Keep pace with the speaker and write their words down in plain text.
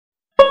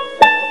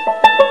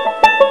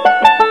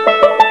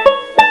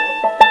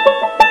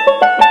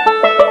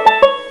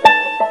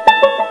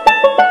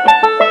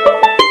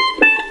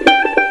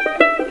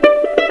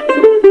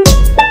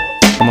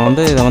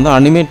வந்து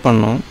அனிமேட்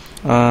பண்ணணும்.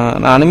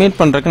 நான் அனிமேட்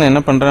பண்ணுறதுக்கு நான்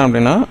என்ன பண்ணுறேன்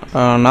அப்படின்னா,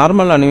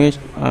 நார்மல்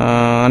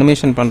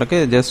அனிமேஷன் பண்ணுறதுக்கு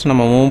ஜஸ்ட்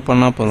நம்ம மூவ்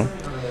பண்ணால் போதும்.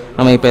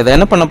 நம்ம இப்போ இதை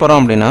என்ன பண்ண போகிறோம்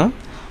அப்படின்னா,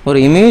 ஒரு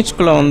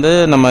இமேஜ்குள்ளே வந்து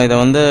நம்ம இதை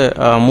வந்து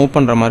மூவ்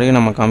பண்ணுற மாதிரி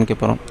நம்ம காமிக்க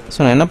போகிறோம். ஸோ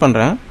நான் என்ன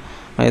பண்ணுறேன்,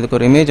 இதுக்கு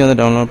ஒரு இமேஜ் வந்து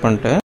டவுன்லோட்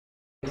பண்ணிட்டு,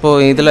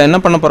 இப்போது இதில் என்ன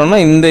பண்ண போகிறோம்னா,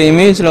 இந்த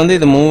இமேஜில் வந்து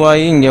இது மூவ்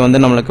ஆகி இங்கே வந்து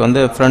நம்மளுக்கு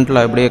வந்து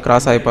ஃப்ரண்ட்டில் அப்படியே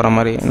கிராஸ் ஆகி போகிற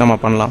மாதிரி நம்ம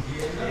பண்ணலாம்.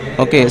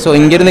 ஓகே, ஸோ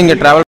இங்கேருந்து இங்கே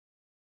ட்ராவல்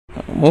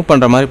மூவ்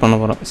பண்ணுற மாதிரி பண்ண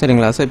போகிறோம்.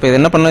 சரிங்களா? ஸோ இப்போ இது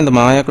என்ன பண்ணோம், இந்த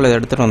மாயாக்குள்ளே இதை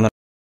எடுத்துகிட்டு வந்தோம்.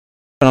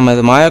 இப்போ நம்ம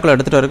இது மாயாக்குள்ளே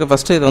எடுத்துகிட்டு வரக்கு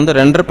ஃபஸ்ட்டு இது வந்து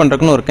ரெண்டர்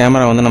பண்ணுறதுக்குன்னு ஒரு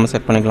கேமரா வந்து நம்ம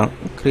செட் பண்ணிக்கலாம்.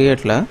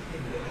 க்ரியேட்டில்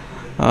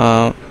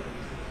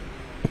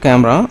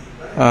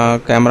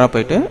கேமரா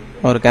போய்ட்டு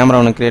ஒரு கேமரா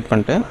ஒன்று க்ரியேட்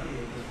பண்ணிட்டு,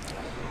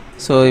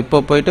 ஸோ இப்போ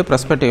போய்ட்டு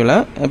ப்ரெஸ்பெக்டிவில்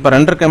இப்போ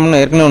ரெண்டர் கேமரா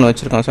ஏற்கனவே ஒன்று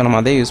வச்சுருக்கோம். ஸோ நம்ம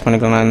அதே யூஸ்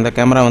பண்ணிக்கலாம். நான் இந்த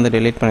கேமரா வந்து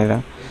டெலீட்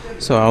பண்ணிடுறேன்.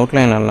 ஸோ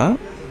அவுட்லைன் எல்லாம்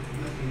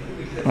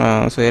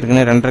ஸோ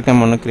ஏற்கனவே ரெண்டர்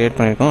கேம் ஒன்று க்ரியேட்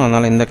பண்ணியிருக்கோம்.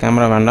 அதனால் இந்த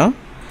கேமரா வேண்டாம்,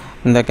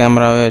 இந்த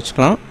கேமராவே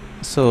வச்சுக்கலாம்.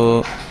 ஸோ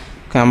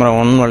கேமரா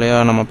 1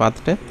 வழியாக நம்ம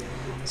பார்த்துட்டு,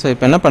 ஸோ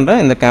இப்போ என்ன பண்ணுறேன்,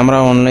 இந்த கேமரா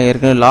 1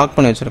 ஏற்கனவே லாக்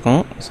பண்ணி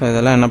வச்சுருக்கோம். ஸோ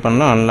இதெல்லாம் என்ன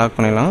பண்ணலாம், அன்லாக்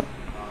பண்ணிடலாம்.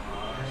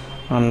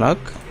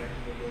 அன்லாக்.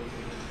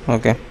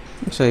 ஓகே,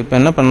 ஸோ இப்போ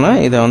என்ன பண்ணேன்,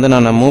 இதை வந்து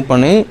நான் மூவ்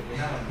பண்ணி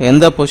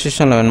எந்த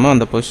பொசிஷனில் வேணுமோ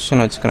அந்த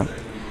பொசிஷனில் வச்சுக்கிறேன்.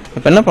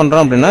 இப்போ என்ன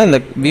பண்ணுறோம் அப்படின்னா, இந்த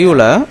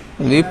வியூவில்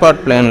வியூ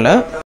பார்ட் பிளேனில்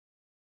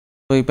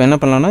ஸோ இப்போ என்ன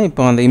பண்ணலான்னா,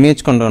 இப்போ அந்த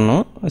இமேஜ் கொண்டு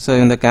வரணும். ஸோ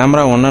இந்த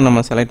கேமரா 1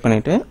 நம்ம செலக்ட்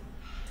பண்ணிவிட்டு,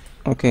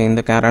 ஓகே,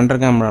 இந்த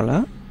ரெண்டர்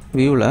கேமராவில்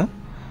வியூவில்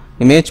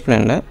இமேஜ்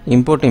பிளேனில்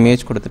இம்போர்ட்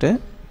இமேஜ் கொடுத்துட்டு,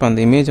 இப்போ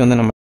அந்த இமேஜ் வந்து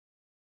நம்ம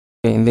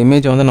இந்த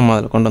இமேஜ் வந்து நம்ம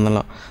அதில் கொண்டு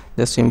வந்துடலாம்.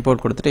 ஜஸ்ட்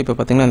இம்போர்ட் கொடுத்துட்டு, இப்போ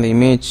பார்த்திங்கன்னா இந்த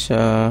இமேஜ்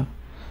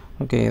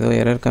ஓகே ஏதோ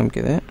எரர்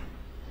காமிக்குது.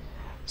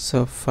 So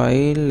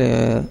file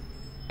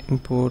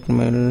import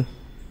mail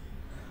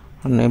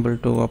unable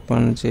to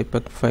open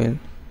jpeg file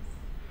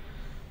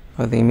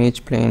for the image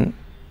plane.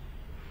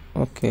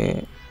 Okay,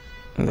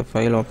 இந்த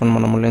ஃபைல் ஓப்பன்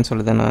பண்ண முடியலன்னு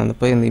சொல்லுது. நான் அந்த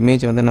போய் இந்த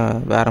இமேஜ் வந்து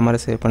நான் வேறு மாதிரி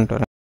சேவ் பண்ணிட்டு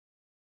வரேன்.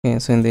 ஓகே,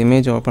 ஸோ இந்த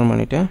இமேஜ் ஓப்பன்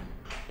பண்ணிவிட்டு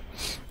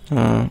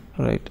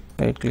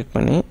ரைட் கிளிக்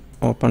பண்ணி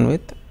open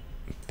with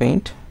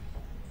paint,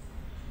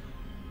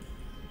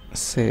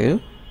 save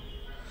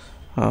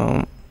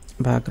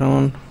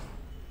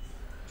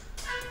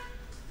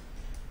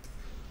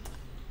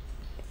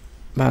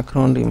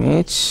background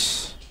image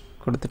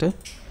கொடுத்துட்டு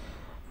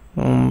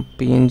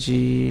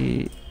பிஎன்ஜி,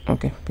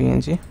 ஓகே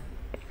பிஎன்ஜி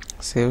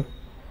சேவ்.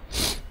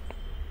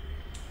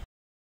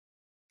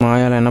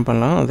 மாயாவில் என்ன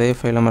பண்ணலாம், அதே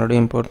ஃபைலை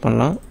மறுபடியும் இம்போர்ட்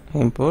பண்ணலாம்.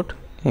 Import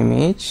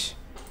image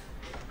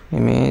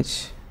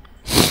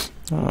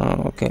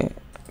okay,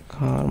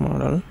 car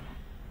model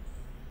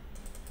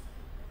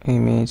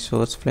image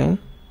source plane.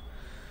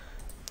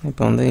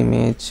 இப்போ வந்து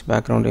image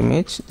background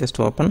image just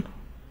open.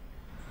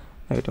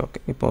 Right,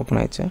 okay, இப்போ ஓப்பன்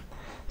ஆயிடுச்சு.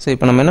 ஸோ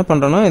இப்போ நம்ம என்ன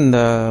பண்ணுறோன்னா,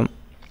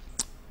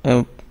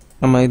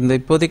 நம்ம இந்த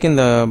இப்போதைக்கு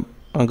இந்த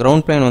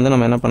கிரவுண்ட் பிளேன் வந்து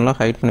நம்ம என்ன பண்ணலாம்,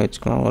 ஹைட் பண்ணி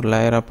வச்சுக்கலாம், ஒரு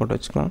லேயராக போட்டு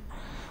வச்சுக்கலாம்.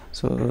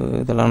 ஸோ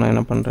இதெல்லாம் நான்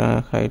என்ன பண்ணுறேன்,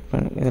 ஹைட்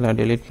பண்ணி இதெல்லாம்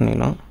டெலீட்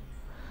பண்ணிடலாம்.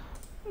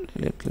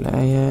 டெலீட்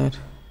லேயர்,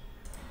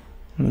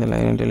 இந்த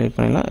லேயரை டெலீட்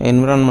பண்ணிடலாம்.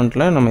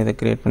 என்விரான்மெண்ட்டில் நம்ம இதை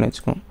க்ரியேட் பண்ணி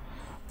வச்சுக்கோம்.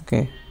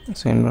 ஓகே,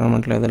 ஸோ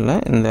என்விரான்மெண்ட்டில் இதில்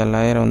இந்த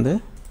லேயரை வந்து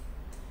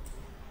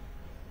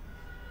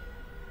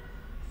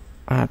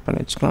ஆட்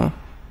பண்ணி வச்சுக்கலாம்.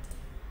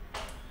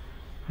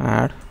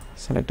 Add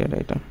selected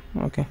item.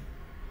 ஓகே,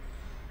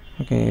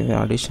 இது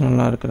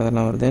அடிஷ்னலாக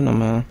இருக்கிறதெல்லாம் வருது.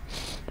 நம்ம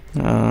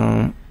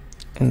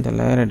இந்த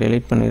லேயரை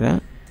டெலீட் பண்ணிடுறேன்.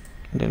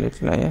 Delete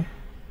layer.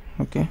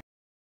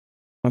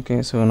 ஓகே,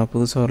 ஸோ நான்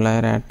புதுசாக ஒரு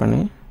லேயரை ஆட்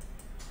பண்ணி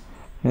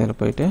இதில்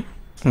போய்ட்டு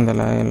இந்த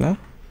லேயரில்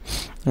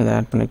இதை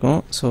ஆட்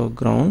பண்ணிக்குவோம். So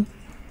ground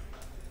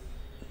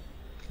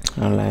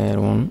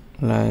layer 1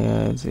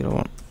 layer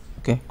 01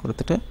 okay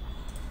கொடுத்துட்டு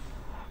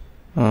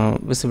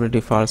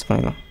விசிபிலிட்டி ஃபால்ஸ்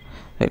பண்ணிடலாம்.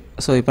 ரைட்,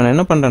 ஸோ இப்போ நான்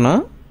என்ன பண்ணுறேன்னா,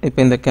 இப்போ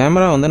இந்த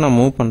கேமரா வந்து நான்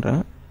மூவ்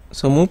பண்ணுறேன்.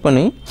 ஸோ மூவ்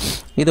பண்ணி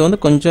இது வந்து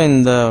கொஞ்சம்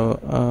இந்த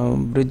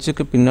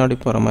பிரிட்ஜுக்கு பின்னாடி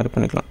போகிற மாதிரி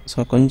பண்ணிக்கலாம். ஸோ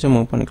கொஞ்சம்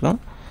மூவ் பண்ணிக்கலாம்.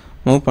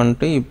 மூவ்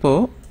பண்ணிட்டு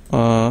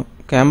இப்போது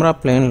கேமரா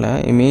பிளேனில்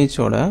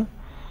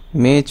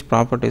இமேஜ்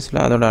ப்ராப்பர்ட்டிஸில்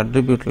அதோட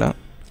அட்ரிபியூட்டில்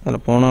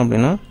அதில் போனோம்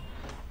அப்படின்னா,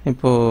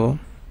 இப்போது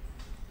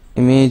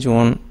இமேஜ்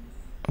 1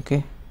 ஓகே.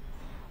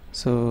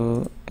 ஸோ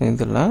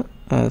இதில்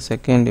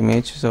second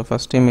image. So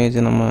first image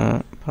நம்ம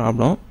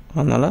ப்ராப்ளம்,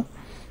 அதனால்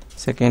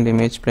செகண்ட்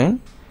இமேஜ் பிளேன்.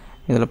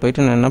 இதில்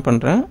போய்ட்டு நான் என்ன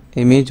பண்ணுறேன்,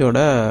 இமேஜோட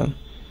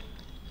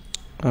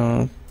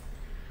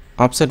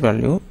ஆப்செட்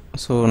வேல்யூ.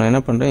 ஸோ நான் என்ன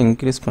பண்ணுறேன்,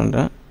 இன்க்ரீஸ்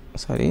பண்ணுறேன்.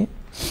 சாரி,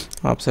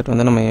 ஆப்செட்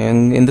வந்து நம்ம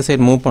எந்த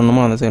சைடு மூவ்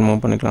பண்ணணுமோ அந்த சைடு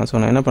மூவ் பண்ணிக்கலாம். ஸோ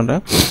நான் என்ன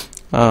பண்ணுறேன்,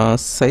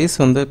 சைஸ்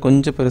வந்து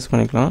கொஞ்சம் பெருசு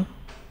பண்ணிக்கலாம்.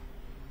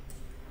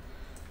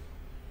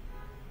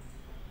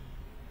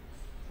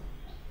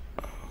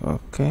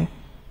 Okay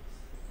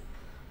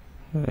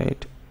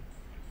right.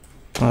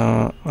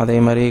 அதே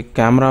மாதிரி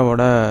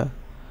கேமராவோட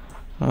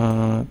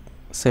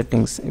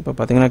செட்டிங்ஸ் இப்போ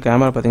பார்த்திங்கன்னா,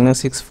 கேமரா பார்த்திங்கன்னா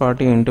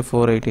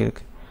 640x480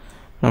 இருக்குது.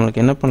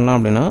 நம்மளுக்கு என்ன பண்ணலாம்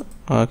அப்படின்னா,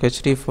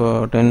 ஹெச்டி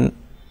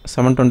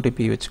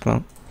 720p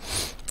வச்சுக்கலாம்.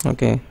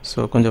 ஓகே, ஸோ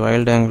கொஞ்சம்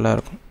வைல்டு ஆங்கிளாக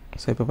இருக்கும்.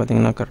 ஸோ இப்போ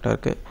பார்த்திங்கன்னா கரெக்டாக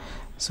இருக்குது.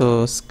 ஸோ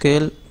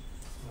ஸ்கேல்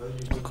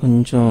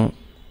கொஞ்சம்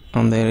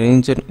அந்த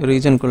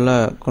ரீஜனுக்குள்ளே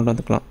கொண்டு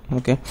வந்துக்கலாம்.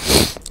 ஓகே,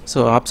 ஸோ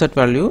ஆப்செட்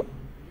வேல்யூ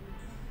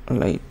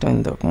லைட்டாக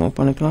இந்த மூவ்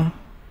பண்ணிக்கலாம்.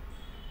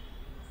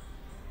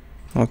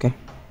 Okay,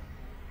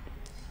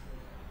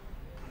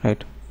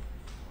 right.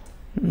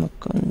 இன்னும்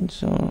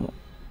கொஞ்சம்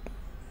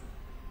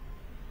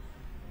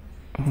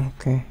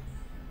okay.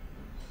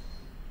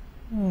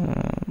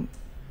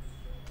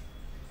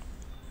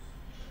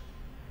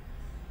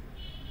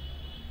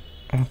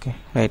 Okay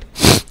right.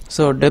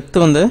 So depth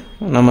வந்து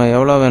நம்ம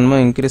எவ்வளோ வேணுமோ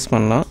இன்க்ரீஸ்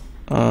பண்ணலாம்.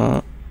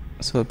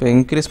 ஸோ இப்போ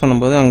இன்க்ரீஸ்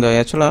பண்ணும்போது அங்கே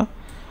ஆக்சுவலாக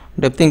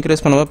டெப்த்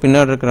இன்க்ரீஸ் பண்ணும்போது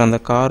பின்னாடி இருக்கிற அந்த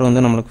கார்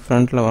வந்து நம்மளுக்கு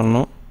ஃப்ரண்ட்டில்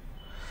வரணும்.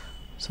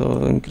 ஸோ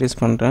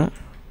இன்க்ரீஸ் பண்ணுறேன்.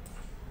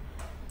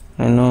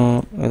 இன்னும்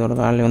இதோட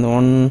வேல்யூ வந்து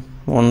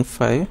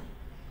 115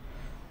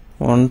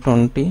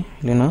 120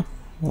 இல்லைன்னா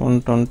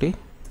 120.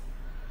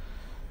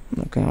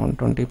 ஓகே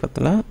 120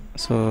 பத்தில்.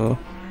 So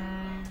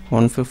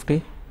 150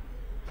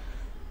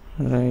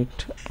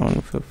 right.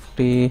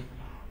 150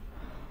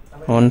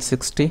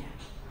 160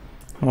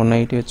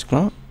 180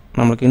 வச்சுக்கலாம்.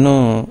 நம்மளுக்கு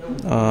இன்னும்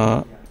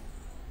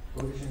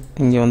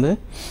இங்கே வந்து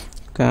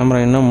கேமரா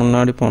இன்னும்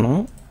முன்னாடி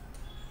போகணும்.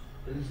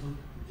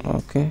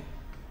 Okay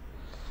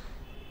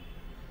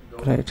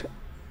right.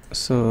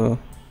 ஸோ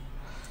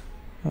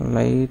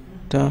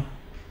லைட்டாக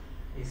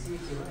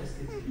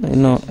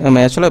இன்னும்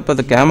நம்ம ஆக்சுவலாக இப்போ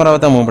இந்த கேமராவை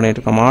தான் மூவ்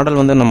பண்ணிகிட்ருக்கோம். மாடல்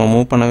வந்து நம்ம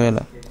மூவ் பண்ணவே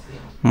இல்லை.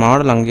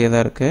 மாடல் அங்கேயே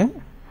தான் இருக்குது.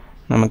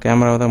 நம்ம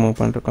கேமராவை தான் மூவ்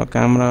பண்ணிட்டுருக்கோம்.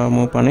 கேமரா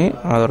மூவ் பண்ணி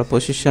அதோட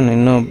பொசிஷன்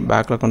இன்னும்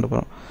பேக்கில் கொண்டு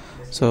போகிறோம்.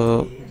 ஸோ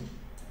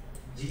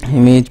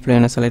இமேஜ்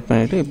பிளேனை செலக்ட்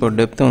பண்ணிவிட்டு இப்போ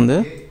டெப்த்து வந்து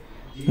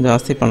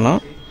ஜாஸ்தி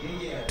பண்ணலாம்.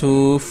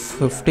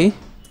 250.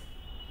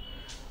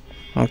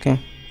 ஓகே.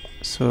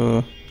 ஸோ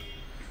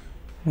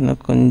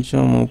இன்னும்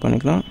கொஞ்சம் மூவ்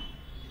பண்ணிக்கலாம்.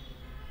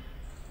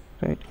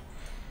 Right.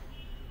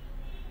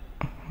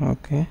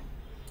 Okay.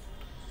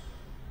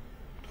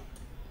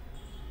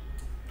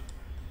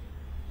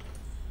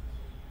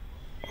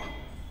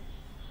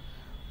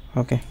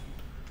 Okay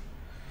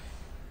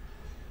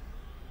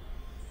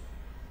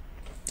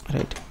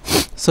right.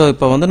 So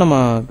இப்போ வந்து நம்ம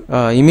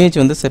இமேஜ்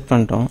வந்து செட்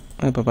பண்ணிட்டோம்.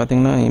 இப்போ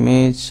பார்த்திங்கன்னா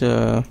இமேஜ்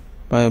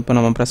இப்போ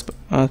நம்ம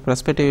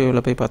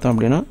ப்ரெஸ்பெக்டிவில் போய் பார்த்தோம்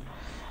அப்படின்னா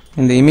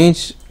இந்த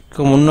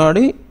இமேஜ்க்கு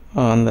முன்னாடி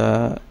அந்த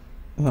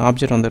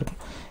ஆப்ஜெக்ட் வந்து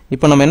இருக்கும்.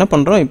 இப்போ நம்ம என்ன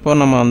பண்ணுறோம், இப்போ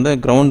நம்ம வந்து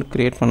கிரவுண்ட்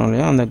க்ரியேட் பண்ணோம்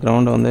இல்லையா, அந்த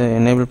கிரவுண்டை வந்து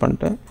எனேபிள்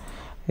பண்ணிட்டு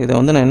இதை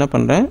வந்து நான் என்ன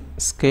பண்ணுறேன்,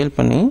 ஸ்கேல்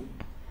பண்ணி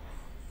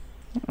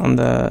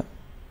அந்த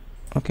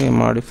okay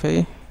modify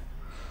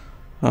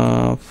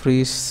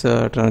freeze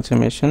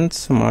transformations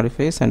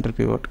modify centre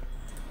pivot.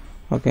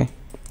 Okay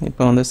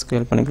இப்போ வந்து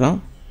ஸ்கேல் பண்ணிக்கலாம்.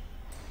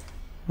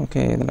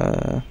 ஓகே இதில்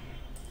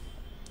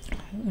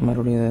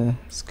மறுபடியும்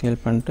ஸ்கேல்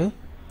பண்ணிட்டு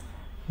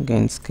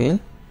கெயின் ஸ்கேல்.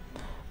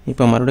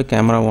 இப்போ மறுபடியும்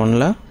கேமரா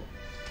 1ல்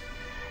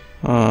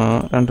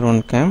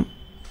 2 கேம்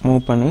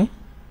மூவ் பண்ணி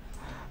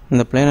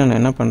இந்த பிளேனை நான்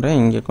என்ன பண்ணுறேன்,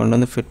 இங்கே கொண்டு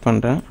வந்து ஃபிட்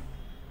பண்ணுறேன்.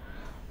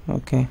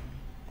 Okay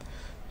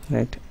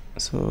right.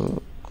 ஸோ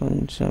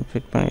கொஞ்சம்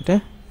ஃபிட் பண்ணிவிட்டு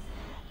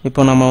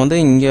இப்போ நம்ம வந்து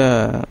இங்கே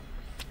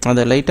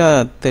அதை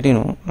லைட்டாக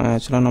தெரியணும்.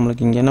 ஆக்சுவலாக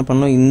நம்மளுக்கு இங்கே என்ன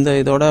பண்ணணும், இந்த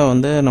இதோட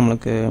வந்து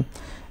நம்மளுக்கு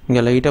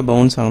இங்கே லைட்டாக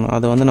பவுன்ஸ் ஆகணும்.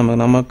 அதை வந்து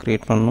நம்ம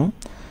க்ரியேட் பண்ணணும்.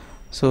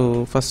 ஸோ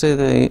ஃபஸ்ட்டு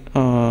இது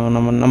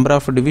நம்ம நம்பர்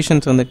ஆஃப்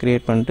டிவிஷன்ஸ் வந்து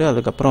க்ரியேட் பண்ணிட்டு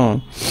அதுக்கப்புறம்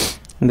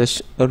இந்த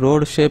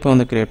ரோடு ஷேப்பை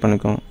வந்து க்ரியேட்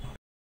பண்ணிக்குவோம்.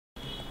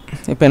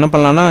 இப்போ என்ன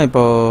பண்ணலான்னா,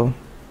 இப்போது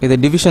இது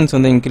டிவிஷன்ஸ்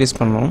வந்து இன்க்ரீஸ்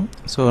பண்ணணும்.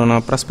 ஸோ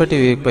நான்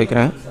ப்ரெஸ்பெக்டிவ்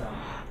போய்க்கிறேன்.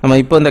 நம்ம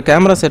இப்போ இந்த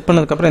கேமரா செட்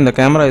பண்ணதுக்கப்புறம் இந்த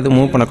கேமரா இது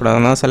மூவ் பண்ணக்கூடாது.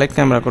 அதனால் செலக்ட்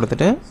கேமரா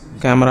கொடுத்துட்டு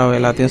கேமராவை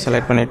எல்லாத்தையும்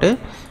செலக்ட் பண்ணிவிட்டு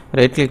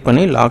ரைட் கிளிக்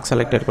பண்ணி லாக்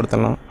செலக்டட்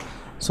கொடுத்துடலாம்.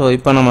 ஸோ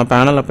இப்போ நம்ம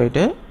பேனலில்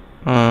போய்ட்டு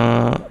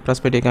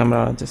ப்ரெஸ்பெக்டிவ் கேமரா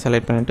வச்சு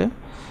செலக்ட் பண்ணிவிட்டு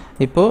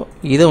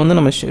இப்போது இதை வந்து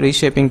நம்ம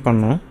ரீஷேப்பிங்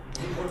பண்ணோம்.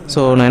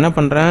 ஸோ நான் என்ன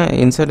பண்ணுறேன்,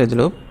 insert edge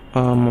loop,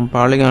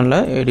 பாலிகானில்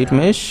edit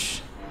mesh,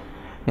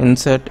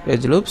 insert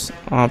edge loops,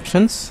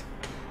 options,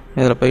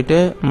 இதில் போய்ட்டு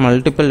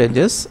மல்டிபிள்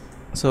எட்ஜஸ்.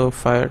 ஸோ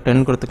 10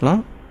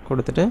 கொடுத்துக்கலாம்.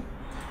 கொடுத்துட்டு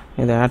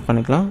இதை ஆட்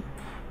பண்ணிக்கலாம்.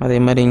 அதே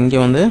மாதிரி இங்கே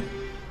வந்து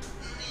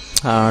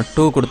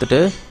 2 கொடுத்துட்டு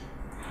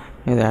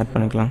இதை ஆட்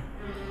பண்ணிக்கலாம்.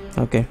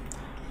 Okay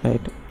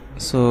right.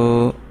 So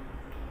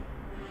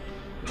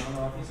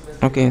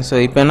okay. So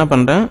இப்போ என்ன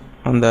பண்ணுறேன்,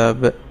 அந்த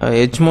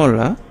எட்ஜ்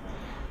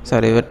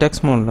மோடில்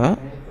வெர்டெக்ஸ்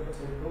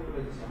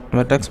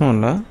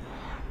மோடில்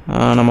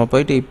நம்ம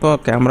போயிட்டு இப்போ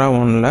கேமரா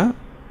 1ல்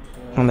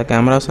அந்த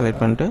கேமரா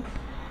செலக்ட் பண்ணிட்டு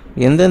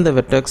எந்தெந்த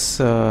வெர்டெக்ஸ்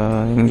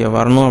இங்கே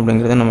வரணும்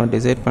அப்படிங்கிறத நம்ம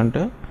டிசைட்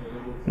பண்ணிட்டு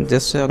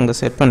ஜஸ்ட் அங்கே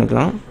செட்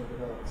பண்ணிக்கலாம்.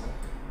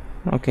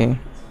 Okay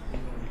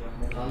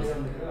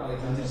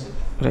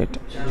right.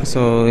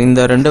 ஸோ இந்த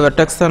 2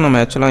 வெர்டெக்ஸ் தான் நம்ம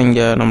ஆக்சுவலாக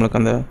இங்கே நம்மளுக்கு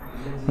அந்த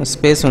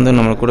ஸ்பேஸ் வந்து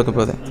நம்மளுக்கு கொடுக்க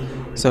போகுது.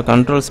 ஸோ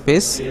கண்ட்ரோல்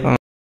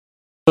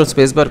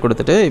ஸ்பேஸ் பார்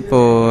கொடுத்துட்டு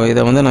இப்போது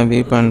இதை வந்து நான்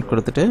வியூ பாயிண்ட்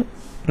கொடுத்துட்டு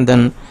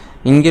தென்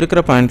இங்கே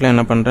இருக்கிற பாயிண்டில்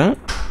என்ன பண்ணுறேன்,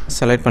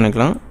 செலக்ட்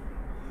பண்ணிக்கலாம்.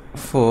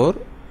 4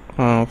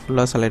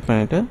 ஃபுல்லாக செலக்ட்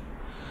பண்ணிவிட்டு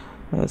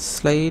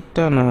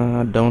ஸ்லைட்டாக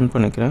நான் டவுன்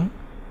பண்ணிக்கிறேன்.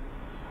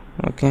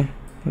 ஓகே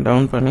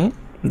டவுன் பண்ணி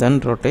தென்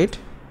ரொட்டேட்,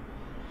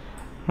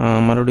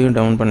 மறுபடியும்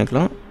டவுன்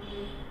பண்ணிக்கலாம்.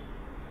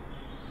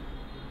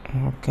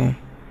 Okay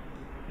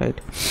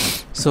right.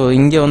 ஸோ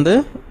இங்கே வந்து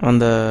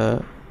அந்த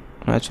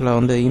ஆக்சுவலாக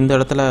வந்து இந்த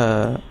இடத்துல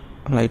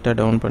லைட்டாக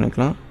டவுன்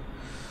பண்ணிக்கலாம்.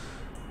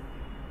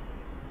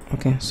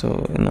 ஓகே. ஸோ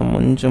இன்னும்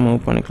கொஞ்சம்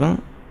மூவ் பண்ணிக்கலாம்.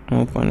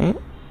 மூவ் பண்ணி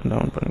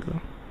டவுன்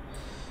பண்ணிக்கலாம்.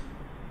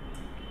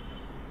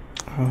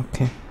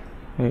 Okay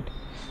right.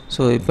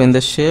 ஸோ இப்போ இந்த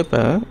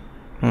ஷேப்பை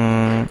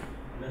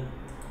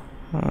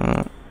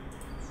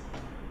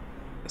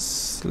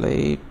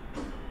ஸ்லைட்டாக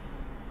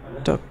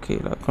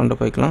கீழே கொண்டு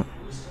போய்க்கலாம்.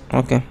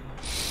 Okay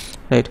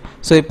right.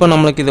 ஸோ இப்போ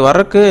நம்மளுக்கு இது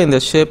வரக்கு இந்த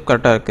ஷேப்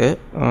கரெக்டாக இருக்குது.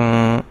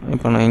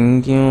 இப்போ நான்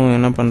இங்கேயும்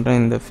என்ன பண்ணுறேன்,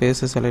 இந்த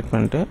ஃபேஸை செலக்ட்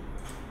பண்ணிட்டு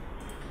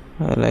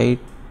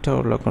லைட்டாக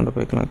உள்ள கொண்டு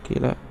போய்க்கலாம்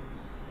கீழே.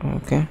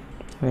 Okay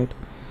right.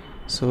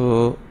 ஸோ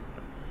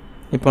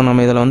இப்போ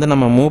நம்ம இதில் வந்து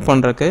நம்ம மூவ்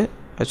பண்ணுறக்கு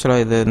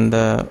ஆக்சுவலாக இது இந்த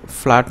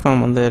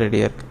பிளாட்ஃபார்ம் வந்து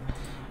ரெடியாக இருக்குது.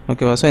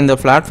 ஓகேவா? ஸோ இந்த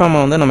பிளாட்ஃபார்மை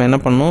வந்து நம்ம என்ன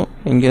பண்ணணும்,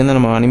 இங்கேருந்து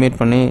நம்ம அனிமேட்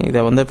பண்ணி இதை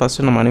வந்து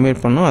ஃபஸ்ட்டு நம்ம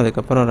அனிமேட் பண்ணணும்,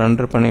 அதுக்கப்புறம்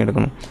ரெண்டர் பண்ணி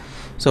எடுக்கணும்.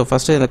 ஸோ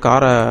ஃபஸ்ட்டு இந்த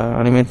காரை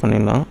அனிமேட்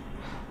பண்ணிடலாம்.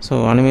 ஸோ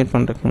அனிமேட்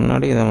பண்ணுறதுக்கு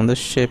முன்னாடி இதை வந்து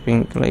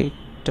ஷேப்பிங்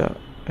லைட்டாக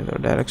இதோட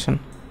டைரெக்ஷன்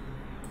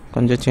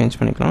கொஞ்சம் சேஞ்ச்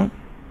பண்ணிக்கலாம்.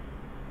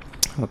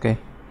 Okay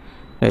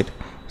right.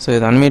 ஸோ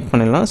இதை அனிமேட்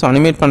பண்ணிடலாம். ஸோ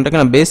அனிமேட்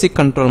பண்ணுறதுக்கு நான் பேசிக்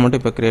கண்ட்ரோல்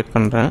மட்டும் இப்போ க்ரியேட்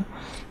பண்ணுறேன்.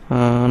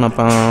 நான்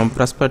இப்போ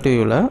பெர்ஸ்பெக்டிவ்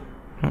வியூவில்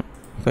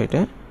போயிட்டு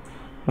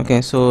ஓகே.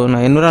 ஸோ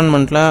நான்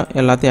என்விரான்மெண்ட்டில்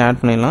எல்லாத்தையும் ஆட்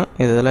பண்ணிடலாம்.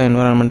 இதெல்லாம்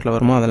என்விரான்மெண்ட்டில்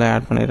வருமோ அதெல்லாம்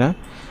ஆட் பண்ணிடுறேன்.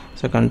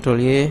 So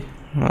control A,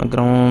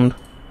 ground,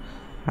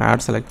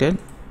 add selected.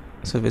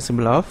 So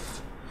visible of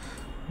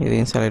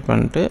இதையும் செலக்ட்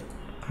பண்ணிட்டு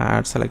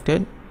ஆட்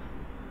செலக்டட்.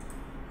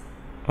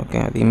 ஓகே,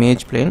 அது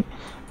இமேஜ் பிளேன்,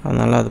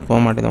 அதனால் அது போக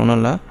மாட்டேது. ஒன்றும்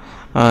இல்லை.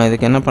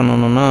 இதுக்கு என்ன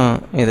பண்ணணுன்னா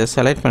இதை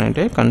செலக்ட்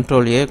பண்ணிவிட்டு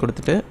கண்ட்ரோல் ஏ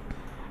கொடுத்துட்டு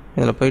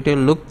இதில் போய்ட்டு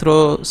லுக் த்ரோ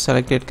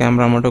செலக்டட்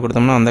கேமரா மட்டும்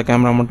கொடுத்தோம்னா அந்த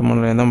கேமரா மட்டும்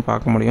முன்னாடி தான்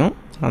பார்க்க முடியும்.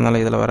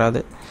 அதனால் இதில் வராது.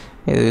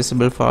 இது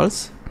விசிபிள் ஃபால்ஸ்.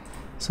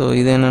 ஸோ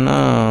இது என்னென்னா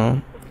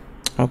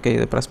ஓகே,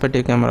 இது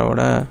பெர்ஸ்பெக்டிவ்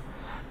கேமராவோட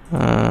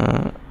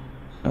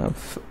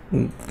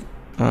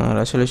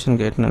ரெசல்யூஷன்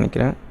கேட்னு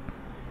நினைக்கிறேன்.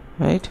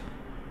 ரைட்.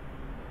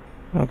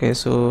 ஓகே,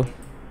 ஸோ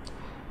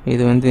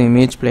இது வந்து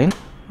இமேஜ் பிளேன்.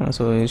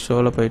 ஸோ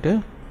ஷோவில் போய்ட்டு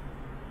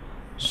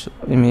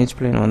இமேஜ்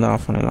பிளேன் வந்து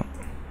ஆஃப் பண்ணிடலாம்.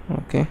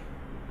 Okay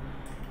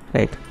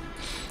right.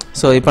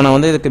 ஸோ இப்போ நான்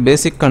வந்து இதுக்கு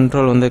பேசிக்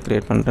கண்ட்ரோல் வந்து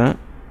க்ரியேட் பண்ணுறேன்.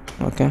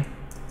 Okay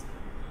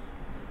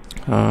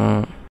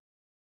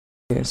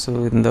okay. ஸோ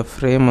இந்த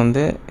ஃப்ரேம்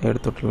வந்து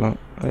எடுத்து விட்டுடலாம்.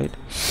 ரைட்.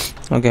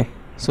 ஓகே.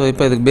 ஸோ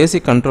இப்போ இதுக்கு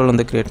பேசிக் கண்ட்ரோல்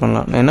வந்து க்ரியேட்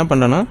பண்ணலாம். நான் என்ன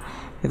பண்ணுறேன்னா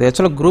இது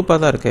ஆக்சுவலாக குரூப்பாக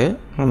தான் இருக்குது,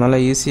 அதனால்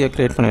ஈஸியாக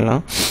க்ரியேட்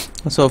பண்ணிடலாம்.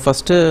 ஸோ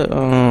ஃபஸ்ட்டு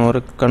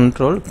ஒரு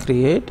கண்ட்ரோல்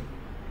க்ரியேட்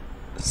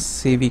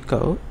சிவி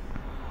கர்வ்,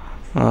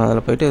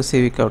 அதில் போய்ட்டு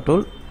CV curve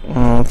tool,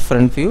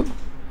 front view.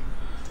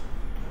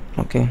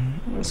 Okay.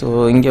 So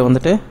இங்கே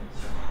வந்துட்டு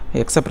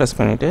எக்ஸை ப்ரெஸ்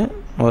பண்ணிவிட்டு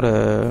ஒரு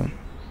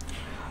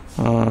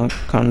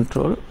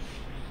control.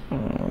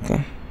 Okay.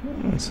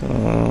 So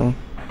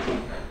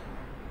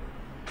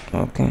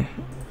okay.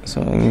 So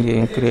இங்கே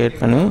க்ரியேட்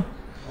பண்ணி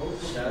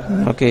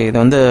ஓகே, இது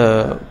வந்து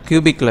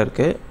கியூபிக்கில்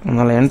இருக்குது,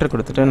 அதனால் என்ட்ரு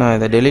கொடுத்துட்டு நான்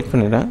இதை டெலீட்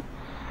பண்ணிடுறேன்.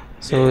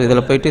 ஸோ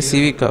இதில் போய்ட்டு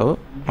சிவி கர்வ்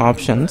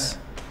ஆப்ஷன்ஸ்,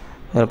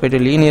 இதில் போய்ட்டு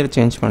லீனியர்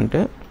சேஞ்ச்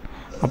பண்ணிட்டு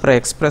அப்புறம்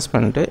எக்ஸ்ப்ரெஸ்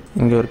பண்ணிட்டு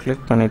இங்கே ஒரு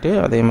கிளிக் பண்ணிவிட்டு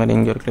அதே மாதிரி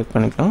இங்கே ஒரு கிளிக்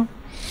பண்ணிக்கலாம்.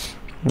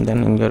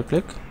 தென் இங்கே ஒரு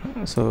கிளிக்.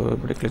 ஸோ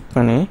இப்படி கிளிக்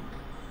பண்ணி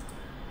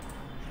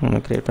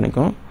நம்ம க்ரியேட்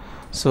பண்ணிக்குவோம்.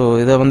 ஸோ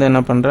இதை வந்து என்ன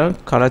பண்ணுறேன்,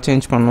 கலர்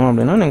சேஞ்ச் பண்ணணும்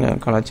அப்படின்னா நீங்கள்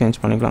கலர்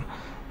சேஞ்ச் பண்ணிக்கலாம்.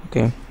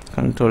 ஓகே.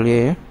 கண்ட்ரோல்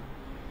ஏ,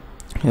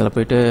 இதில்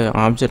போய்ட்டு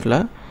ஆப்ஜெக்டில்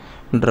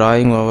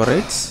drawing over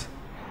rights,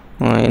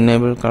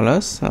 enable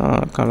colours,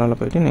 கலரில்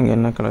போய்ட்டு நீங்கள்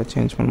என்ன கலர்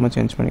சேஞ்ச் பண்ணுமோ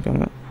சேஞ்ச்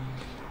பண்ணிக்கோங்க.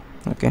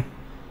 Okay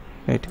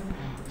right.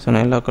 ஸோ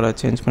நான் எல்லா கலர்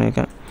சேஞ்ச்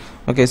பண்ணியிருக்கேன்.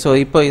 ஓகே. ஸோ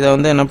இப்போ இதை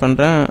வந்து என்ன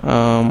பண்ணுறேன்,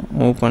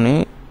 மூவ் பண்ணி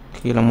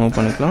கீழே மூவ்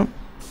பண்ணிக்கலாம்.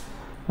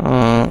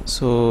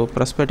 ஸோ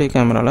பெர்ஸ்பெக்டிவ்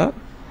கேமராவில்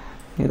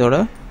இதோட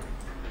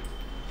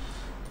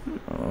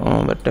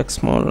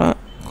வெர்டெக்ஸ் மோடில்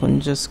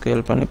கொஞ்சம்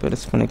ஸ்கேல் பண்ணி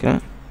பெருசு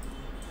பண்ணிக்கிறேன்.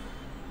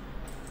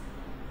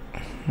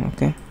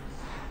 ஓகே.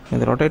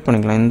 இதை ரொட்டேட்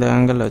பண்ணிக்கலாம், இந்த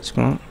ஆங்கிளில்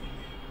வச்சுக்கலாம்.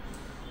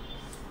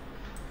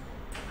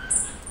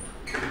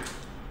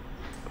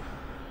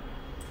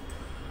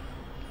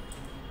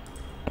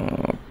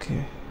 Okay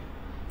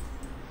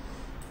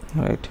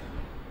right.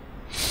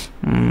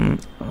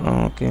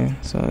 ஓகே.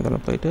 ஸோ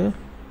இதில் போய்ட்டு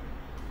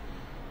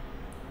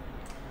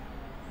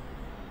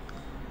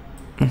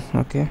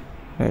ஓகே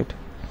ரைட்.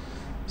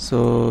 ஸோ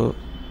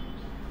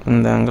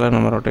இந்த ஆங்கிளை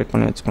நம்ம ரொட்டேட்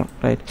பண்ணி வச்சுக்கலாம்.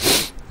 ரைட்.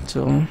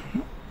 ஸோ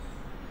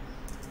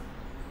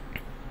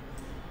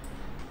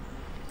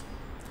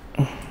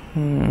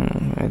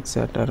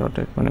எக்ஸாக்டாக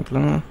ரொட்டேட்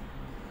பண்ணிக்கலாம்.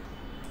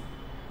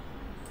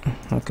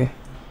 Okay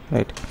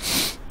right.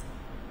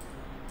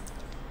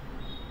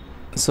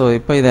 ஸோ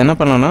இப்போ இதை என்ன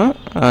பண்ணலான்னா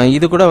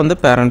இது கூட வந்து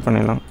பேரண்ட்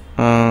பண்ணிடலாம்.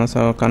 ஸோ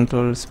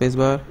கண்ட்ரோல் ஸ்பேஸ்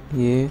பார்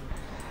ஏ,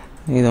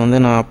 இதை வந்து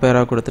நான்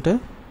அப்பேராக கொடுத்துட்டு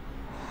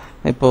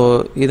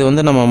இப்போது இது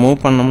வந்து நம்ம மூவ்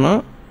பண்ணோம்னா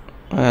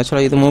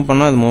ஆக்சுவலாக இது மூவ்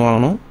பண்ணால் இது மூவ்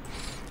ஆகணும்.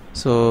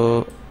 ஸோ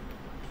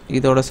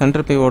இதோட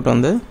சென்டர் பிவோட்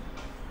வந்து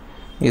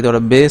இதோட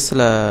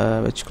பேஸில்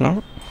வச்சுக்கலாம்.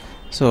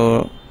 ஸோ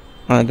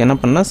அதுக்கு என்ன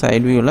பண்ணால்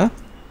சைட் வியூவில்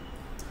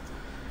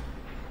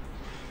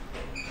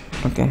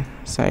okay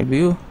side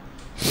view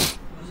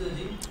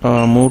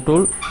move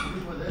tool,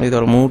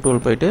 இதோட மூவ்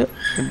டூல் போய்ட்டு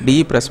டி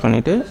ப்ரெஸ்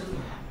பண்ணிவிட்டு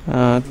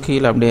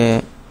கீழே அப்படியே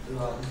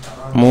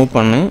மூவ்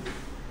பண்ணி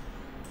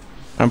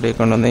அப்படியே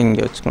கொண்டு வந்து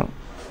இங்கே வச்சுக்கலாம்.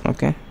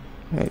 Okay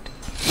right.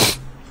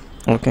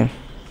 ஓகே.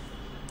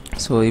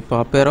 ஸோ இப்போ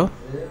அப்பேரோ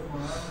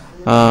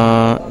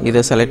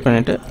இதை செலக்ட்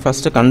பண்ணிவிட்டு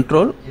ஃபஸ்ட்டு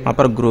கண்ட்ரோல்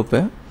அப்புறம் குரூப்பு.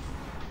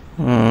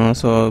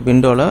 ஸோ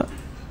விண்டோவில்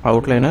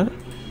அவுட்லைனர்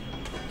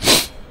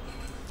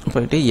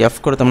போய்ட்டு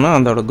எஃப் கொடுத்தோம்னா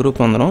அதோட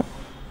குரூப் வந்துடும்.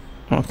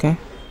 Okay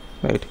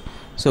right.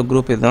 ஸோ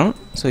குரூப் இதுதான்.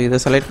 ஸோ இதை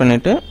செலக்ட்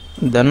பண்ணிவிட்டு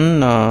தென்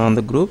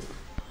அந்த குரூப்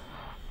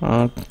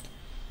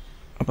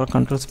அப்புறம்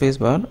control space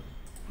bar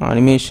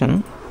animation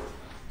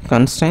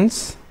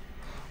constants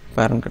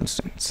parent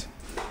constants.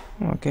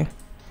 Okay,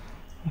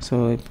 so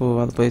இப்போது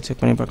அதை போய்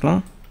செக் பண்ணி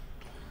பார்க்கலாம்.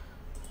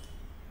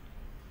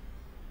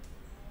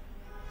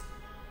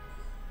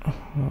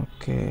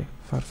 Okay,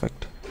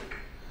 perfect.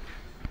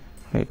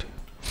 ரைட்.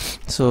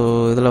 ஸோ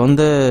இதில்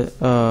வந்து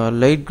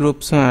லைட்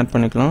குரூப்ஸும் ஆட்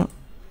பண்ணிக்கலாம்.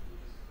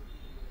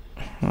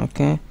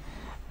 Okay,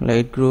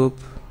 light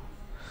group,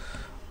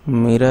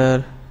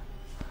 mirror,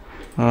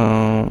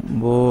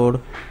 board,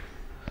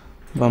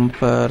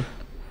 bumper,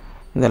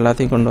 இது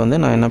எல்லாத்தையும் கொண்டு வந்து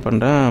நான் என்ன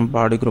பண்ணுறேன்,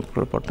 பாடி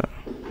குரூப்புக்குள்ளே போட்டுறேன்.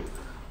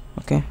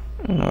 ஓகே,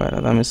 வேறு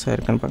எதாவது மிஸ்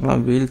ஆகிருக்குன்னு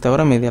பார்க்கலாம். வீல்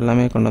தவிர மீது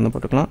எல்லாமே கொண்டு வந்து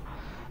போட்டுக்கலாம்.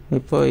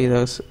 இப்போது இதை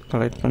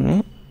கலெக்ட் பண்ணி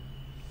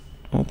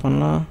மூவ்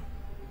பண்ணலாம்.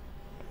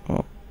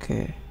 Okay,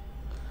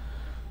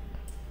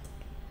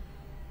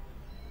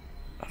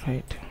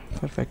 right,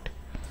 perfect.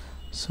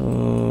 ஸோ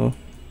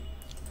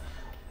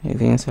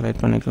இதையும்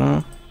செலக்ட் பண்ணிக்கலாம்.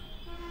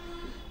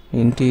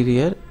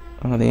 இன்டீரியர்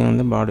அதையும்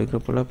வந்து பாடி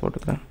குரூப்பில்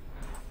போட்டுக்கிறேன்.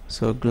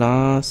 ஸோ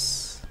கிளாஸ்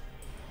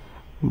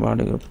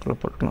பாடி குரூப்புக்குள்ளே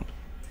போட்டுக்கலாம்.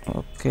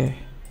 ஓகே,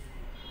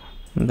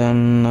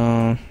 தென்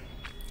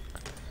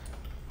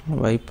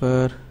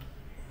வைப்பர்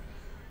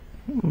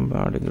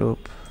பாடி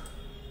குரூப்,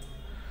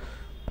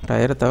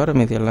 டயரை தவிர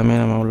மீதி எல்லாமே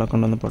நம்ம உள்ளே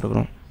கொண்டு வந்து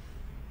போட்டுக்கிறோம்.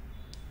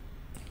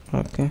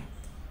 ஓகே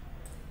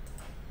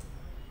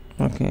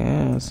ஓகே,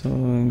 ஸோ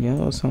இங்கே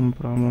சம்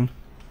ப்ராப்ளம்.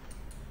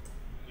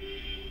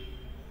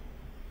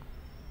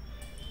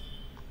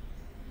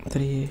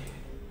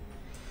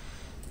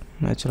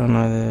 ஆக்சுவலாக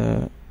நான் இது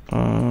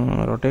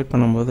ரொட்டேட்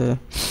பண்ணும்போது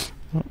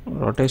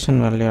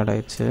ரொட்டேஷன் வேல்யூ ஆட்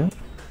ஆயிடுச்சு.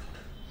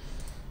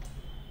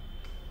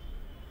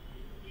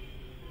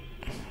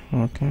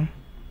 ஓகே,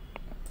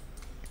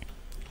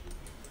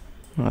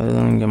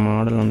 அதுதான் இங்கே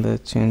மாடல் வந்து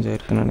சேஞ்ச்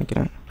ஆகிருக்குன்னு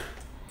நினைக்கிறேன்.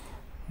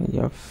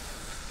 F.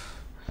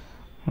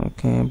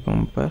 Okay,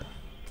 bumper.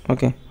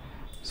 Okay,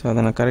 so அதை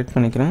நான் கரெக்ட்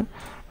பண்ணிக்கிறேன்.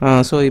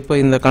 ஸோ இப்போ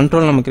இந்த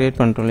கண்ட்ரோல் நம்ம க்ரியேட்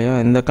பண்ணிட்டோம் இல்லையா,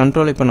 இந்த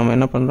கண்ட்ரோல் இப்போ நம்ம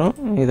என்ன பண்ணுறோம்,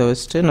 இதை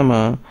வச்சுட்டு நம்ம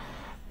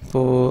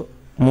இப்போது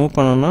மூவ்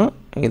பண்ணோன்னா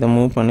இதை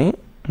மூவ் பண்ணி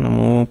நம்ம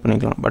மூவ்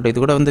பண்ணிக்கலாம். பட் இது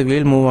கூட வந்து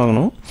வீல் மூவ்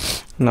ஆகணும்,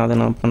 நான் அதை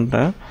நான்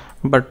பண்ணுறேன்.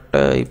 பட்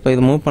இப்போ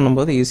இது மூவ்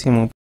பண்ணும்போது ஈஸியாக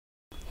மூவ்.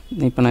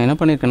 இப்போ நான் என்ன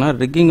பண்ணியிருக்கேன்னா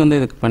ரிக்கிங் வந்து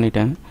இதுக்கு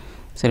பண்ணிட்டேன்.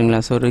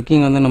 சரிங்களா. ஸோ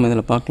ரிக்கிங் வந்து நம்ம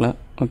இதில் பார்க்கல.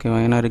 ஓகேவா,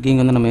 ஏன்னா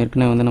ரிக்கிங் வந்து நம்ம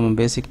ஏற்கனவே வந்து நம்ம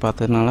பேசிக்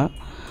பார்த்ததுனால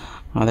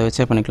அதை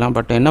வச்சே பண்ணிக்கலாம்.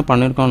 பட் என்ன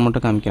பண்ணியிருக்கோம்னு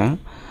மட்டும் காமிக்கிறேன்.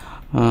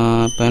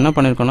 இப்போ என்ன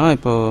பண்ணியிருக்கோன்னா,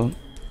 இப்போது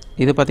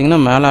இது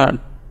பார்த்திங்கன்னா மேலே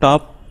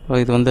டாப்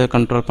இது வந்து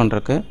கண்ட்ரோல்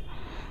பண்ணுறக்கு.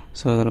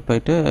 ஸோ இதில்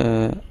போய்ட்டு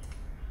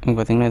இங்கே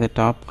பார்த்திங்கன்னா இது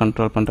டாப்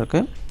கண்ட்ரோல் பண்ணுறக்கு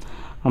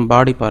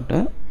பாடி பார்ட்டு.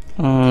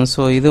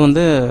 ஸோ இது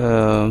வந்து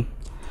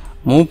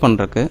மூவ்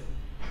பண்ணுறக்கு.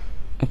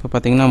 இப்போ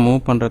பார்த்திங்கன்னா மூவ்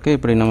பண்ணுறக்கு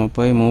இப்படி நம்ம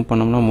போய் மூவ்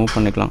பண்ணோம்னா மூவ்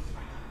பண்ணிக்கலாம்.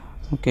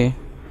 Okay,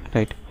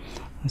 right.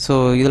 ஸோ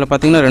இதில்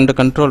பார்த்திங்கன்னா ரெண்டு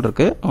கண்ட்ரோல்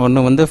இருக்குது.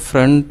 ஒன்று வந்து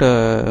ஃப்ரண்ட்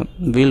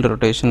வீல்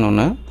ரொட்டேஷன்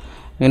ஒன்று,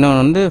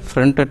 இன்னொன்று வந்து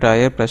ஃப்ரண்ட்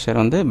டயர் ப்ரெஷர்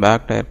வந்து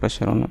பேக் டயர்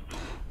ப்ரெஷர் ஒன்று.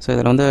 ஸோ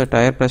இதில் வந்து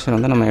டயர் ப்ரெஷர்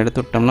வந்து நம்ம எடுத்து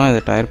விட்டோம்னா இது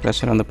டயர்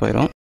ப்ரெஷர் வந்து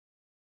போயிடும்.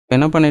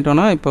 என்ன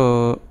பண்ணிட்டோன்னா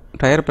இப்போது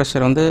டயர்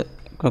ப்ரெஷர் வந்து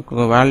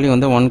வேல்யூ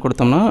வந்து 1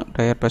 கொடுத்தோம்னா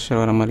டயர் ப்ரெஷர்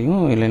வர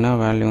மாதிரியும், இல்லைன்னா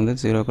வேல்யூ வந்து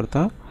 0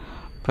 கொடுத்தா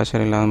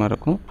ப்ரெஷர் இல்லாத மாதிரி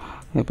இருக்கும்.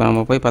 இப்போ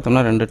நம்ம போய்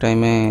பார்த்தோம்னா ரெண்டு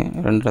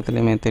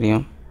இடத்துலையுமே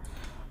தெரியும்.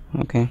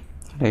 Okay,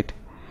 right.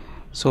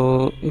 ஸோ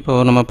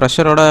இப்போது நம்ம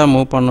ப்ரெஷரோட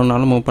மூவ்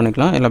பண்ணணுன்னாலும் மூவ்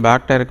பண்ணிக்கலாம், இல்லை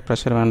பேக் டயருக்கு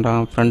ப்ரெஷர்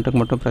வேண்டாம் ஃப்ரண்ட்டுக்கு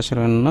மட்டும்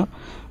ப்ரெஷர் வேணும்னா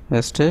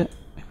பெஸ்ட்டு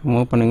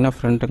மூவ் பண்ணிங்கன்னா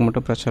ஃப்ரண்ட்டுக்கு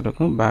மட்டும் ப்ரெஷர்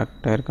இருக்கும், பேக்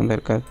டயருக்கு வந்து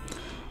இருக்காது.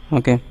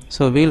 ஓகே,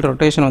 ஸோ வீல்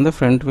ரொட்டேஷன் வந்து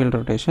front wheel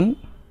rotation.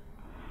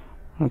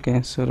 Okay,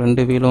 so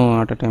ரெண்டு வீலும்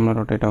அட் அ டைமில்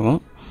ரொட்டேட் ஆகும்.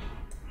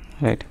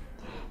 ரைட்.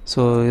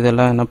 ஸோ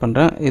இதெல்லாம் என்ன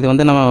பண்ணுறேன், இது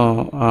வந்து நம்ம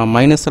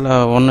மைனஸில்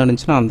 1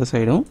 இருந்துச்சுன்னா அந்த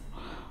சைடும்,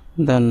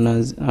 தென்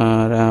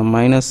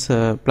மைனஸ்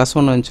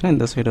 +1 இருந்துச்சுன்னா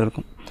இந்த சைடும்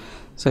இருக்கும்.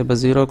 ஸோ இப்போ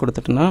 0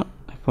 கொடுத்துட்டுனா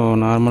இப்போது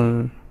நார்மல்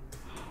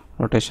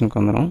ரொட்டேஷனுக்கு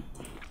வந்துடும்.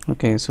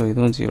 ஓகே, ஸோ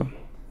இதுவும் 0.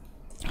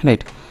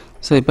 ரைட்.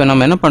 ஸோ இப்போ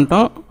நம்ம என்ன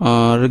பண்ணிட்டோம்,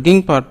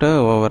 ரிக்கிங் பார்ட்டு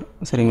ஓவர்.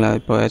 சரிங்களா.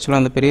 இப்போ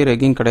ஆக்சுவலாக அந்த பெரிய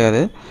ரிக்கிங்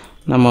கிடையாது.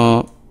 நம்ம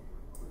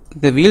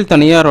இந்த வீல்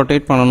தனியாக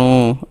ரொட்டேட்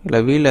பண்ணணும், இல்லை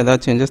வீல்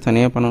ஏதாவது சேஞ்சஸ்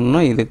தனியாக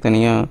பண்ணணும்னா இதுக்கு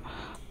தனியாக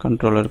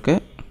கண்ட்ரோல் இருக்குது.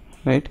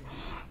 ரைட்.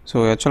 ஸோ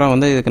ஆக்சுவலாக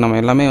வந்து இதுக்கு நம்ம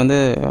எல்லாமே வந்து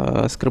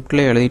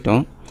ஸ்கிரிப்ட்லேயே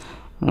எழுதிட்டோம்.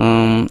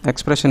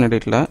 எக்ஸ்ப்ரெஷன்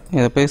எடிட்டில்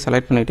இதை போய்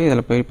செலக்ட் பண்ணிவிட்டு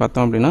இதில் போய்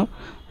பார்த்தோம் அப்படின்னா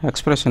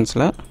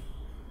எக்ஸ்ப்ரெஷன்ஸில்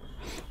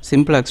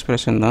சிம்பிள்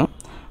எக்ஸ்ப்ரெஷன் தான்.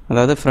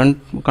 அதாவது ஃப்ரண்ட்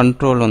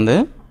கண்ட்ரோல் வந்து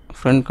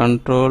ஃப்ரண்ட்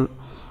கண்ட்ரோல்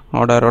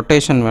ஓட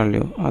ரொட்டேஷன்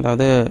வேல்யூ,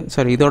 அதாவது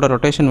இதோட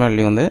ரொட்டேஷன்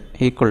வேல்யூ வந்து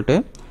ஈக்குவல் டு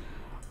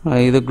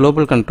இது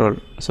global control.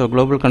 So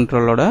global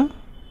கண்ட்ரோலோட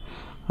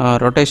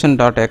rotation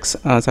dot X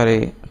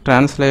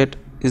translate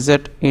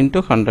Z into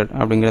 100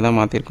 அப்படிங்கிறத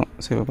மாற்றிருக்கோம்.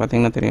 ஸோ இப்போ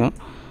பார்த்திங்கன்னா தெரியும்.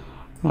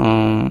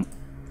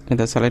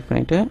 இதை செலக்ட்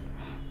பண்ணிவிட்டு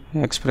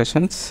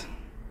எக்ஸ்ப்ரெஷன்ஸ்.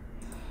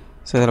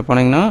 ஸோ இதில்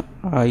போனீங்கன்னா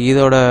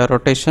இதோட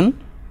ரொட்டேஷன்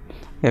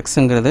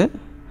எக்ஸுங்கிறது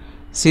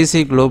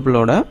சிசி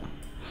குளோபலோட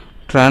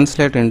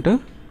ட்ரான்ஸ்லேட் இன்ட்டு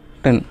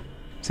 10.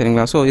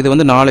 சரிங்களா. ஸோ இது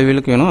வந்து 4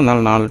 வீலுக்கு வேணும்,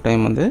 அதனால் 4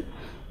 டைம் வந்து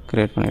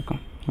க்ரியேட்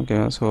பண்ணியிருக்கோம். ஓகே,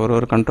 ஸோ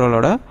ஒரு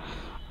கண்ட்ரோலோட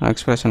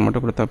எக்ஸ்ப்ரெஷன்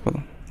மட்டும் கொடுத்தா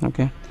போதும்.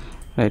 Okay,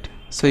 right.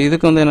 ஸோ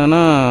இதுக்கு வந்து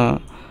என்னென்னா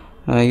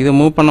இது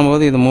மூவ்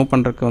பண்ணும்போது இது மூவ்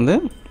பண்ணுறதுக்கு வந்து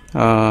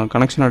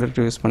கனெக்ஷன்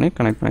அடிக்டர் யூஸ் பண்ணி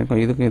கனெக்ட்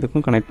பண்ணியிருக்கோம்.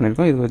 இதுக்கும் கனெக்ட்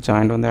பண்ணியிருக்கோம். இது ஒரு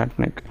ஜாயிண்ட் வந்து ஆட்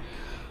பண்ணியிருக்கேன்.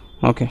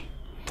 Okay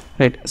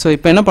right. ஸோ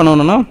இப்போ என்ன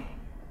பண்ணணும்னா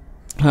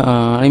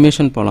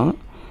அனிமேஷன் போகலாம்.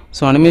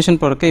 ஸோ அனிமேஷன்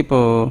போகிறதுக்கு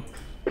இப்போது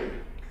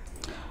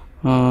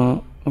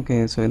ஓகே.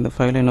 ஸோ இந்த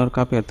ஃபைலை இன்னொரு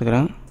காப்பி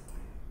எடுத்துக்கிறேன்.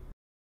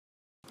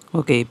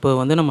 ஓகே, இப்போ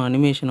வந்து நம்ம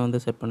அனிமேஷனை வந்து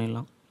செட்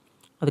பண்ணிடலாம்.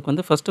 அதுக்கு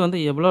வந்து ஃபஸ்ட்டு வந்து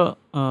எவ்வளோ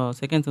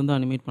செகண்ட்ஸ் வந்து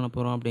அனிமேட் பண்ண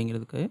போகிறோம்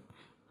அப்படிங்கிறதுக்கு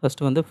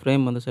ஃபஸ்ட்டு வந்து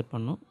ஃப்ரேம் வந்து செட்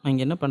பண்ணணும். நான்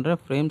இங்கே என்ன பண்ணுறேன்,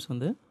 ஃப்ரேம்ஸ்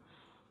வந்து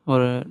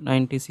ஒரு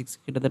 96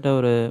 கிட்டத்தட்ட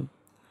ஒரு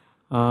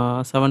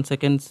 7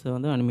 செகண்ட்ஸ்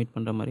வந்து அனிமேட்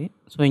பண்ணுற மாதிரி.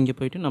 ஸோ இங்கே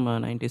போய்ட்டு நம்ம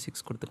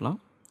 96 கொடுத்துக்கலாம்,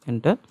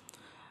 என்டர்.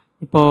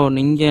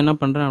 இப்போது இங்கே என்ன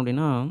பண்ணுறேன்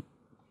அப்படின்னா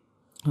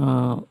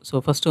ஸோ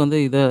ஃபஸ்ட்டு வந்து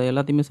இதை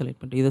எல்லாத்தையுமே செலக்ட்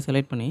பண்ணிட்டு இதை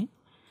செலக்ட் பண்ணி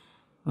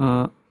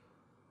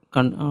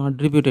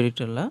அட்ரிபியூட்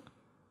எடிட்டரில்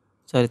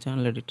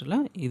சேனல் எடிட்டரில்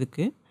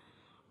இதுக்கு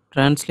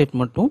ட்ரான்ஸ்லேட்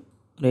மட்டும்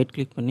ரைட்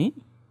கிளிக் பண்ணி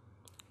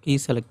கீ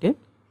செலக்டட்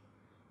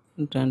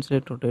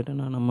ட்ரான்ஸ்லேட்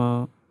ரொட்டேட்னா நம்ம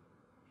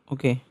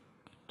ஓகே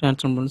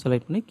ட்ரான்ஸ்லேட் பண்ணி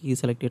செலக்ட் பண்ணி கீ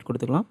செலக்டட்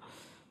கொடுத்துக்கலாம்.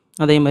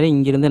 அதே மாதிரி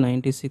இங்கேருந்து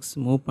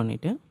 96 மூவ்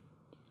பண்ணிவிட்டு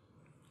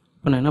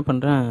இப்போ நான் என்ன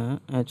பண்ணுறேன்,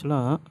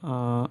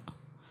 ஆக்சுவலாக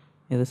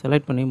இதை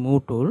செலக்ட் பண்ணி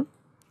மூவ் டூல்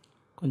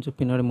கொஞ்சம்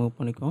பின்னாடி மூவ்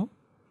பண்ணிக்கோம்.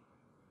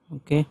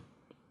 ஓகே,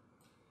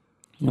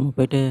 நம்ம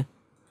போய்ட்டு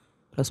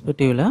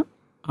பெர்ஸ்பெக்டிவில்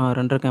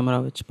ரெண்டரை கேமரா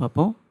வச்சு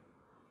பார்ப்போம்.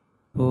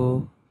 இப்போது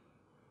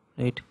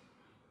ரைட்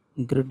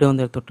கிரிட்டை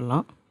வந்து எடுத்து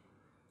விட்டுடலாம்.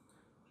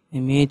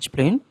 இமேஜ்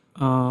பிளேன்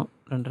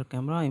ரெண்டரை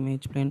கேமரா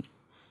இமேஜ் பிளேன்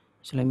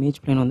ஆக்சுவலாக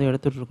இமேஜ் பிளேன் வந்து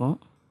எடுத்துகிட்ருக்கோம்.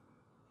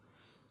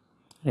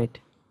 ரைட்.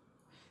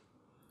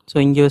 ஸோ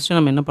இங்கே வச்சுட்டு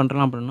நம்ம என்ன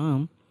பண்ணுறோம் அப்படின்னா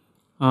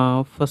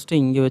ஃபஸ்ட்டு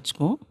இங்கே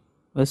வச்சுக்குவோம்.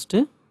 First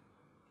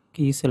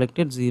key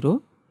selected 0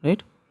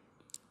 right.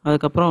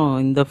 அதுக்கப்புறம்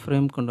இந்த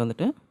ஃப்ரேம் கொண்டு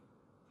வந்துட்டு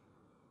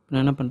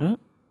நான் என்ன பண்ணுறேன்,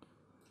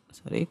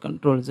 சரி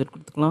கண்ட்ரோல் Z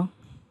கொடுத்துக்கலாம்.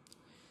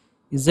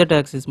 Z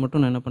ஆக்சிஸ்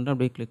மட்டும் நான் என்ன பண்ணுறேன்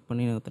அப்படியே கிளிக்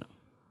பண்ணி நிறுத்துறேன்.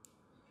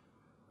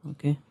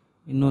 ஓகே,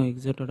 இன்னும்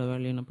எக்ஸோட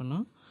வேல்யூ என்ன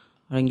பண்ணலாம்,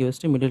 இங்கே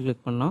வச்சுட்டு மிடில்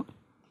கிளிக் பண்ணலாம்.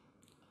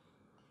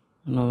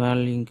 இன்னும்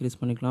வேல்யூ இன்க்ரீஸ்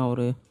பண்ணிக்கலாம்,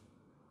 ஒரு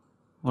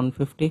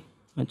 150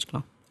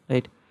 வச்சுக்கலாம்.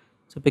 ரைட்.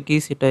 ஸோ இப்போ கீ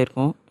செட்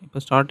ஆகிருக்கும்.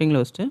 இப்போ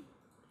ஸ்டார்டிங்கில் வச்சுட்டு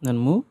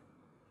தென் மூவ்.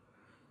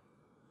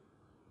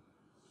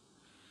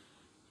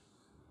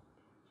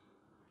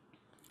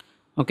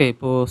 ஓகே,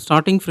 இப்போது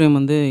ஸ்டார்டிங் ஃப்ரேம்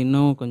வந்து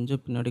இன்னும்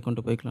கொஞ்சம் பின்னாடி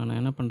கொண்டு போய்க்கலாம். நான்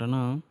என்ன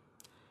பண்ணுறேன்னா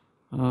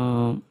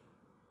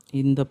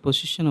இந்த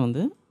பொசிஷனை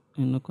வந்து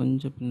இன்னும்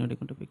கொஞ்சம் பின்னாடி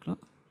கொண்டு போய்க்கலாம்.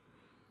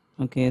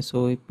 ஓகே, ஸோ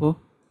இப்போது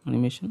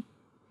அனிமேஷன்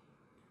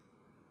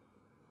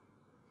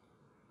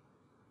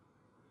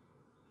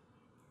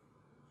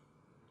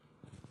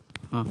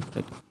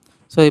ரைட்.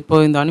 ஸோ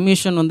இப்போது இந்த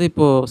அனிமேஷன் வந்து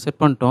இப்போது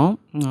செட் பண்ணிட்டோம்.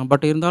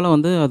 பட் இருந்தாலும்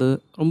வந்து அது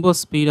ரொம்ப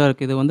ஸ்பீடாக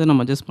இருக்குது. இது வந்து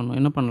நம்ம அட்ஜஸ்ட் பண்ணணும்.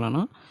 என்ன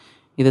பண்ணலான்னா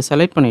இதை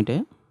செலக்ட் பண்ணிவிட்டு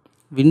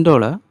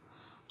விண்டோவில்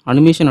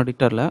அனிமேஷன்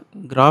எடிட்டரில்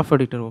கிராஃப்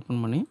எடிட்டர்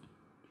ஓப்பன் பண்ணி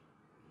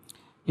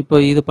இப்போ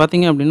இது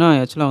பார்த்திங்க அப்படின்னா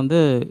ஆக்சுவலாக வந்து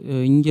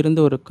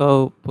இங்கேருந்து ஒரு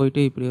கர்வ்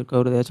போயிட்டு இப்படி ஒரு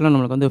கர்வ் ஆக்சுவலாக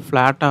நம்மளுக்கு வந்து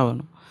ஃப்ளாட்டாக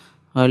வேணும்,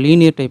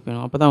 லீனியர் டைப்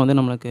வேணும். அப்போ தான் வந்து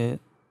நம்மளுக்கு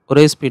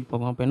ஒரே ஸ்பீட்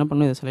போகும். அப்போ என்ன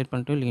பண்ணணும், இதை செலக்ட்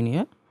பண்ணிட்டு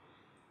லீனியர்,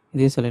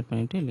 இதையும் செலக்ட்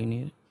பண்ணிவிட்டு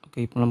லீனியர்.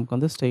 ஓகே, இப்போ நமக்கு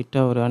வந்து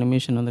ஸ்ட்ரைட்டாக ஒரு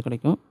அனிமேஷன் வந்து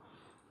கிடைக்கும்.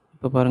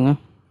 இப்போ பாருங்கள்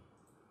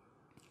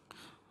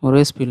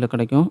ஒரே ஸ்பீடில்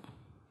கிடைக்கும்.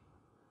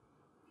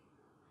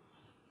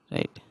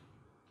 ரைட்.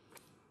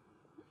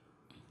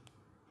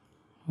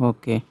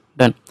 Okay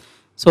done.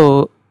 ஸோ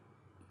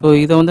இப்போ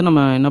இதை வந்து நம்ம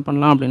என்ன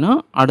பண்ணலாம் அப்படின்னா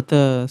அடுத்த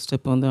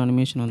ஸ்டெப் வந்து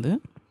அனிமேஷன் வந்து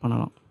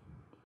பண்ணலாம்.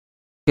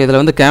 இதில்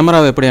வந்து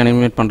கேமராவை எப்படி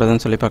அனிமேட்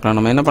பண்ணுறதுன்னு சொல்லி பார்க்கலாம்.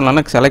 நம்ம என்ன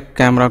பண்ணலாம்னா செலக்ட்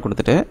கேமரா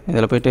கொடுத்துட்டு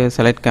இதில் போய்ட்டு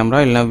செலக்ட் கேமரா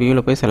இல்லை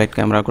வியூவில் போய் செலக்ட்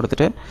கேமரா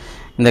கொடுத்துட்டு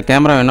இந்த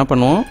கேமராவை என்ன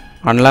பண்ணுவோம்,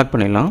 அன்லாக்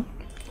பண்ணிடலாம்.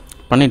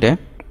 பண்ணிவிட்டு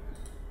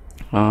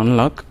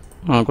அன்லாக்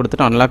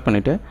கொடுத்துட்டு அன்லாக்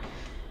பண்ணிவிட்டு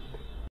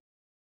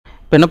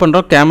இப்போ என்ன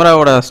பண்ணுறோம்,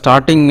 கேமராவோட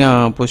ஸ்டார்டிங்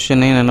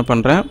பொசிஷனையும் என்ன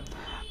பண்ணுறேன்,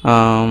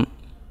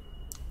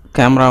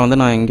 கேமரா வந்து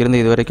நான் இங்கேருந்து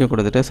இது வரைக்கும்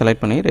கொடுத்துட்டு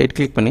செலக்ட் பண்ணி ரைட்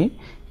கிளிக் பண்ணி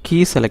கீ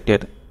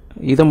செலக்டட்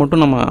இதை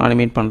மட்டும் நம்ம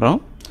அனிமேட் பண்ணுறோம்,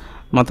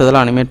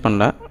 மற்றதெல்லாம் அனிமேட்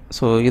பண்ணல.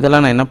 ஸோ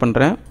இதெல்லாம் நான் என்ன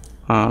பண்ணுறேன்,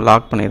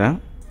 லாக் பண்ணிடுறேன்.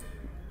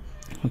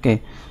 ஓகே,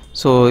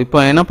 ஸோ இப்போ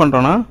என்ன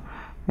பண்ணுறோன்னா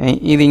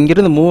இது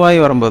இங்கேருந்து மூவ் ஆகி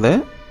வரும்போது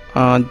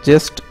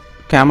ஜஸ்ட்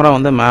கேமரா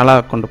வந்து மேலே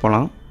கொண்டு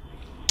போகலாம்.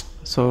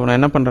 ஸோ நான்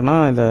என்ன பண்ணுறேன்னா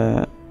இதை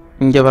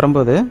இங்கே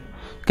வரும்போது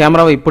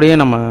கேமராவை இப்படியே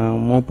நம்ம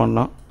மூவ்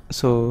பண்ணலாம்.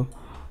 ஸோ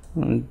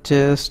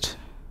ஜஸ்ட்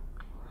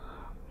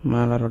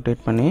மேலே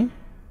ரொட்டேட் பண்ணி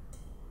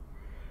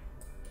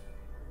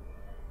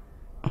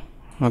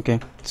ஓகே.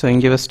 ஸோ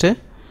இங்கே வச்சுட்டு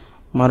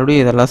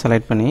மறுபடியும் இதெல்லாம்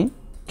செலக்ட் பண்ணி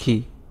கீ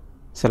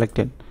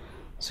செலக்டட்.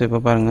 ஸோ இப்போ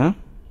பாருங்கள்,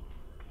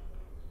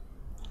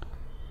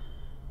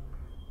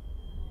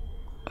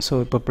 ஸோ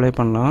இப்போ ப்ளே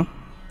பண்ணலாம்.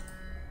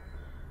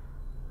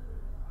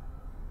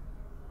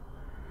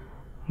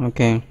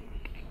 Okay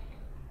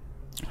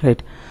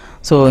right.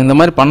 ஸோ இந்த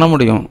மாதிரி பண்ண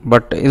முடியும்.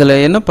 பட்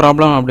இதில் என்ன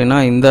ப்ராப்ளம் அப்படின்னா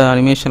இந்த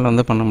அனிமேஷனில்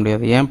வந்து பண்ண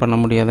முடியாது. ஏன் பண்ண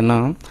முடியாதுன்னா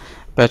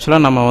இப்போ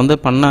ஆக்சுவலாக நம்ம வந்து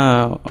பண்ண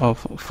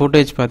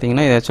ஃபுட்டேஜ்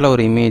பார்த்திங்கன்னா இது ஆக்சுவலாக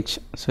ஒரு இமேஜ்.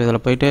 ஸோ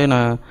இதில் போய்ட்டு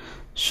நான்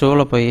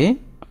ஷோவில் போய்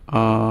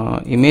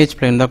இமேஜ்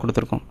பிளேன் தான்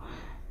கொடுத்துருக்கோம்.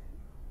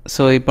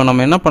 ஸோ இப்போ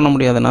நம்ம என்ன பண்ண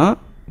முடியாதுன்னா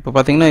இப்போ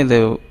பார்த்திங்கன்னா இது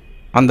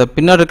அந்த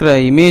பின்னாடி இருக்கிற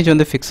இமேஜ்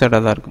வந்து ஃபிக்ஸடாக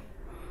தான் இருக்கும்.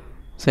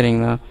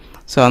 சரிங்களா?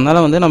 ஸோ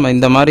அதனால் வந்து நம்ம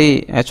இந்த மாதிரி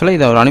ஆக்சுவலாக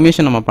இதை ஒரு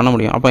அனிமேஷன் நம்ம பண்ண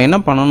முடியும். அப்போ என்ன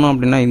பண்ணணும்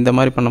அப்படின்னா, இந்த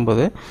மாதிரி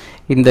பண்ணும்போது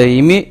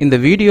இந்த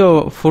வீடியோ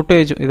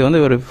ஃபுட்டேஜ் இது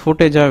வந்து ஒரு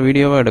ஃபுட்டேஜாக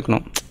வீடியோவாக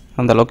எடுக்கணும்.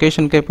 அந்த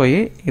லொக்கேஷனுக்கே போய்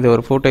இது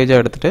ஒரு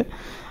ஃபுட்டேஜாக எடுத்துகிட்டு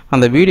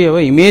அந்த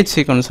வீடியோவை இமேஜ்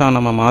சீக்வன்ஸாக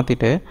நம்ம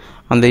மாற்றிட்டு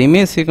அந்த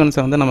இமேஜ்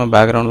சீக்வன்ஸை வந்து நம்ம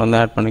பேக்ரவுண்டில் வந்து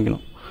ஆட்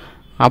பண்ணிக்கணும்.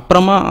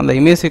 அப்புறமா அந்த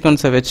இமேஜ்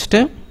சீக்வன்ஸை வச்சுட்டு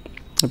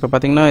இப்போ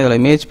பார்த்திங்கன்னா இதில்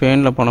இமேஜ்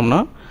பெயினில் போனோம்னா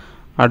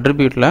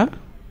அட்ரிபியூட்டில்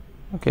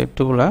ஓகே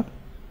டூவில்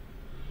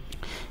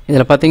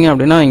இதில் பார்த்திங்க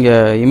அப்படின்னா இங்கே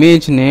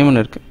இமேஜ்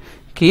நேம்னு இருக்குது.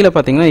 கீழே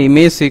பார்த்திங்கன்னா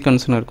இமேஜ்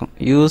சீக்வன்ஸ்னு இருக்கும்,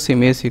 யூஸ்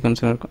இமேஜ்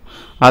சீக்வன்ஸ்னு இருக்கும்.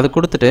 அது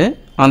கொடுத்துட்டு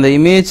அந்த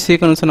இமேஜ்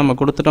சீக்வன்ஸை நம்ம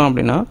கொடுத்துட்டோம்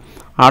அப்படின்னா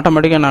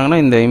ஆட்டோமேட்டிக்காக என்னாங்கன்னா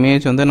இந்த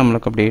இமேஜ் வந்து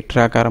நம்மளுக்கு அப்படி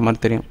ட்ராக் ஆகிற மாதிரி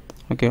தெரியும்.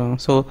 ஓகேவா?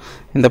 ஸோ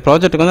இந்த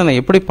ப்ராஜெக்ட்டுக்கு வந்து நான்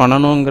எப்படி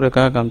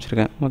பண்ணணுங்கிறதுக்காக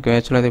காமிச்சிருக்கேன். ஓகே,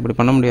 ஆக்சுவலாக இது இப்படி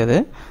பண்ண முடியாது.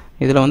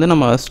 இதில் வந்து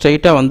நம்ம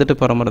ஸ்ட்ரைட்டாக வந்துட்டு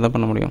போகிற மாதிரி தான்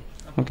பண்ண முடியும்.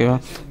 ஓகேவா?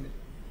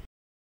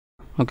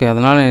 ஓகே,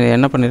 அதனால்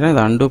என்ன பண்ணிடுறேன்,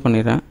 இதை அன்டூ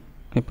பண்ணிடுறேன்.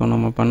 இப்போ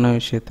நம்ம பண்ண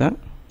விஷயத்த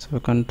ஸோ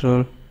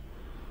கண்ட்ரோல்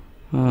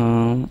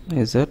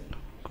இசட்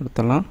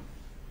கொடுத்துடலாம்.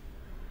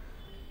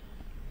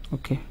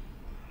 Okay,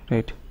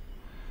 right.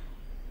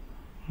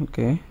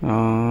 Okay,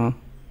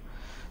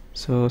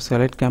 so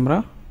select camera,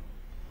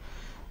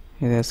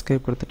 இதை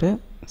எஸ்கேப் கொடுத்துட்டு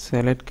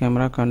செலக்ட்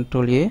கேமரா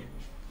கண்ட்ரோல் ஏ.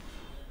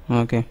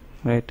 Okay,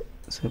 right.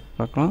 ஸோ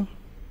பார்க்கலாம்.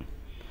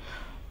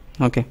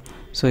 ஓகே,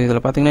 ஸோ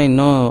இதில் பார்த்திங்கன்னா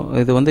இன்னும்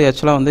இது வந்து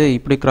ஆக்சுவலாக வந்து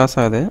இப்படி கிராஸ்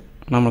ஆகுது.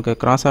 நமக்கு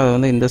கிராஸ் ஆகுது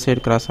வந்து இந்த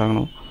சைடு கிராஸ்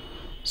ஆகணும்.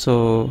 ஸோ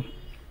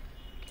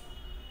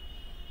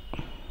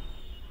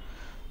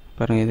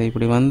பாருங்கள், இது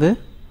இப்படி வந்து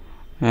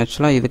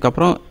ஆக்சுவலாக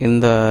இதுக்கப்புறம்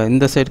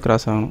இந்த சைடு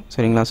கிராஸ் ஆகணும்.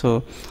 சரிங்களா? ஸோ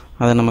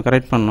அதை நம்ம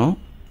கரெக்ட் பண்ணணும்.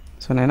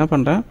 ஸோ நான் என்ன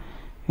பண்ணுறேன்,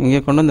 இங்கே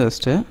கொண்டு வந்து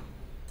வச்சுட்டு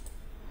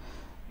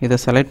இதை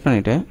செலக்ட்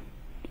பண்ணிவிட்டு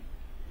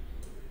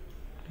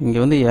இங்கே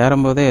வந்து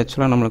ஏறும்போதே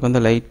ஆக்சுவலாக நம்மளுக்கு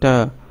வந்து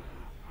லைட்டாக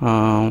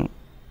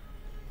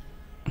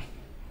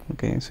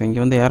ஓகே, ஸோ இங்கே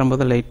வந்து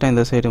ஏறும்போது லைட்டாக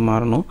இந்த சைடு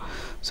மாறணும்.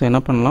 ஸோ என்ன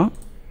பண்ணலாம்,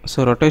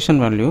 ஸோ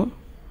ரொட்டேஷன் வேல்யூ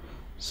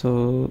ஸோ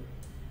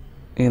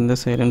எந்த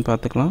சைடுன்னு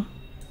பார்த்துக்கலாம்.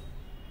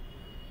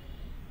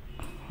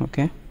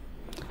 ஓகே,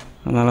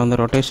 அதனால் வந்து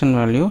ரொட்டேஷன்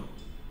வேல்யூ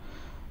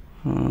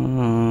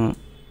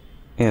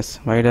எஸ்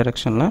y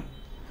டைரக்ஷனில்.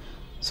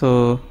 ஸோ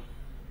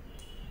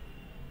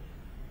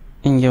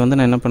இங்கே வந்து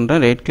நான் என்ன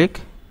பண்ணுறேன், ரைட் கிளிக்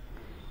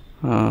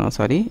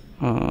சாரி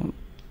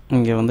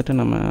இங்கே வந்துட்டு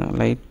நம்ம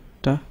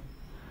லைட்டாக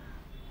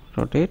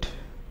ரொட்டேட்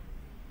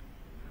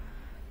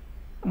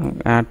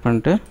ஆட்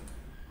பண்ணிட்டு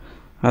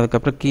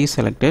அதுக்கப்புறம் கீ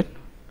செலக்டட்.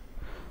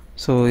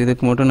 ஸோ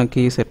இதுக்கு மட்டும் நான்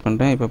கீ செட்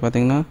பண்ணுறேன். இப்போ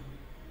பார்த்தீங்கன்னா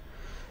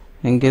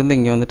இங்கேருந்து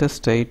இங்கே வந்துட்டு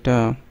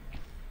ஸ்ட்ரைட்டாக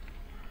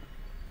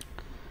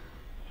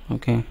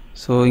ஓகே,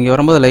 ஸோ இங்கே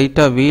வரும்போது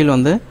லைட்டாக வீல்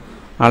வந்து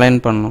அலைன்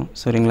பண்ணணும்.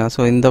 சரிங்களா?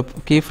 ஸோ இந்த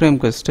கீ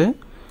ஃப்ரேம்க்கு வச்சுட்டு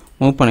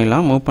மூவ்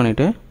பண்ணிடலாம். மூவ்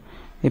பண்ணிவிட்டு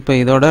இப்போ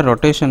இதோட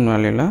ரொட்டேஷன்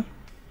வேல்யூவில்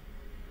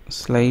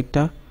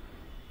ஸ்லைட்டாக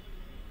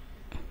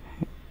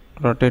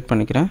ரொட்டேட்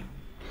பண்ணிக்கிறேன்.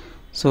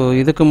 ஸோ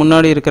இதுக்கு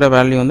முன்னாடி இருக்கிற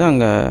வேல்யூ வந்து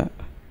அங்கே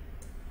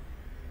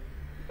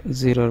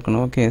 0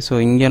 இருக்கணும். ஓகே, ஸோ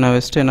இங்கே நான்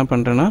வச்சுட்டு என்ன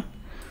பண்ணுறேன்னா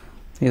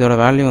இதோட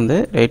வேல்யூ வந்து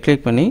ரைட்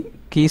கிளிக் பண்ணி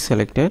கீ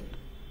செலக்டட்.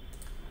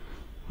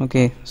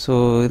 ஓகே, ஸோ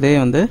இதே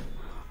வந்து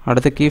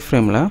அடுத்த கீ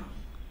ஃப்ரேமில்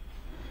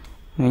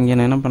இங்கே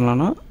நான் என்ன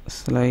பண்ணலான்னா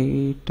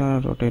ஸ்லைட்டாக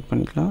ரொட்டேட்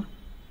பண்ணிக்கலாம்.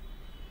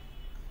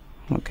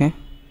 Okay,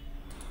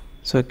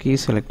 so key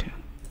select.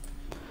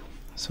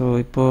 So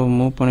இப்போது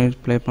மூவ் பண்ணி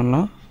ப்ளே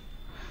பண்ணலாம்.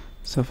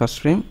 ஸோ ஃபஸ்ட்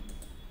ஃப்ரேம்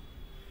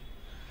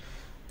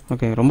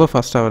ஓகே, ரொம்ப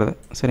ஃபாஸ்ட்டாக வருது.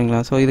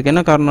 சரிங்களா? ஸோ இதுக்கு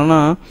என்ன காரணம்னா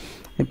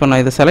இப்போ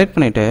நான் இதை செலக்ட்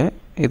பண்ணிவிட்டு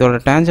இதோட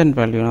டேஞ்சன்ட்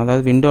வேல்யூ,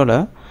 அதாவது விண்டோவில்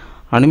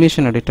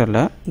அனிமேஷன்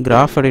எடிட்டரில்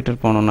கிராஃப்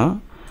எடிட்டர் போனோன்னா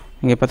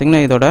இங்கே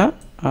பார்த்திங்கன்னா இதோட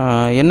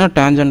என்ன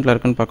டேஞ்சன்ட்டில்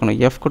இருக்குன்னு பார்க்கணும்.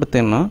 எஃப்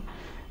கொடுத்தேன்னா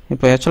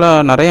இப்போ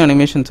ஆக்சுவலாக நிறைய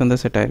அனிமேஷன்ஸ் வந்து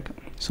செட் ஆகிருக்கு.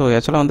 ஸோ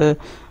ஆக்சுவலாக வந்து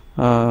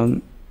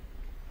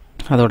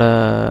அதோட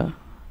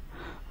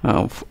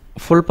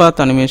ஃபுல்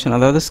பாத் அனிமேஷன்,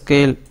 அதாவது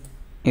ஸ்கேல்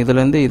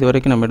இதுலேருந்து இது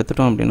வரைக்கும் நம்ம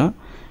எடுத்துட்டோம் அப்படின்னா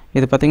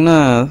இது பார்த்திங்கன்னா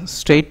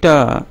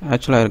ஸ்ட்ரெயிட்டாக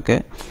ஆக்சுவலாக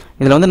இருக்குது.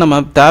 இதில் வந்து நம்ம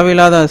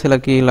தேவையில்லாத சில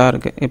கீலாம்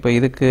இருக்குது. இப்போ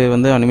இதுக்கு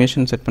வந்து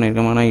அனிமேஷன் செட்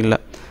பண்ணியிருக்கோம்னா இல்லை.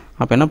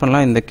 அப்போ என்ன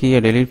பண்ணலாம், இந்த கீயை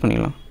டெலீட்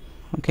பண்ணிடலாம்.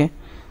 ஓகே,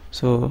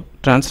 ஸோ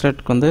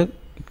ட்ரான்ஸ்லேட்டுக்கு வந்து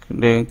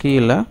கீ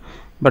இல்லை,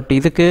 பட்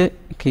இதுக்கு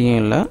கீயும்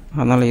இல்லை,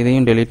 அதனால்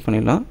இதையும் டெலீட்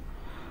பண்ணிடலாம்.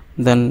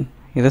 தென்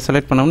இதை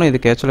செலக்ட் பண்ணோம்னா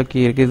இதுக்கு ஆக்சுவலாக கீ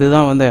இருக்குது.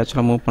 இதுதான் வந்து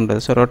ஆக்சுவலாக மூவ்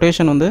பண்ணுறது. ஸோ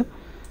ரொட்டேஷன் வந்து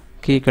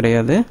கீ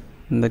கிடையாது,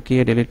 இந்த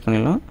கீயை டெலீட்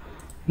பண்ணிடலாம்.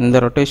 இந்த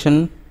ரொட்டேஷன்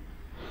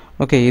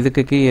ஓகே,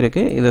 இதுக்கு கீ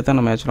இருக்குது, இதை தான்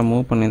நம்ம ஆக்சுவலாக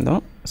மூவ்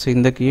பண்ணியிருந்தோம். ஸோ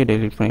இந்த கீயை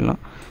டெலீட் பண்ணிடலாம்.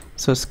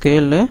 ஸோ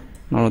ஸ்கேலு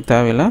நமக்கு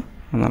தேவையில்லை,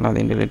 அதனால்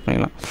அதையும் டெலீட்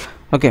பண்ணிடலாம்.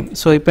 ஓகே,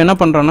 ஸோ இப்போ என்ன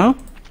பண்ணுறோன்னா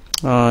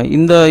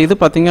இந்த இது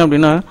பார்த்திங்க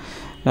அப்படின்னா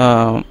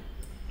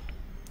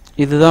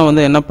இதுதான்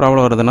வந்து என்ன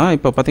ப்ராப்ளம் வருதுன்னா,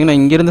 இப்போ பார்த்திங்கன்னா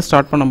இங்கேருந்து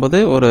ஸ்டார்ட் பண்ணும்போது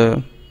ஒரு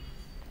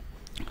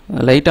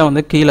லைட்டாக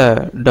வந்து கீழே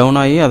டவுன்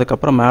ஆகி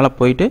அதுக்கப்புறம் மேலே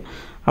போயிட்டு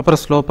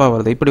அப்புறம் ஸ்லோப்பாக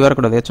வருது. இப்படி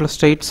வரக்கூடாது, ஆக்சுவலாக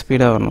ஸ்ட்ரைட்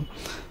ஸ்பீடாக வரணும்.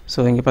 ஸோ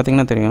இங்கே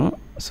பார்த்திங்கன்னா தெரியும்.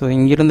 ஸோ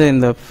இங்கேருந்து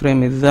இந்த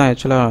ஃப்ரேம் இதுதான்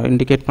ஆக்சுவலாக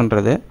இண்டிகேட்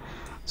பண்ணுறது.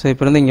 ஸோ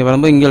இப்போ இருந்து இங்கே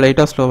வரும்போது இங்கே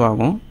லைட்டாக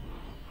ஸ்லோவாகும்,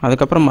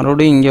 அதுக்கப்புறம்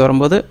மறுபடியும் இங்கே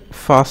வரும்போது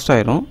ஃபாஸ்ட்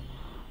ஆயிரும்,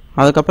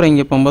 அதுக்கப்புறம்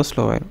இங்கே போகும்போது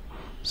ஸ்லோ ஆயிரும்.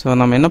 ஸோ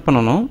நம்ம என்ன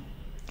பண்ணணும்,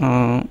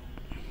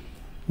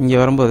 இங்கே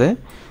வரும்போது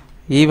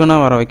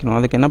ஈவனாக வர வைக்கணும்.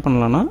 அதுக்கு என்ன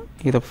பண்ணலான்னா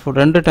இதை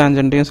ரெண்டு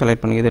டேஞ்சன்ட்டையும்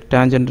செலக்ட் பண்ணி, இது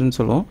டேஞ்சன்ட்னு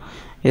சொல்லுவோம்,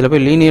 இதில்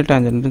போய் லீனியர்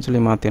டேஞ்சன்ட்னு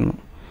சொல்லி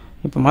மாற்றிடணும்.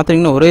 இப்போ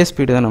மாற்றிங்கன்னா ஒரே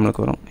ஸ்பீடு தான்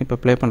நம்மளுக்கு வரும். இப்போ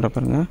ப்ளே பண்ணுற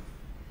பாருங்க.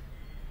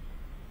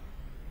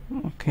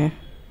 Okay,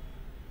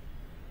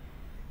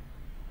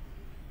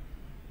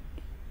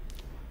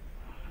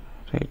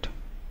 right.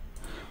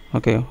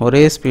 ஓகே,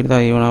 ஒரே ஸ்பீடு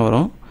தான் ஈவனாக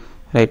வரும்.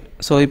 ரைட்.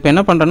 ஸோ இப்போ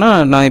என்ன பண்ணுறேன்னா,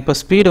 நான் இப்போ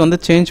ஸ்பீடு வந்து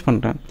சேஞ்ச்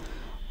பண்ணுறேன்.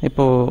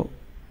 இப்போது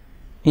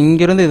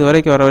இங்கேருந்து இது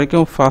வரைக்கும் வர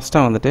வரைக்கும்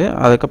ஃபாஸ்ட்டாக வந்துட்டு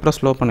அதுக்கப்புறம்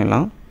ஸ்லோ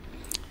பண்ணிடலாம்.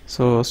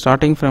 ஸோ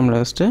ஸ்டார்டிங் ஃப்ரேமில்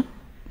வச்சுட்டு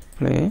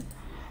ப்ளே,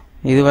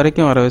 இது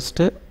வரைக்கும் வர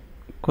வச்சுட்டு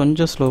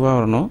கொஞ்சம் ஸ்லோவாக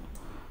வரணும்.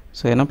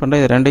 ஸோ என்ன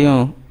பண்ணுறேன், இது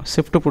ரெண்டையும்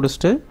ஷிஃப்ட்டு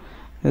பிடிச்சிட்டு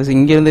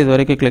இங்கேருந்து இது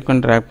வரைக்கும் கிளிக்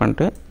பண்ணி ட்ராக்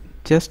பண்ணிட்டு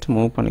ஜஸ்ட்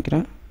மூவ்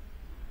பண்ணிக்கிறேன்.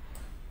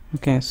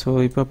 ஓகே, ஸோ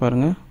இப்போ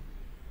பாருங்கள்.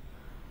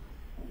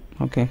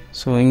 ஓகே,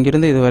 ஸோ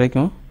இங்கேருந்து இது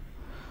வரைக்கும்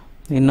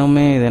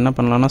இன்னுமே இது என்ன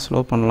பண்ணலான்னா ஸ்லோ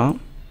பண்ணலாம்.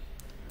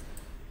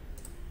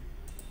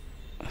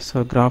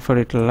 ஸோ கிராஃப்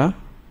எடிட்டரில்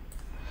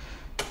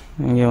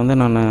இங்கே வந்து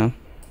நான்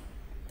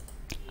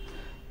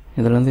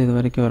இதுலேருந்து இது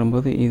வரைக்கும்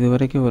வரும்போது இது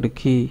வரைக்கும் ஒரு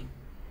கீ,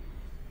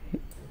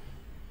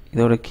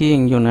 இதோட கீ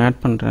இங்கே ஒன்று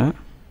ஆட் பண்ணுறேன்.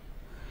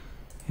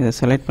 இதை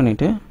செலக்ட்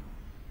பண்ணிவிட்டு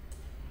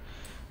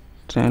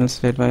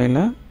ட்ரான்ஸ்லேட்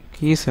வாயில்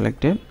கீ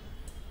செலக்டட்.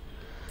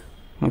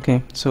 ஓகே,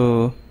 ஸோ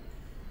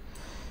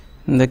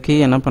இந்த கீ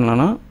என்ன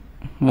பண்ணலான்னா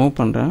மூவ்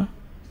பண்ணுறேன்.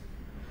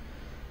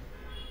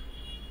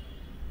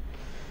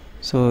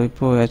 ஸோ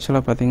இப்போது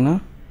ஆக்சுவலாக பார்த்தீங்கன்னா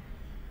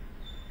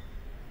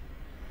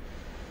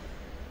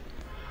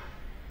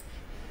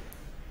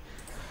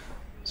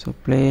ஸோ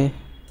ப்ளே,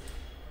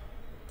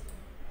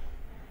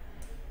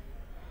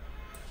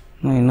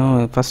 நான் இன்னும்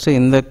ஃபஸ்ட்டு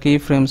இந்த கீ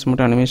ஃப்ரேம்ஸ்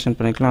மட்டும் அனிமேஷன்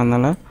பண்ணிக்கலாம்.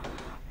 அதனால்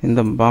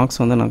இந்த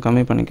பாக்ஸ் வந்து நான்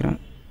கம்மி பண்ணிக்கிறேன்.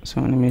 ஸோ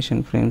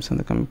அனிமேஷன் ஃப்ரேம்ஸ்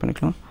வந்து கம்மி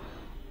பண்ணிக்கலாம்.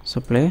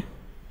 So play.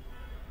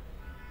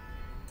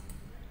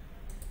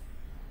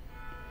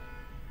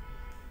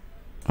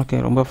 ஓகே,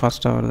 ரொம்ப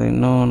ஃபாஸ்ட்டாக வருது.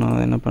 இன்னும்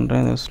நான் என்ன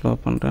பண்ணுறேன், இதை ஸ்லோ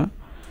பண்ணுறேன்.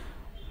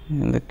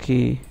 இந்த கீ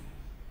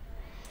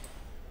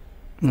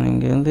நான்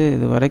இங்கேருந்து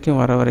இது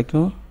வரைக்கும் வர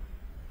வரைக்கும்.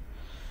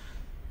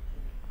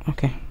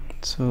 ஓகே,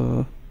 ஸோ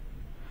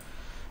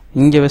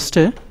இங்கே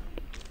வச்சுட்டு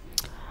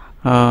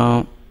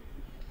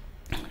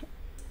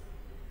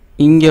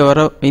இங்கே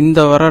இந்த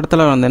வர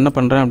இடத்துல வந்து என்ன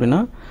பண்ணுறேன் அப்படின்னா,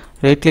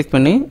 ரைட் கிளிக்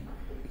பண்ணி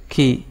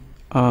கீ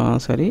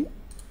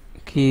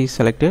கீ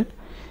செலக்டட்.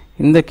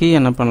 இந்த கீ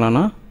என்ன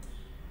பண்ணலான்னா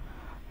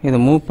இதை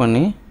மூவ்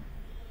பண்ணி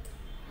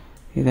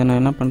இதை நான்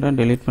என்ன பண்ணுறேன்,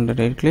 டெலீட் பண்ணுறேன்.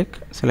 ரைட் கிளிக்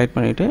செலக்ட்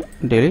பண்ணிவிட்டு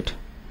டெலீட்,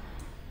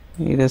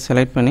 இதை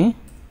செலக்ட் பண்ணி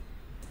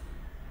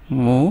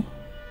மூவ்.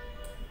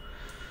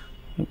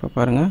 இப்போ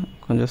பாருங்கள்,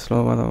 கொஞ்சம்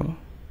ஸ்லோவாக தான் வரும்.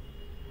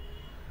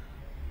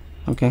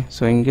 ஓகே,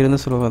 ஸோ இங்கேருந்து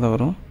ஸ்லோவாக தான்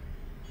வரும்.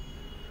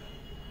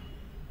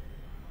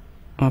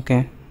 Okay,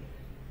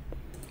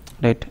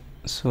 right.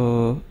 ஸோ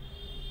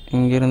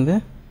இங்கேருந்து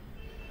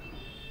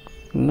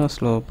இன்னும்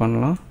ஸ்லோ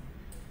பண்ணலாம்.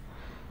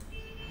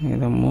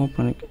 இதை மூவ்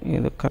பண்ணி,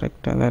 இது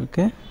கரெக்டாக தான்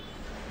இருக்குது.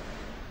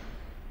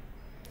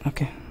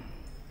 ஓகே,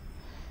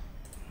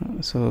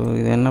 ஸோ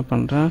இது என்ன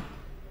பண்ணுறேன்,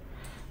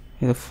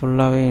 இது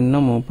ஃபுல்லாகவே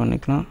இன்னும் மூவ்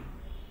பண்ணிக்கலாம்.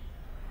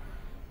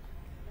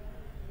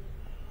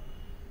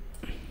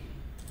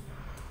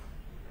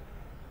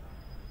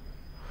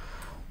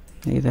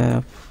 இதை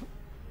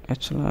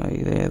ஆக்சுவலாக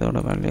இது இதோட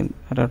வேல்யூ,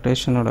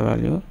 ரொட்டேஷனோட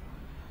வேல்யூ,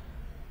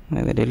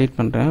 நான் இதை டெலீட்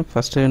பண்ணுறேன்.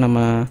 ஃபஸ்ட்டு நம்ம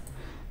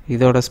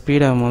இதோட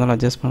ஸ்பீடை முதல்ல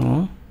அட்ஜஸ்ட்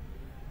பண்ணுவோம்.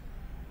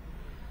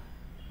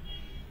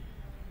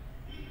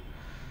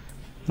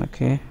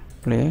 Okay,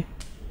 play.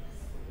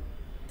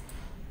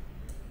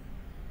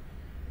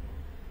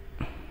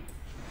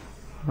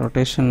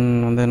 ரொட்டேஷன்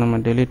வந்து நம்ம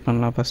டெலீட்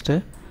பண்ணலாம். ஃபஸ்ட்டு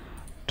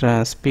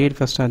ஸ்பீட்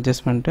ஃபஸ்ட்டு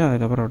அட்ஜஸ்ட் பண்ணிட்டு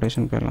அதுக்கப்புறம்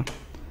ரொட்டேஷன் போயிடலாம்.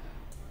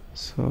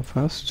 So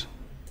first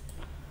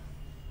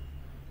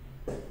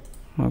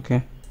okay,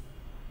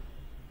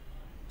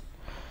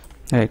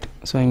 right.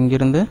 So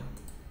இங்கிருந்து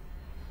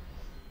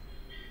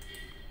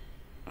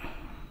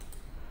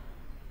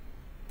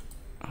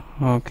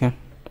ஓகே,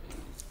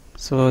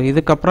 ஸோ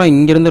இதுக்கப்புறம்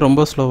இங்கேருந்து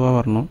ரொம்ப ஸ்லோவாக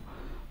வரணும்.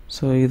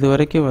 ஸோ இது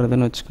வரைக்கும்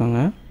வருதுன்னு வச்சுக்கோங்க.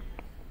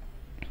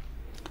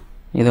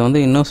 இதை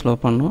வந்து இன்னும் ஸ்லோ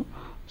பண்ணணும்.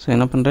 ஸோ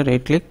என்ன பண்ணுறேன்,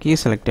 ரைட் கிளிக், கீ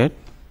செலக்டட்.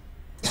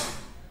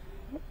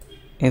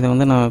 இதை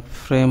வந்து நான்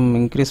ஃப்ரேம்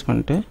இன்க்ரீஸ்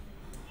பண்ணிட்டு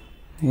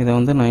இதை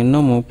வந்து நான்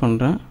இன்னும் மூவ்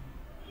பண்ணுறேன்.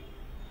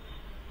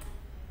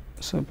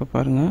 ஸோ இப்போ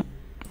பாருங்கள்,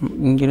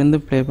 இங்கேருந்து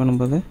ப்ளே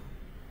பண்ணும்போது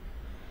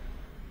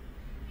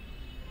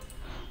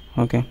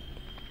ஓகே.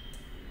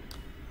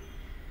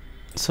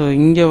 ஸோ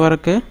இங்கே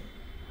வரக்கு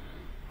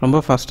ரொம்ப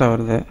ஃபாஸ்ட்டாக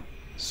வருது.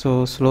 ஸோ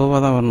ஸ்லோவாக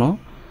தான் வரணும்.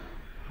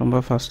 ரொம்ப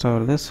ஃபாஸ்ட்டாக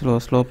வருது.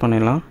 ஸ்லோ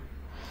பண்ணிடலாம்.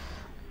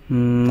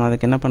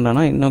 அதுக்கு என்ன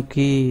பண்ணுறேன்னா இன்னும்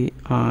கீ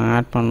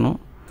ஆட் பண்ணணும்.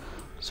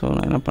 ஸோ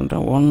நான் என்ன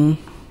பண்ணுறேன்,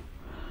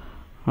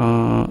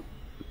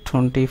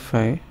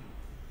 125.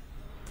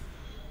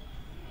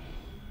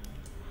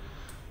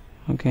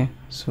 ஓகே,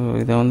 ஸோ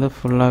இதை வந்து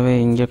ஃபுல்லாகவே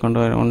இங்கே கொண்டு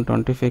வர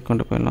 125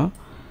 கொண்டு போயிடலாம்.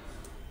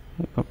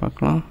 இப்போ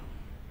பார்க்கலாம்,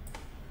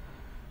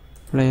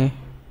 play.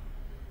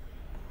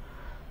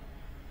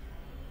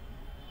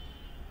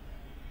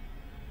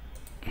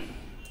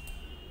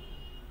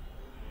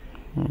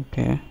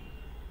 Okay,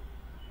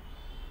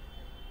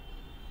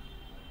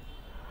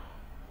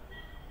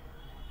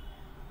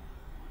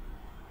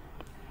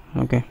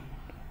 okay,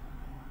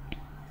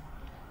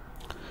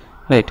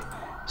 right.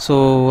 So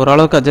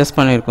ஓரளவுக்கு அட்ஜஸ்ட்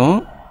பண்ணியிருக்கோம்.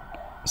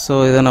 ஸோ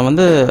இதை நான்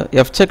வந்து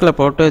எஃப் செக்கில்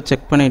போட்டு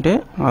செக் பண்ணிவிட்டு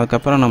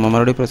அதுக்கப்புறம் நம்ம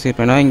மறுபடியும் ப்ரொசீட்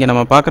பண்ணோம். இங்கே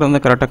நம்ம பார்க்குறது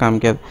வந்து கரெக்டாக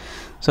காமிக்காது.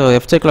 ஸோ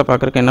எஃப் செக்கில்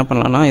பார்க்குறக்கு என்ன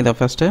பண்ணலான்னா, இதை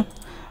ஃபஸ்ட்டு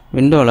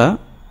விண்டோவில்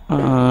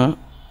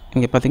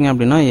இங்கே பார்த்திங்க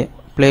அப்படின்னா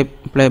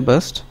ப்ளே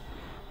பஸ்ட்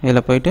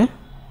இதில் போயிட்டு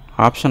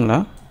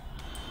ஆப்ஷனில்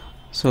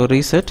so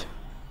reset,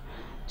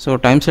 so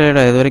time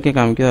slider எது வரைக்கும்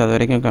காமிக்குதோ அது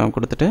வரைக்கும்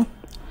கொடுத்துட்டு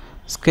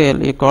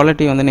ஸ்கேல்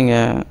குவாலிட்டி வந்து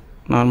நீங்கள்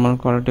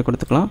நார்மல் குவாலிட்டி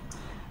கொடுத்துக்கலாம்.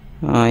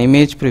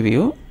 இமேஜ்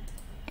ப்ரிவியூ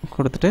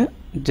கொடுத்துட்டு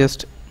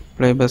ஜஸ்ட்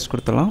ப்ளே பஸ்ட்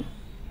கொடுத்துடலாம்.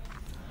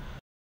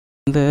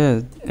 வந்து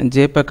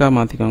ஜேபேக்காக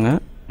மாற்றிக்கோங்க.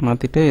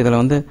 மாற்றிட்டு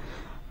இதில் வந்து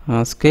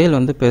ஸ்கேல்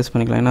வந்து பேஸ்ட்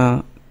பண்ணிக்கலாம். ஏன்னா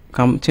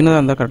சின்னதாக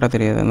இருந்தால் கரெக்டாக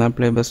தெரியாது. அதான்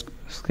ப்ளே பஸ்ட்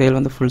ஸ்கேல்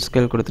வந்து ஃபுல்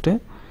ஸ்கேல் கொடுத்துட்டு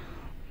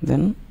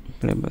தென்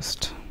ப்ளே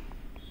பஸ்ட்.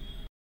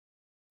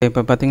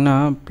 இப்போ பார்த்திங்கன்னா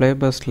ப்ளே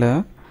பஸ்ட்டில்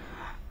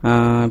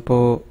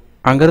இப்போது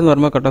அங்கேருந்து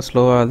வரும்போது கரெக்டாக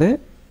ஸ்லோவாகுது.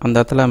 அந்த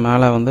இடத்துல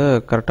மேலே வந்து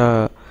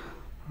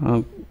கரெக்டாக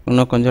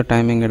இன்னும் கொஞ்சம்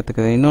டைமிங்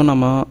எடுத்துக்குது. இன்னும்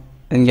நம்ம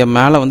இங்கே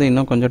மேலே வந்து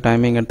இன்னும் கொஞ்சம்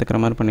டைமிங் எடுத்துக்கிற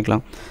மாதிரி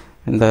பண்ணிக்கலாம்.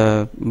 இந்த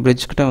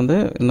பிரிட்ஜ்கிட்ட வந்து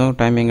இன்னும்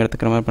டைமிங்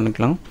எடுத்துக்கிற மாதிரி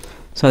பண்ணிக்கலாம்.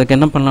 ஸோ அதுக்கு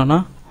என்ன பண்ணலான்னா,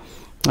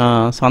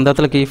 ஸோ அந்த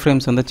இடத்துல கீ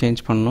ஃப்ரேம்ஸ் வந்து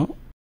சேஞ்ச் பண்ணணும்.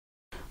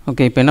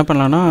 ஓகே, இப்போ என்ன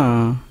பண்ணலான்னா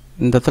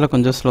இந்த இடத்துல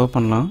கொஞ்சம் ஸ்லோ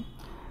பண்ணலாம்.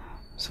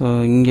 ஸோ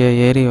இங்கே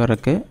ஏறி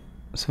வரக்கு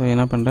ஸோ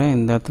என்ன பண்ணுறேன்,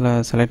 இந்த இடத்துல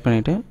செலக்ட்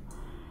பண்ணிவிட்டு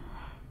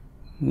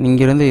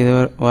இங்கேருந்து இது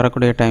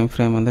வரக்கூடிய டைம்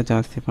ஃப்ரேம் வந்து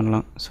ஜாஸ்தி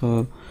பண்ணலாம். ஸோ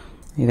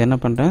இது என்ன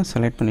பண்ணுறேன்,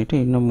 செலக்ட் பண்ணிவிட்டு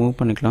இன்னும் மூவ்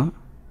பண்ணிக்கலாம்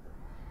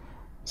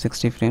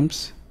 60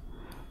 ஃப்ரேம்ஸ்.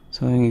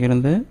 ஸோ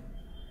இங்கேருந்து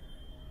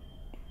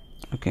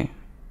ஓகே,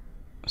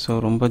 ஸோ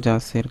ரொம்ப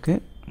ஜாஸ்தி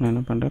இருக்குது. நான்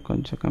என்ன பண்ணுறேன்,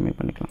 கொஞ்சம் கம்மி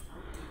பண்ணிக்கலாம்.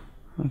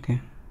 ஓகே,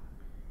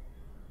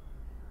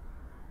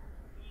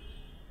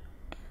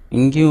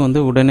 இங்கேயும் வந்து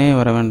உடனே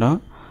வர வேண்டாம்.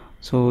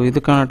 ஸோ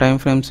இதுக்கான டைம்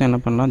ஃப்ரேம்ஸும் என்ன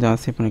பண்ணலாம்,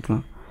 ஜாஸ்தி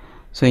பண்ணிக்கலாம்.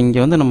 ஸோ இங்கே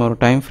வந்து நம்ம ஒரு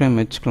டைம் ஃப்ரேம்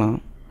வச்சுக்கலாம்.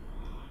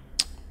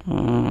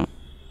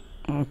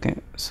 ஓகே,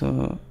 ஸோ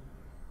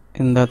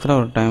இந்த இடத்துல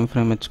ஒரு டைம்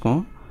ஃப்ரேம்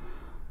வச்சுக்கோம்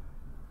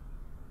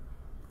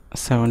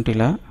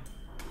 70ல்.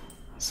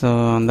 ஸோ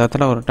அந்த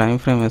இடத்துல ஒரு டைம்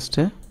ஃப்ரேம்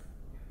வச்சுட்டு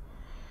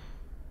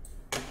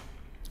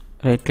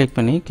ரைட் கிளிக்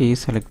பண்ணி கீ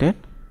செலக்டட்,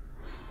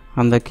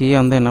 அந்த கீயை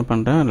வந்து என்ன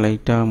பண்ணுறேன்,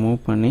 லைட்டாக மூவ்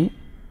பண்ணி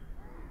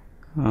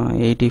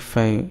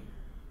 85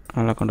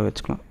 அதில் கொண்டு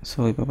வச்சுக்கலாம். ஸோ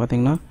இப்போ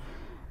பார்த்திங்கன்னா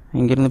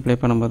இங்கேருந்து ப்ளே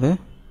பண்ணும்போது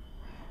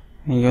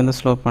இங்கே வந்து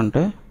ஸ்லோ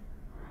பண்ணிட்டு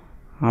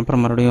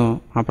அப்புறம் மறுபடியும்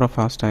அப்புறம்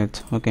ஃபாஸ்ட்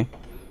ஆகிடுச்சு. ஓகே,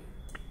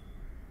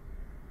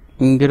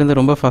 இங்கேருந்து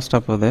ரொம்ப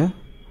ஃபாஸ்ட்டாக போகுது.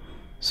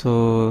 ஸோ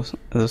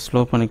இதை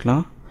ஸ்லோ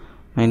பண்ணிக்கலாம்.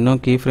 நான்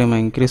இன்னும் கீ ஃப்ரேமை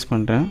இன்க்ரீஸ்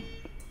பண்ணுறேன்.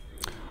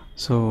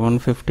 ஸோ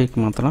 150க்கு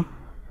மாற்றலாம்.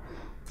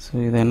 ஸோ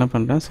இதை என்ன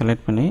பண்ணுறேன்,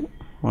 செலக்ட் பண்ணி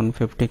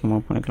 150க்கு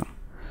மூவ் பண்ணிக்கலாம்.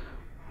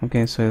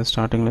 ஓகே, ஸோ இது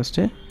ஸ்டார்டிங்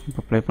லிஸ்ட்டு.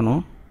 இப்போ ப்ளே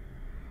பண்ணுவோம்.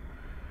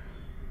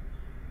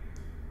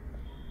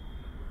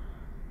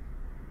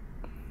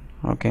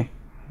 Okay,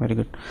 very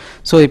good.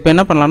 ஸோ இப்போ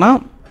என்ன பண்ணலான்னா,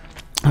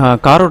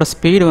 காரோட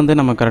ஸ்பீடு வந்து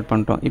நம்ம கரெக்ட்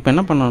பண்ணிட்டோம். இப்போ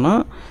என்ன பண்ணோன்னா,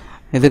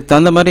 இதுக்கு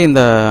தகுந்த மாதிரி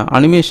இந்த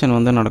அனிமேஷன்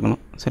வந்து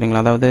நடக்கணும்,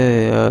 சரிங்களா? அதாவது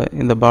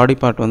இந்த பாடி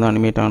பார்ட் வந்து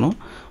அனிமேட் ஆகணும்.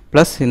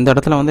 ப்ளஸ் இந்த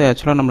இடத்துல வந்து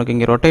ஆக்சுவலாக நம்மளுக்கு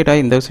இங்கே ரொட்டேட்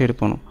ஆகி இந்த சைடு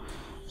போகணும்.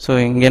 ஸோ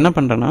இங்கே என்ன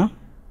பண்ணுறேன்னா,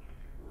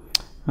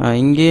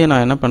 இங்கேயே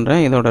நான் என்ன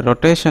பண்ணுறேன், இதோட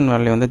ரொட்டேஷன்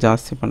வேல்யூ வந்து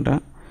ஜாஸ்தி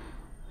பண்ணுறேன்.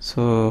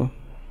 ஸோ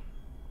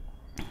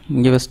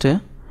இங்கே ஃபஸ்ட்டு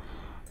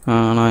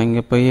நான்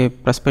இங்கே போய்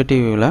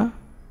பெர்ஸ்பெக்டிவ் வியூவில்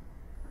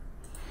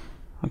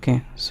ஓகே,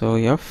 ஸோ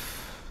எஃப்.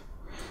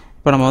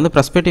 இப்போ நம்ம வந்து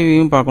பெர்ஸ்பெக்டிவ்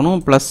வியூவும் பார்க்கணும்,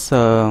 ப்ளஸ்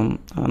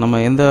நம்ம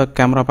எந்த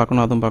கேமரா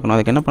பார்க்கணும் அதுவும் பார்க்கணும்.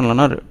 அதுக்கு என்ன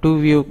பண்ணலாம்னா 2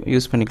 வியூ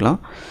யூஸ் பண்ணிக்கலாம்.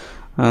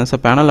 ஸோ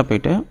பேனலில்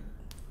போய்ட்டு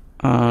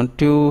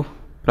 2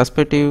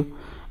 பெர்ஸ்பெக்டிவ்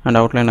அண்ட்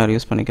அவுட்லைனர்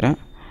யூஸ் பண்ணிக்கிறேன்.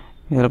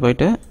 இதில்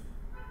போய்ட்டு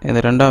இதை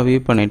 2ஆக வியூ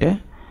பண்ணிவிட்டு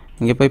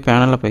இங்கே போய்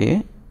பேனலில் போய்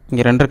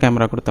இங்கே 2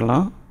 கேமரா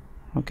கொடுத்துடலாம்.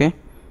 ஓகே,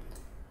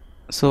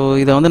 ஸோ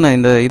இதை வந்து நான்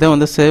இதை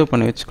வந்து சேவ்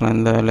பண்ணி வச்சுக்கலாம்.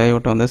 இந்த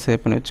லேஅவுட்டை வந்து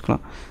சேவ் பண்ணி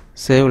வச்சுக்கலாம்.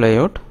 சேவ்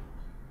லேஅவுட்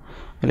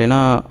இல்லைன்னா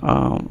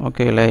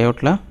ஓகே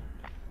லேஅவுட்டில்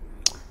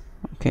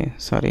ஓகே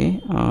சாரி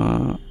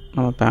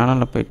நம்ம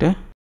பேனலில் போய்ட்டு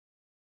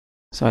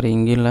சாரி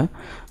இங்கே இல்லை,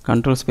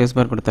 கண்ட்ரோல் ஸ்பேஸ்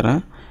பார்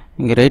கொடுத்துட்றேன்.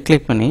 இங்கே ரைட்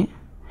கிளிக் பண்ணி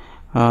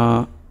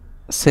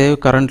சேவ்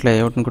கரண்ட்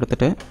லேஅவுட்னு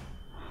கொடுத்துட்டு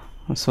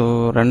ஸோ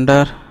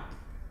ரெண்டர்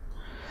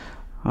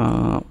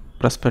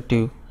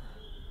பெர்ஸ்பெக்டிவ்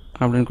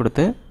அப்படின்னு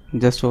கொடுத்து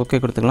ஜஸ்ட் ஓகே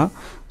கொடுத்துக்கலாம்.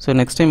 ஸோ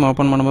நெக்ஸ்ட் டைம்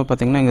ஓப்பன் பண்ணும்போது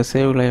பார்த்திங்கன்னா இங்கே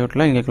சேவ்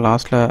லேஅவுட்டில் இங்கே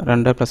லாஸ்ட்டில்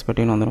ரெண்டர்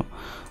பெர்ஸ்பெக்டிவ்னு வந்துடும்.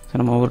 ஸோ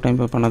நம்ம ஒவ்வொரு டைம்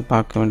இப்போ பண்ணது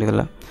பார்க்க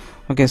வேண்டியதில்லை.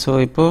 ஓகே, ஸோ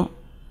இப்போது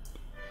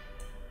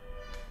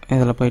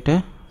இதில் போய்ட்டு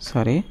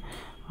சாரி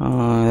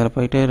இதில்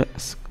போய்ட்டு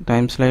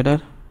time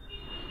slider,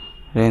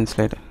 range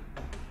slider.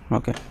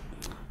 Okay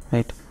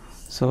right.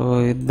 So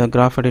இந்த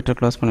கிராஃப் எடிட்டர்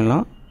க்ளோஸ்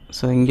பண்ணிடலாம்.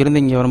 ஸோ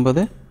இங்கேருந்து இங்கே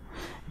வரும்போது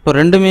இப்போ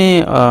ரெண்டுமே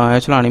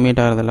ஆக்சுவலாக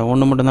அனிமேட் ஆகிறதில்ல,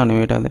 ஒன்று மட்டும்தான்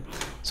அனிமேட் ஆகுது.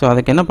 ஸோ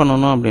அதுக்கு என்ன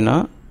பண்ணணும் அப்படின்னா,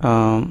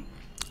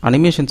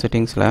 அனிமேஷன்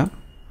செட்டிங்ஸில்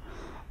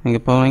இங்கே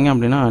போனீங்க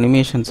அப்படின்னா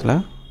அனிமேஷன்ஸில்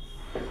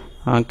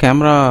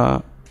கேமரா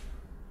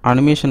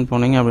அனிமேஷன்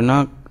போனீங்க அப்படின்னா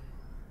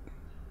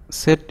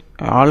செட்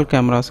ஆல்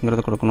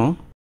கேமராஸுங்கிறது கொடுக்கணும்.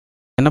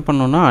 என்ன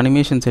பண்ணணுன்னா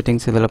அனிமேஷன்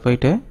செட்டிங்ஸ் இதில்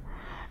போய்ட்டு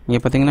இங்கே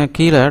பார்த்தீங்கன்னா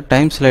கீழே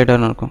டைம்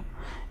ஸ்லைடர்னு இருக்கும்.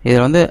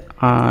 இதில் வந்து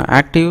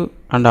ஆக்டிவ்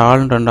அண்ட்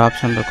ஆல்னு 2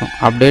 ஆப்ஷன் இருக்கும்.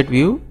 அப்டேட்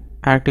வியூ,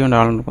 ஆக்டிவ் அண்ட்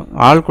ஆல்னு இருக்கும்.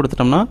 ஆல்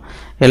கொடுத்துட்டோம்னா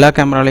எல்லா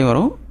கேமராலையும்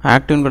வரும்.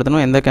 ஆக்டிவ்னு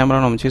கொடுத்தோம்னா எந்த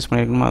கேமரா நம்ம சூஸ்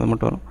பண்ணியிருக்கணுமோ அது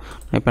மட்டும் வரும்.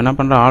 இப்போ என்ன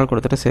பண்ணுறேன், ஆல்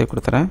கொடுத்துட்டு சேவ்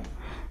கொடுத்துறேன்.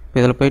 இப்போ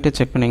இதில் போய்ட்டு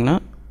செக் பண்ணிங்கன்னா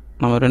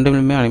நம்ம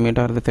ரெண்டுமே அனிமேட்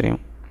ஆகிறது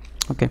தெரியும்.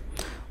 Okay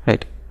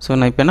right. ஸோ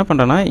நான் இப்போ என்ன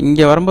பண்ணுறேன்னா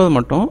இங்கே வரும்போது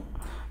மட்டும்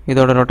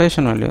இதோட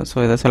ரொட்டேஷன் வேல்யூ, ஸோ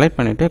இதை செலக்ட்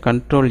பண்ணிவிட்டு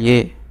Ctrl A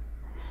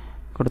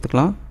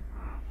கொடுத்துக்கலாம்.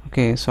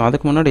 ஓகே, ஸோ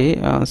அதுக்கு முன்னாடி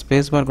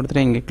ஸ்பேஸ் பார்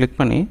கொடுத்துட்டு இங்கே கிளிக்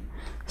பண்ணி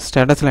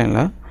ஸ்டேட்டஸ்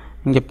லைனில்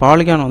இங்கே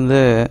பாலிகான் வந்து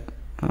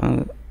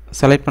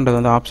செலக்ட் பண்ணுறது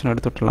வந்து ஆப்ஷன்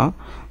எடுத்து விட்டுலாம்.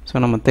 ஸோ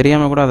நம்ம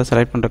தெரியாமல் கூட அதை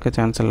செலக்ட் பண்ணுறதுக்கு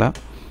சான்ஸ் இல்லை.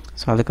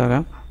 ஸோ அதுக்காக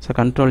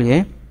Ctrl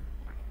A.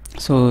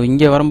 ஸோ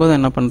இங்கே வரும்போது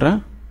என்ன பண்ணுறேன்,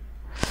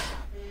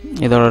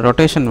 இதோட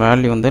ரொட்டேஷன்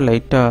வேல்யூ வந்து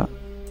லைட்டாக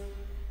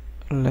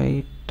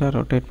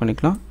ரொட்டேட்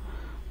பண்ணிக்கலாம்.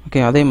 ஓகே,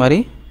 அதே மாதிரி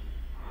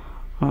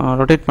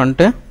ரொட்டேட்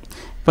பண்ணிட்டு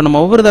இப்போ நம்ம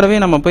ஒவ்வொரு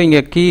தடவையும் நம்ம போய்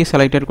இங்கே கீ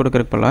செலக்டட்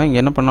கொடுக்குறதுக்குள்ள இங்கே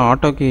என்ன பண்ணோம்,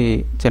 ஆட்டோ கீ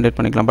ஜென்ரேட்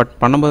பண்ணிக்கலாம். பட்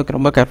பண்ணும்போது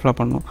ரொம்ப கேர்ஃபுல்லாக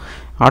பண்ணணும்.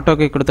 ஆட்டோ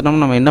கீ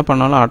கொடுத்துட்டோம்னா நம்ம என்ன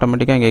பண்ணாலும்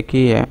ஆட்டோமேட்டிக்காக இங்கே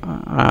கீ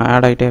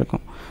ஆட் ஆகிட்டே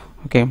இருக்கும்.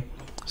 ஓகே,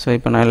 ஸோ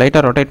இப்போ நான்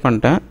லைட்டாக ரொட்டேட்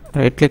பண்ணிட்டேன்.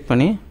 ரைட் கிளிக்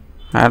பண்ணி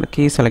ஆட்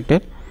கீ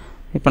செலக்டட்.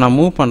 இப்போ நான்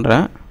மூவ்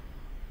பண்ணுறேன்,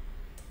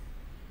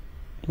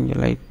 இங்கே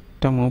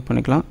லைட்டாக மூவ்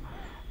பண்ணிக்கலாம்.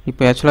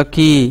 இப்போ ஆக்சுவலாக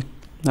கீ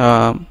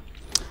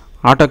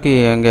ஆட்டோ கீ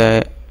அங்கே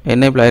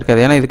என்னேபிள்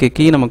ஆகிருக்காது, ஏன்னா இதுக்கு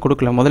கீ நம்ம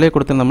கொடுக்கல. முதலே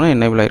கொடுத்துருந்தோம்னா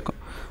என்னேபிள் ஆகிருக்கும்.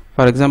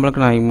 ஃபார்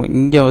எக்ஸாம்பிளுக்கு நான்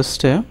இங்கே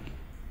வச்சுட்டு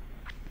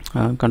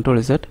Ctrl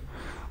Z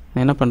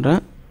நான் என்ன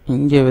பண்ணுறேன்,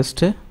 இங்கே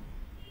வச்சுட்டு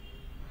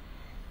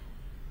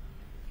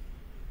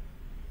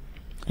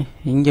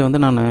இங்கே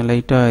வந்து நான்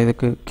லைட்டாக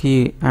இதுக்கு கீ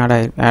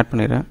ஆட்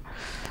பண்ணிடுறேன்.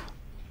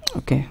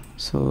 ஓகே,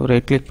 ஸோ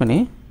ரைட் கிளிக் பண்ணி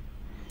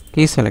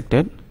கீ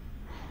செலக்டட்.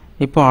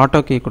 இப்போ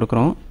ஆட்டோ கீ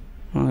கொடுக்குறோம்.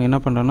 என்ன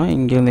பண்ணுறேன்னா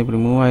இங்கேருந்து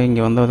இப்படி மூவ் ஆகி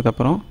இங்கே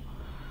வந்ததுக்கப்புறம்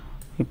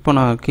இப்போ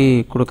நான் கீ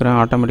கொடுக்குறேன்,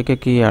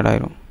 ஆட்டோமேட்டிக்காக கீ ஆட்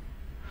ஆகிரும்.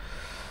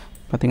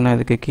 பார்த்திங்கன்னா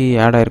இதுக்கு கீ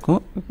ஆட்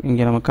ஆகிருக்கும்.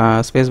 இங்கே நம்ம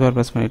ஸ்பேஸ் பார்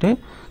ப்ரெஸ் பண்ணிவிட்டு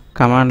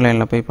கமாண்ட்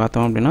லைனில் போய்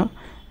பார்த்தோம் அப்படின்னா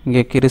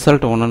இங்கே கீ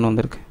ரிசல்ட் 1ன்னு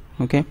வந்திருக்கு.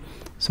 ஓகே,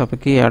 ஸோ அப்போ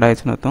கீ ஆட்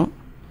ஆகிடுச்சுன்னு அர்த்தம்.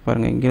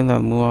 பாருங்கள் இங்கேருந்து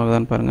அது மூவ்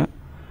ஆகுதான்னு பாருங்கள்,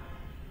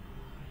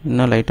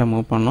 இன்னும் லைட்டாக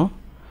மூவ் பண்ணோம்.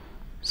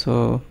 ஸோ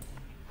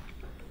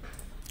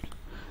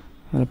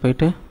அதில்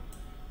போய்ட்டு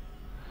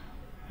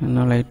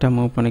இன்னும் லைட்டாக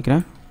மூவ்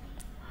பண்ணிக்கிறேன்.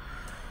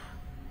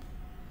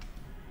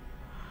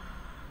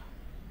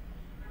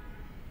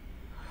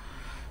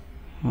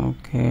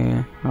 ஓகே,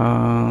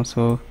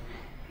 ஸோ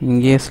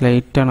இங்கேயே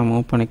ஸ்லைட்டாக நான்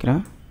மூவ்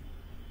பண்ணிக்கிறேன்.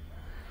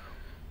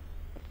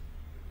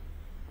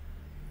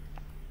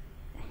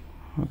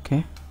 ஓகே,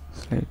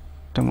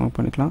 ஸ்லைட்டாக மூவ்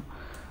பண்ணிக்கலாம்.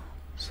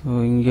 ஸோ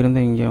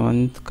இங்கேருந்து இங்கே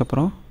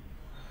வந்ததுக்கப்புறம்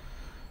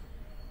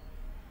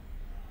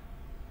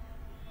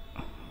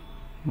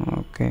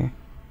ஓகே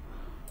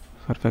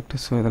பர்ஃபெக்ட்.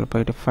 ஸோ இதில்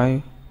போய்ட்டு 5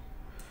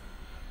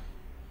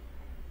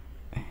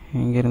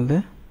 இங்கேருந்து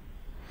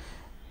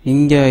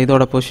இங்கே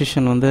இதோட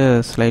பொசிஷன் வந்து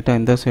ஸ்லைட்டாக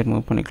இந்த சைடு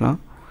மூவ் பண்ணிக்கலாம்.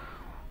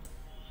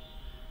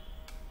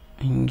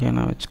 இங்கே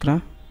நான்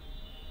வச்சுக்கிறேன்.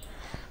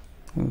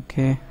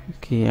 ஓகே,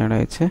 கீ ஆட்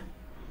ஆகிடுச்சு.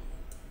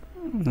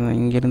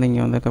 இங்கேருந்து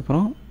இங்கே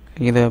வந்ததுக்கப்புறம்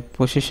இதை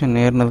பொசிஷன்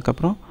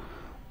ஏறினதுக்கப்புறம்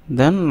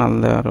தென்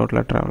அந்த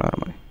ரோட்டில் ட்ராவல்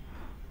ஆகிற மாதிரி.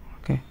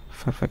 Okay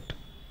perfect.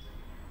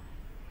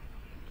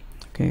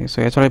 ஓகே, ஸோ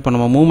ஆக்சுவலாக இப்போ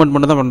நம்ம மூவ்மெண்ட்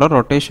மட்டும் தான் பண்ணுறோம்,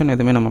 ரொட்டேஷன்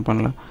எதுவுமே நம்ம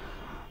பண்ணல.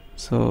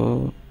 So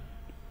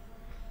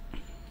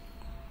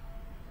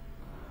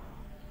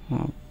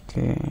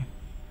okay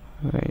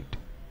right.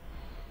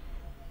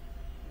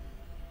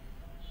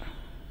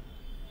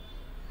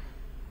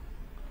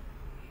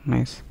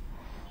 Nice.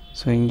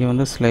 So இங்கே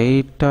வந்து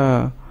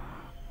ஸ்லைட்டாக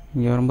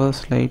இங்கே வரும்போது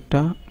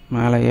ஸ்லைட்டாக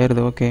மேலே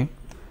ஏறுது. ஓகே,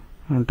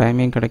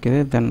 டைமிங் கிடைக்கிது,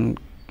 தென்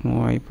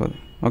மூவ் ஆகி போகுது.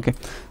 ஓகே,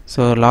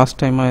 ஸோ லாஸ்ட்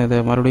டைமாக இதை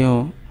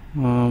மறுபடியும்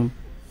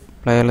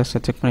ப்ளேயர்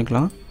லிஸ்ட்டை செக்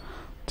பண்ணிக்கலாம்.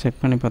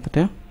 செக் பண்ணி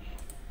பார்த்துட்டு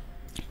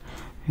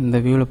இந்த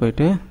வியூவில்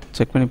போய்ட்டு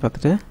செக் பண்ணி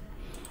பார்த்துட்டு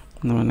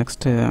நம்ம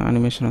நெக்ஸ்ட்டு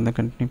அனிமேஷன் வந்து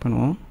கண்டினியூ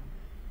பண்ணுவோம்.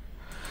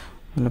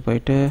 அதில்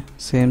போய்ட்டு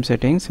சேம்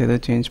செட்டிங்ஸ்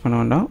எதுவும் சேஞ்ச் பண்ண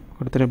வேண்டாம்,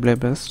 கொடுத்துட்டு ப்ளே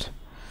பெஸ்ட்.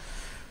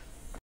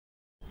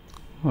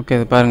 ஓகே,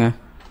 இது பாருங்கள்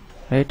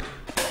ரைட்.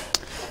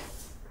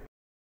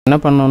 என்ன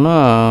பண்ணோன்னா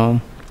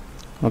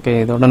ஓகே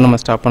இதோட நம்ம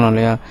ஸ்டாப் பண்ணோம்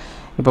இல்லையா.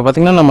 இப்போ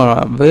பார்த்திங்கன்னா நம்ம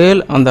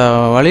அந்த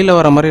வழியில்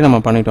வர மாதிரி நம்ம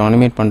பண்ணிட்டோம்,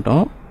 அனிமேட்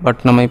பண்ணிட்டோம்.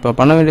 பட் நம்ம இப்போ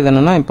பண்ண வேண்டியது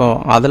என்னென்னா இப்போ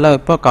அதில்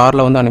இப்போ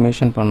காரில் வந்து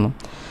அனிமேஷன் பண்ணணும்.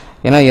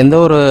 ஏன்னா எந்த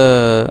ஒரு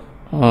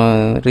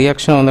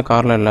ரியாக்ஷன் வந்து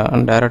காரில் இல்லை,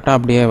 டைரெக்டாக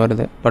அப்படியே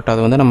வருது. பட் அது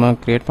வந்து நம்ம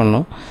க்ரியேட்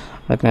பண்ணணும்.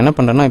 அதுக்கு நான் என்ன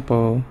பண்ணுறேன்னா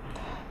இப்போது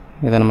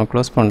இதை நம்ம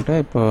க்ளோஸ் பண்ணிட்டு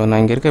இப்போது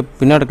நான் இங்கே இருக்க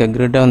பின்னாடி இருக்க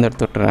கிரிட்டை வந்து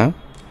எடுத்து விட்டுறேன்.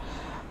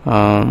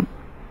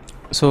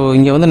 ஸோ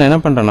இங்கே வந்து நான்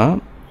என்ன பண்ணுறேன்னா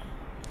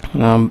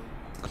நான்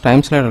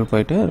டைம் ஸ்லைடர்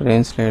போய்ட்டு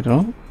range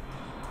ஸ்லைடரும்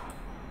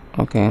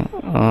okay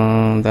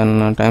then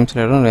time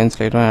ஸ்லைடரும் range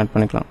ஸ்லைடரும் add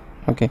பண்ணிக்கலாம்.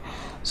 ஓகே,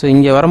 ஸோ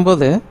இங்கே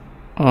வரும்போது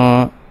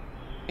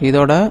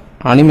இதோட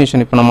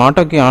அனிமேஷன் இப்போ நம்ம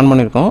ஆட்டோ கீ ஆன்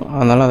பண்ணியிருக்கோம்,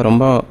 அதனால் அது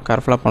ரொம்ப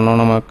கேர்ஃபுல்லாக பண்ணோம்.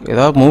 நம்ம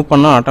ஏதாவது மூவ்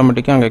பண்ணால்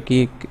ஆட்டோமேட்டிக்காக அங்கே கீ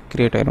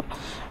க்ரியேட் ஆகிடும்.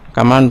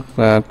 கமாண்ட்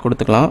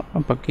கொடுத்துக்கலாம்,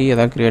 அப்போ கீ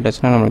எதாவது க்ரியேட்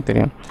ஆச்சுன்னா நம்மளுக்கு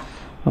தெரியும்.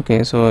 ஓகே,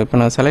 ஸோ இப்போ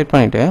நான் செலக்ட்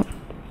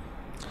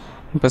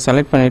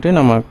பண்ணிவிட்டு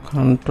நம்ம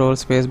கண்ட்ரோல்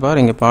ஸ்பேஸ்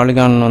பார் இங்கே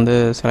பாலிகான் வந்து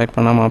செலக்ட்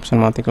பண்ணாமல்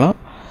ஆப்ஷன் மாற்றிக்கலாம்.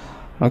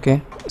 ஓகே,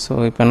 ஸோ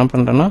இப்போ என்ன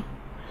பண்ணுறேன்னா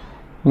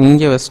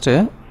இங்கே வச்சுட்டு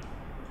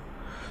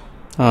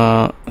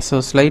ஸோ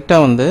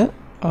ஸ்லைட்டாக வந்து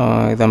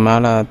இதை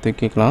மேலே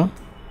தூக்கிக்கலாம்.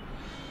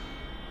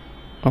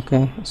 ஓகே,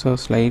 ஸோ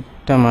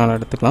ஸ்லைட்டாக மேலே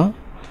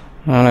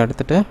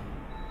எடுத்துகிட்டு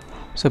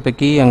ஸோ இப்போ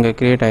கீ அங்கே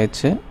க்ரியேட்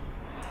ஆகிடுச்சு.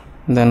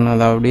 தென்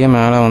அது அப்படியே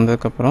மேலே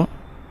வந்ததுக்கப்புறம்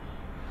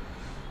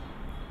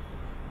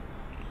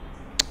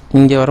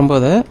இங்கே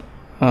வரும்போது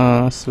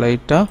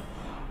ஸ்லைட்டாக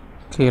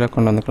கீழே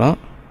கொண்டு வந்துக்கலாம்,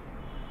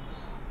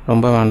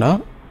 ரொம்ப வேண்டாம்.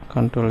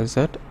 Control Z.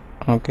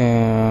 ஓகே,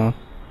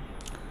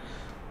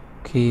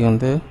 கீ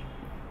வந்து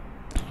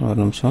ஒரு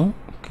நிமிஷம்,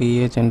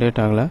 கீயே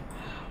ஜென்ரேட் ஆகலை.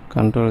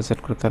 கண்ட்ரோல்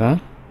Z கொடுத்துறேன்.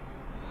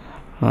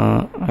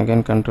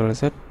 Again control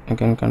Z,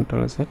 again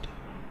control Z.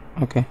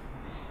 Okay,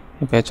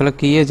 இப்போ ஆக்சுவலாக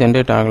கீயே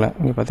ஜென்ரேட் ஆகலை.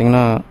 இங்கே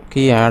பார்த்தீங்கன்னா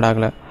கீ ஆட்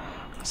ஆகலை.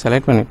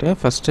 செலக்ட் பண்ணிவிட்டு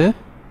ஃபஸ்ட்டு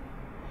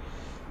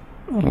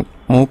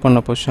மூவ் பண்ண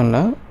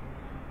பொசிஷனில்,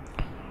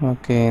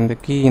 ஓகே, இந்த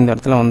கீ இந்த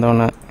இடத்துல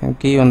வந்தோடனே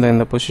கீ வந்த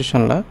இந்த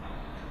பொசிஷனில்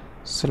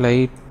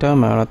ஸ்லைட்டாக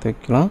மேலே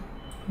தூக்கலாம்.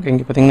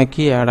 இங்கே பார்த்தீங்கன்னா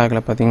கீ ஆட்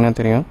ஆகலை, பார்த்தீங்கன்னா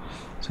தெரியும்.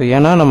 ஸோ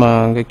ஏன்னா நம்ம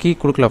இங்கே கீ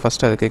கொடுக்கல,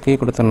 ஃபஸ்ட்டு அதுக்கு கீ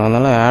கொடுத்துடணும்.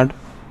 அதனால் ஆட்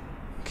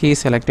கீ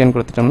செலக்டேன்னு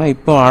கொடுத்துட்டோம்னா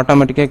இப்போ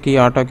ஆட்டோமேட்டிக்காக கீ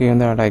ஆட்டோ கீ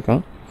வந்து ஆட்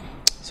ஆகிக்கும்.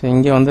 ஸோ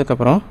இங்கே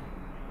வந்ததுக்கப்புறம்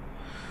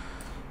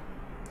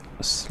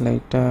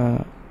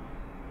ஸ்லைட்டாக,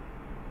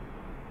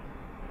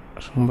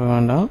 ரொம்ப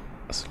வேண்டாம்,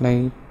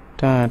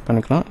 ஸ்லைட்டாக ஆட்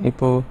பண்ணிக்கலாம்.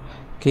 இப்போது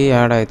கீ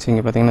ஆட் ஆகிடுச்சு.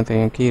 இங்கே பார்த்தீங்கன்னா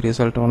தெரியும் கீ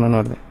ரிசல்ட் 1ன்னு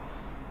வருது.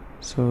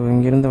 ஸோ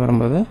இங்கேருந்து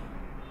வரும்போது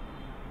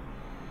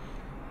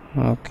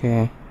ஓகே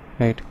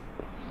ரைட்.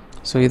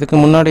 ஸோ இதுக்கு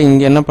முன்னாடி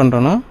இங்கே என்ன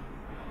பண்ணுறோன்னா,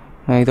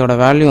 இதோட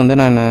வேல்யூ வந்து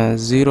நான்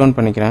 0ன்னு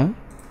பண்ணிக்கிறேன்.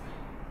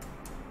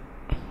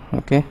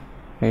 Okay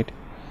right.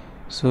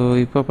 ஸோ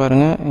இப்போ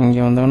பாருங்கள்,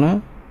 இங்கே வந்தோன்னே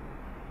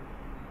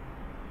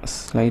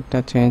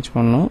ஸ்லைட்டாக சேஞ்ச்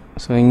பண்ணணும்.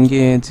 ஸோ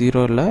இங்கே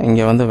 0 இல்லை,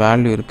 இங்கே வந்து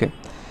வேல்யூ இருக்குது.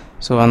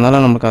 ஸோ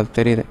அதனால் நமக்கு அது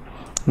தெரியுது.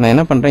 நான்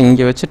என்ன பண்ணுறேன்,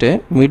 இங்கே வச்சுட்டு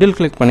மிடில்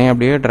கிளிக் பண்ணி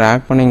அப்படியே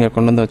ட்ராக் பண்ணி இங்கே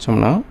கொண்டு வந்து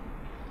வச்சோம்னா,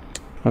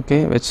 ஓகே,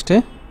 வச்சுட்டு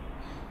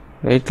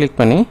ரைட் கிளிக்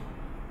பண்ணி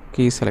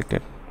கீ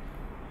செலக்டட்.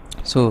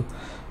 ஸோ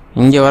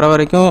இங்கே வர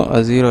வரைக்கும்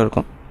 0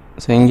 இருக்கும்.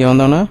 ஸோ இங்கே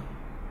வந்தோன்னே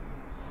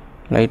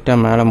லைட்டாக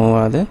மேலே மூவ்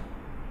ஆகுது.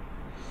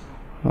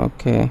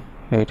 Okay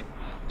right.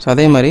 ஸோ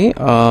அதே மாதிரி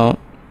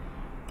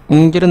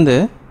இங்கேருந்து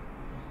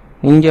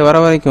இங்கே வர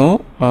வரைக்கும்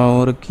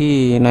ஒரு கீ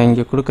நான்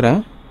இங்கே கொடுக்குறேன்.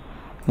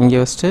 இங்கே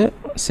வச்சுட்டு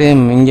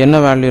சேம் இங்கே என்ன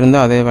வேல்யூ இருந்தோ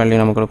அதே வேல்யூ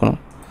நம்ம கொடுக்கணும்.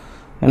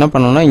 என்ன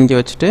பண்ணணும்னா, இங்கே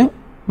வச்சுட்டு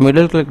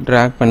மிடில் கிளிக்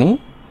ட்ராக் பண்ணி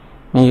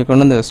இங்கே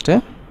கொண்டு வந்து வச்சுட்டு,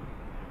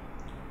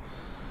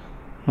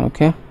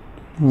 ஓகே,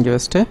 இங்கே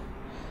வச்சுட்டு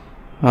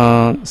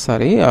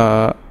சாரி,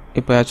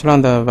 இப்போ ஆக்சுவலாக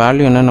அந்த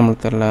வேல்யூ என்னன்னு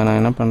நம்மளுக்கு தெரில. நான்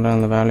என்ன பண்ணுறேன்,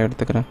 அந்த வேல்யூ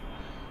எடுத்துக்கிறேன்.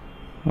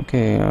 ஓகே,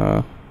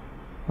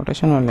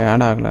 ரொட்டேஷன் வேல்யூ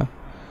ஆட் ஆகலை.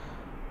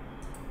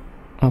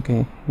 ஓகே,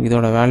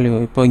 இதோட வேல்யூ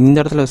இப்போ இந்த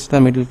இடத்துல வச்சு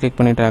தான் மிடில் கிளிக்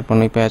பண்ணி ட்ராக்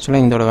பண்ணணும். இப்போ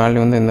ஆக்சுவலாக இதோட வேல்யூ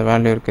வந்து இந்த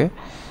வேல்யூ இருக்குது.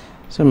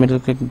 ஸோ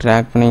மிடில் கிளிக்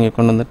ட்ராக் பண்ணி இங்கே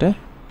கொண்டு வந்துட்டு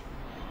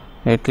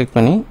ரைட் கிளிக்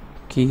பண்ணி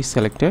கீ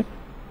செலக்டட்.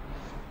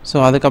 ஸோ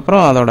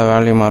அதுக்கப்புறம் அதோட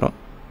வேல்யூ மாறும்.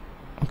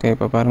 ஓகே,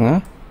 இப்போ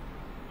பாருங்கள்.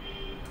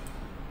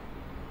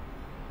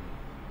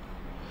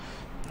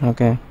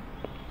 Okay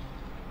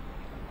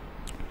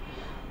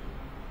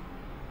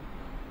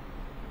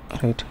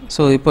right.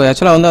 ஸோ இப்போ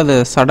ஆக்சுவலாக வந்து அது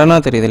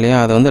சடனாக தெரியுது இல்லையா,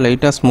 அது வந்து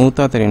லைட்டாக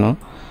ஸ்மூத்தாக தெரியணும்.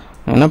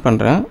 நான் என்ன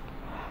பண்ணுறேன்,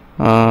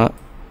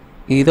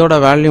 இதோட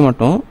வேல்யூ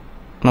மட்டும்,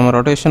 நம்ம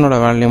ரொட்டேஷனோட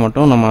வேல்யூ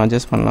மட்டும் நம்ம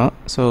அட்ஜஸ்ட் பண்ணலாம்.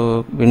 ஸோ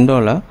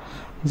விண்டோவில்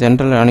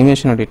ஜென்ரல்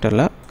அனிமேஷன்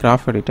எடிட்டரில்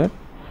கிராஃப் எடிட்டர்,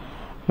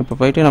 இப்போ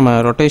போயிட்டு நம்ம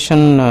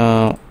ரொட்டேஷன்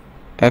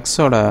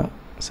எக்ஸோட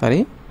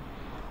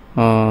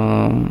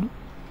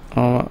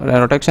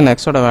ரொட்டேஷன்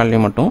எக்ஸோட வேல்யூ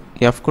மட்டும்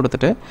எஃப்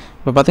கொடுத்துட்டு,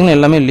 இப்போ பார்த்திங்கன்னா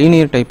எல்லாமே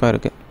லீனியர் டைப்பாக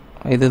இருக்குது.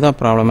 இதுதான்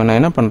ப்ராப்ளம். நான்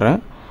என்ன பண்ணுறேன்,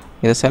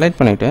 இதை செலக்ட்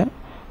பண்ணிவிட்டு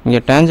இங்கே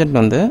டேஞ்சன்ட்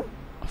வந்து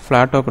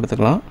ஃப்ளாட்டாக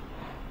கொடுத்துக்கலாம்.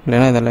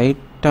 இல்லைன்னா இதை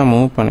லைட்டாக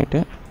மூவ் பண்ணிவிட்டு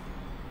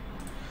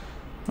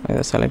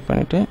இதை செலக்ட்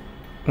பண்ணிவிட்டு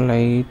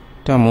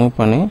லைட்டாக மூவ்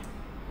பண்ணி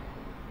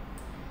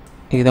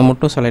இதை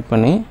மட்டும் செலக்ட்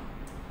பண்ணி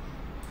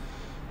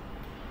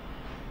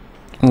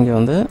இங்கே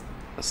வந்து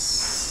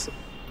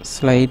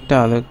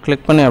ஸ்லைட்டாக அதை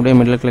கிளிக் பண்ணி அப்படியே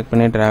மிடில் கிளிக்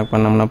பண்ணி ட்ராக்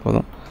பண்ணோம்னா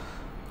போதும்.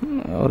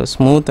 ஒரு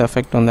ஸ்மூத்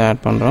எஃபெக்ட் வந்து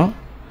ஆட் பண்ணுறோம்.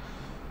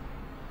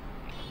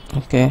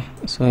 ஓகே,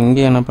 ஸோ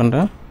இங்கே என்ன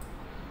பண்ணுறேன்,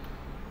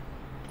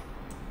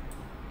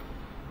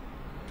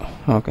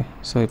 ஓகே,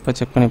 ஸோ இப்போ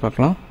செக் பண்ணி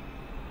பார்க்கலாம்.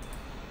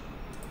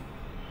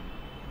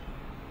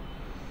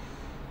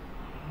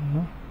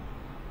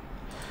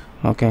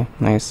 Okay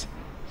nice.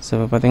 ஸோ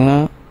இப்போ பார்த்திங்கன்னா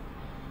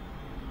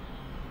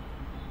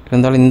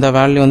இருந்தாலும் இந்த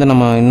வேல்யூ வந்து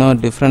நம்ம இன்னும்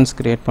டிஃப்ரென்ஸ்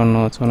க்ரியேட்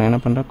பண்ணணும். ஸோ நான் என்ன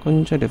பண்ணுறேன்,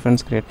 கொஞ்சம்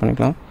டிஃப்ரென்ஸ் க்ரியேட்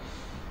பண்ணிக்கலாம்.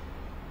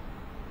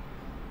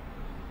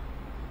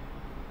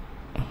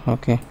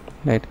 Okay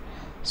right.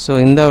 ஸோ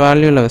இந்த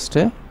வேல்யூவில்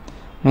வச்சுட்டு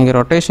இங்கே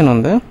ரொட்டேஷன்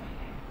வந்து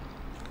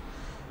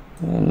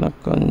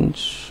இன்னும்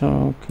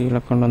கொஞ்சம் கீழே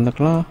கொண்டு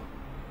வந்துக்கலாம்.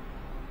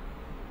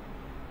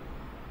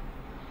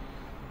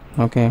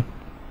 ஓகே,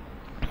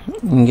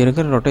 இங்கே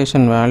இருக்கிற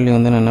ரொட்டேஷன் வேல்யூ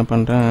வந்து நான் என்ன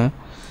பண்ணுறேன்,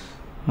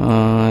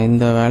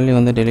 இந்த வேல்யூ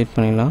வந்து டெலீட்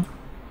பண்ணிடலாம்.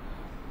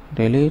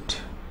 Delete.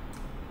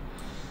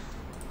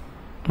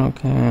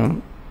 Okay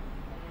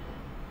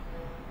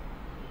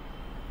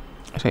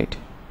right.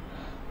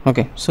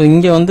 Okay, so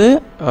இங்கே வந்து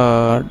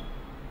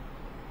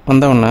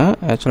வந்தவுடனே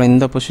ஆக்சுவலாக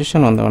இந்த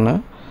பொசிஷன் வந்தவுடனே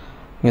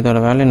இதோட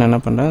வேல்யூ நான் என்ன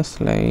பண்ணுறேன்,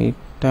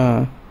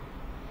 ஸ்லைட்டாக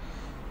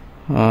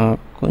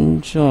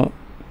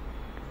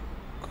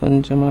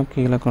கொஞ்சமாக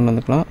கீழே கொண்டு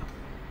வந்துக்கலாம்.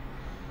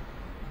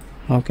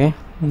 ஓகே,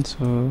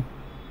 ஸோ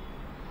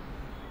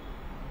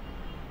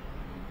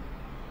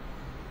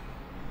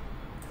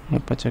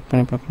இப்போ செக்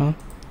பண்ணி பார்க்கலாம்.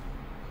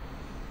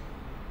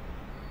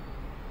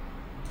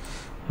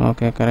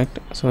 Okay correct.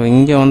 ஸோ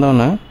இங்கே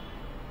வந்தோடனே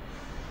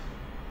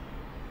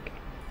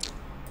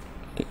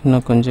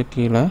இன்னும் கொஞ்சம்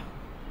கீழே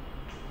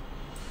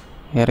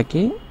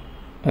இறக்கி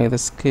இதை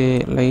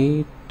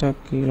லைட்டாக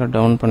கீழே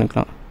டவுன்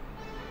பண்ணிக்கலாம்.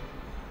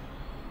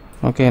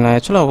 ஓகே, நான்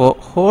ஆக்சுவலாக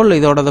ஹோல்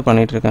இதோட தான்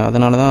பண்ணிகிட்ருக்கேன்.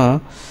 அதனால தான்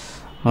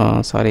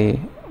சாரி,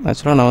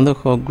 ஆக்சுவலாக நான் வந்து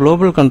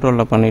குளோபல்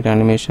கண்ட்ரோலில் பண்ணிட்டேன்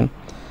அனிமேஷன்.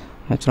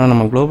 ஆக்சுவலாக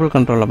நம்ம குளோபல்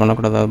கண்ட்ரோலில்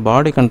பண்ணக்கூடாது, அது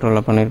பாடி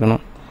கண்ட்ரோலில்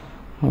பண்ணியிருக்கணும்.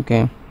 ஓகே,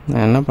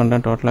 நான் என்ன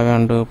பண்ணுறேன், டோட்டலாகவே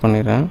அன்டூ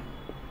பண்ணிடுறேன்.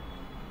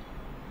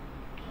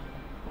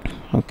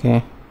 Okay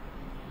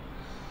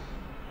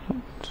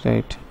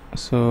right.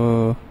 ஸோ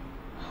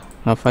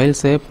நான் ஃபைல்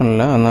சேவ்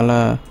பண்ணல, அதனால்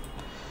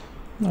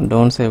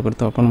டவுன் சேவ்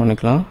கொடுத்து ஓப்பன்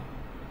பண்ணிக்கலாம்.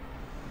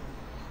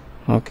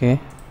 Okay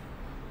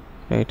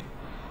right.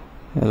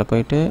 இதில்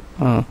போயிட்டு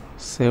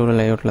சேவ்டு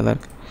லேஅவுட்டில் தான்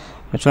இருக்குது.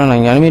 ஆக்சுவலாக நான்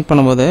இங்கே அனிமேட்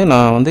பண்ணும்போது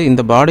நான் வந்து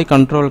இந்த பாடி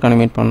கண்ட்ரோலுக்கு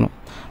அனிமேட் பண்ணணும்.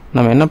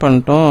 நம்ம என்ன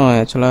பண்ணிட்டோம்,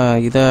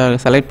 ஆக்சுவலாக இதை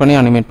செலக்ட் பண்ணி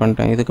அனிமேட்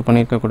பண்ணிட்டேன். இதுக்கு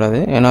பண்ணியிருக்கக்கூடாது,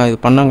 ஏன்னா இது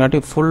பண்ணங்காட்டி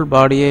ஃபுல்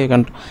பாடியே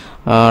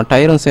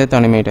டயரும் சேர்த்து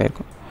அனிமேட்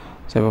ஆகிருக்கும்.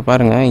 ஸோ இப்போ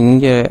பாருங்கள்,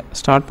 இங்கே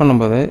ஸ்டார்ட்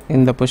பண்ணும்போது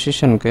இந்த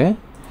பொசிஷனுக்கு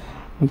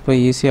இப்போ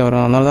ஈஸியாக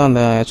வரும். அதனால தான்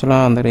அந்த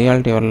ஆக்சுவலாக அந்த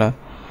ரியாலிட்டி வரல.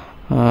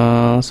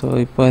 ஸோ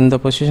இப்போ இந்த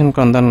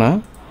பொசிஷனுக்கு வந்தோன்னா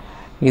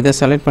இதை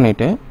செலக்ட்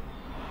பண்ணிவிட்டு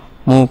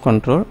மூவ்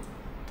கண்ட்ரோல்,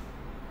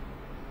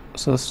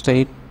 ஸோ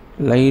ஸ்ட்ரைட்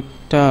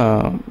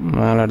லைட்டாக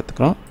மேலே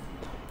எடுத்துக்கிறோம்.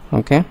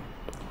 ஓகே,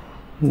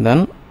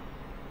 தென்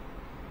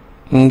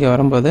இங்கே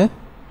வரும்போது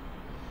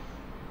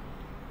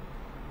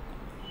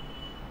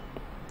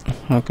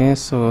ஓகே,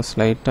 ஸோ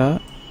ஸ்லைட்டாக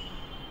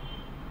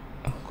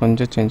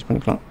கொஞ்சம் சேஞ்ச்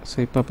பண்ணிக்கலாம். ஸோ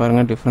இப்போ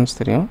பாருங்கள் டிஃப்ரென்ஸ்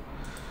தெரியும்.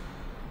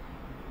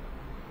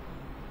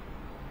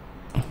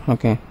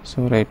 Okay, so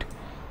right.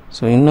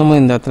 ஸோ இன்னமும்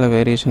இந்த இடத்துல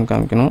வேரியேஷன்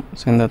காமிக்கணும்.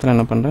 ஸோ இந்த இடத்துல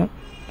என்ன பண்ணுறேன்,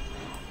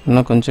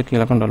 இன்னும் கொஞ்சம்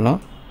கீழே கொண்டு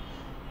வரலாம்.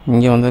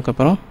 இங்கே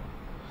வந்ததுக்கப்புறம்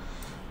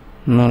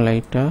இன்னும்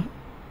லைட்டாக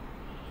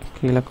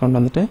கீழே கொண்டு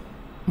வந்துட்டு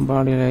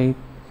பாடி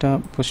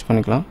லைட்டாக புஷ்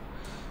பண்ணிக்கலாம்.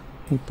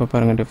 இப்போ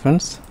பாருங்கள்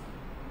டிஃப்ரென்ஸ்.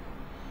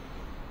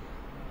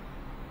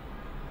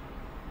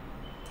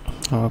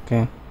 ஓகே,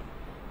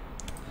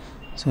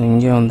 ஸோ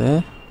இங்கே வந்து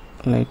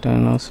லைட்டாக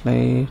இன்னும்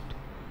ஸ்லைட்.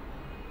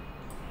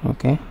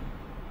 ஓகே,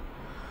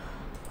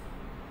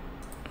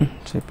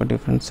 ஸோ இப்போ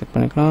டிஃப்ரென்ஸ் செக்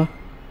பண்ணிக்கலாம்.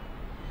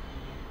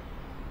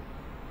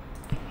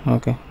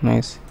 Okay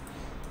nice.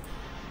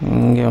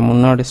 இங்கே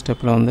முன்னாடி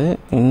ஸ்டெப்பில் வந்து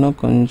இன்னும்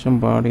கொஞ்சம்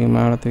பாடி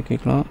மேலே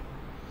தூக்கிக்கலாம்.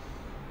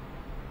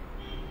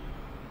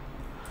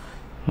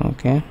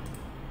 ஓகே,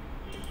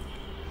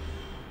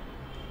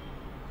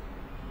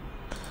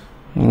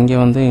 இங்கே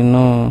வந்து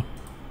இன்னும்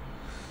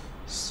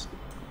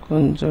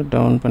கொஞ்சம்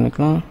டவுன்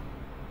பண்ணிக்கலாம்.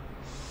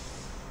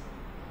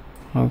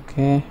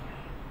 Okay,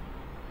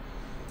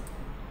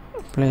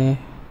 play.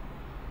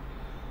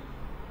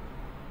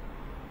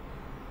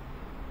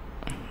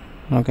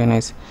 Okay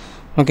nice.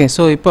 Okay,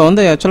 so இப்போ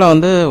வந்து ஆக்சுவலாக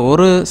வந்து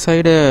ஒரு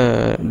சைடு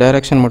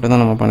டைரெக்ஷன்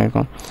மட்டும்தான் நம்ம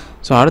பண்ணியிருக்கோம்.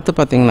 ஸோ அடுத்து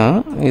பார்த்திங்கன்னா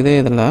இதே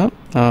இதில்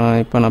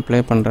இப்போ நான் ப்ளே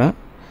பண்ணுறேன்.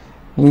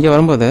 இங்கே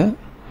வரும்போது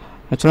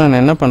ஆக்சுவலாக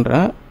நான் என்ன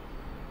பண்ணுறேன்,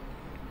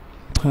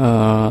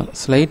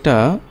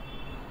 ஸ்லைட்டாக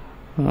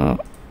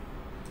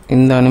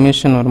இந்த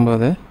அனிமேஷன்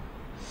வரும்போது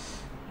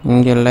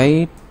இங்கே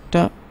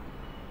லைட்டாக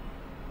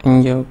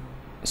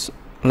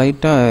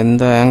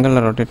இந்த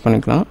ஆங்கிளில் ரொட்டேட்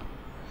பண்ணிக்கலாம்.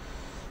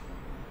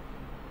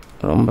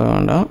 ரொம்ப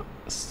வேண்டாம்,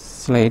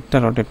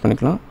 ஸ்லைட்டாக ரொட்டேட்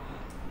பண்ணிக்கலாம்.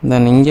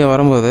 தென் இங்கே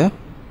வரும்போது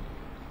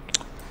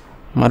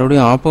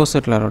மறுபடியும்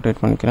ஆப்போசிட்டில்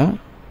ரொட்டேட் பண்ணிக்கிறேன்.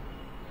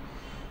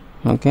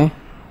 ஓகே,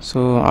 ஸோ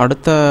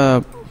அடுத்த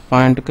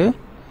பாயிண்ட்டுக்கு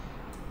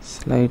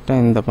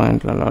ஸ்லைட்டாக இந்த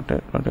பாயிண்டில்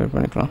ரொட்டேட்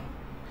பண்ணிக்கலாம்.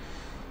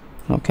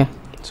 ஓகே,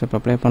 ஸோ இப்போ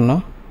ப்ளே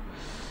பண்ணலாம்.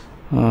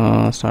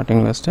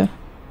 Starting list.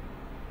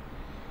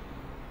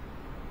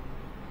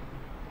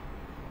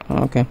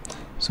 ஓகே,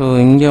 ஸோ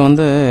இங்கே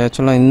வந்து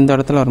ஆக்சுவலாக இந்த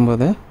இடத்துல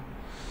வரும்போது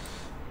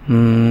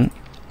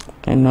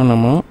இன்னும்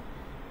நம்ம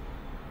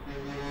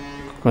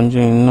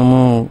கொஞ்சம்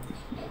இன்னமும்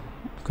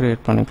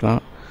க்ரியேட்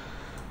பண்ணிக்கலாம்.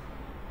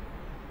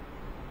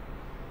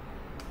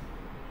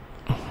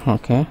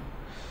 ஓகே,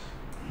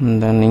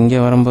 தென் இங்கே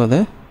வரும்போது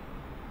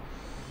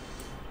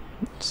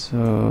ஸோ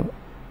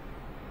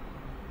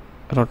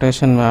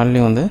ரொட்டேஷன்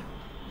வேல்யூ வந்து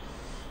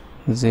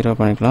 0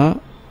 பண்ணிக்கலாம்.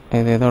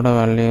 இது இதோட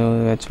வேல்யூ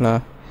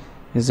ஆக்சுவலாக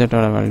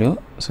இசட்டோட வேல்யூ.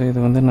 ஸோ இது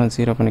வந்து நான்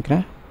 0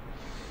 பண்ணிக்கிறேன்.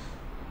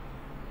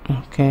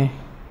 ஓகே,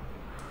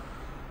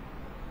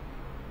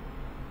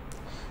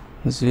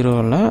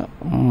 0வில்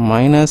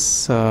மைனஸ்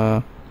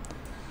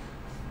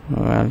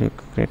வேல்யூ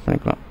க்ரியேட்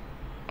பண்ணிக்கலாம்.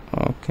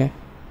 ஓகே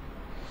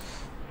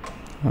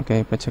ஓகே,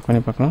 இப்போ செக்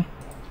பண்ணி பார்க்கலாம்.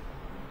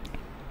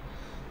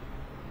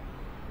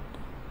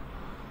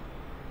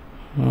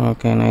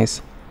 Okay nice.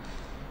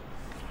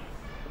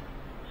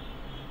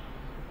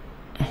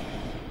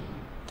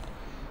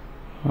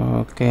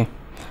 Okay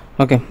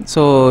okay,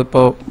 so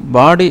இப்போ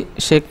பாடி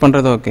ஷேக்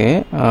பண்ணுறது ஓகே,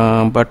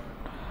 பட்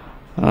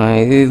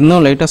இது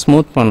இன்னும் லைட்டாக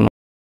ஸ்மூத் பண்ணணும்.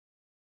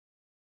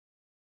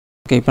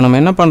 ஓகே, இப்போ நம்ம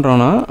என்ன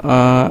பண்ணுறோன்னா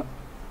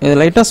இது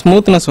லைட்டாக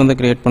ஸ்மூத்னஸ் வந்து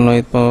க்ரியேட் பண்ணணும்.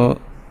 இப்போது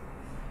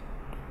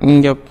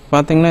இங்கே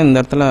பார்த்திங்கன்னா இந்த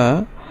இடத்துல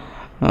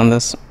அந்த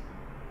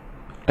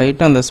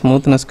லைட்டாக அந்த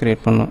ஸ்மூத்னஸ்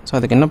க்ரியேட் பண்ணணும். ஸோ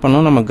அதுக்கு என்ன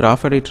பண்ணணும், நம்ம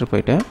கிராஃப் எடிட்டர்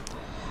போய்ட்டு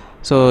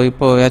ஸோ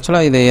இப்போது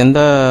ஆக்சுவலாக இது எந்த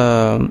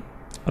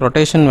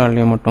ரொட்டேஷன்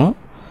வேல்யூ மட்டும்.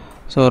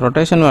 ஸோ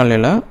ரொட்டேஷன்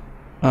வேல்யூவில்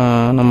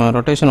நம்ம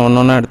ரொட்டேஷன் ஒன்று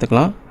ஒன்றா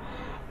எடுத்துக்கலாம்.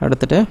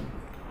 எடுத்துகிட்டு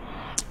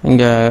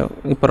இங்கே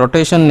இப்போ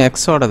ரொட்டேஷன்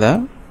எக்ஸோடதை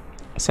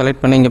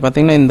செலக்ட் பண்ணி இங்கே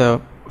பார்த்தீங்கன்னா இந்த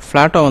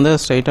ஃப்ளாட்டோ வந்து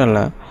ஸ்ட்ரைட்டாக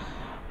இல்லை,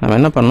 நம்ம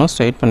என்ன பண்ணணும்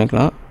ஸ்ட்ரைட்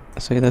பண்ணிக்கலாம்.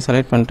 ஸோ இதை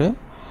செலக்ட் பண்ணிட்டு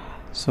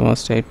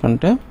ஸ்ட்ரைட்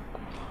பண்ணிட்டு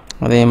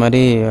அதே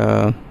மாதிரி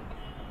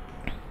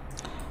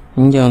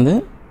இங்கே வந்து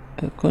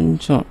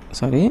கொஞ்சம்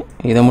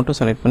இதை மட்டும்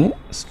செலக்ட் பண்ணி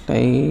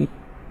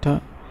ஸ்லைட்டாக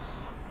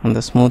அந்த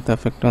ஸ்மூத்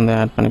எஃபெக்ட் வந்து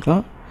ஆட்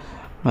பண்ணிக்கலாம்.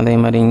 அதே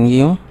மாதிரி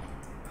இங்கேயும்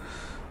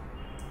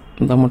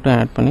இதை மட்டும்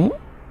ஆட் பண்ணி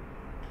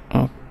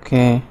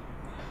ஓகே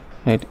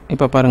ரைட்.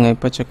 இப்போ பாருங்கள்,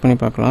 இப்போ செக் பண்ணி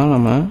பார்க்கலாம்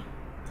நம்ம.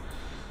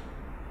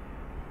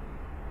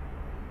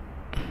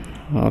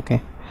 ஓகே,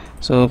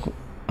 ஸோ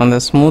அந்த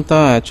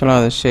ஸ்மூத்தாக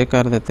ஆக்சுவலாக அது ஷேக்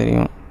ஆகிறது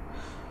தெரியும்.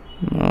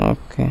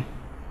 Okay,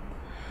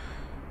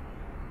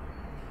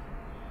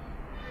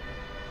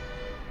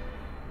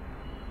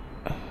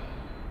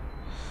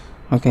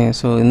 okay.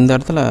 ஸோ இந்த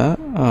இடத்துல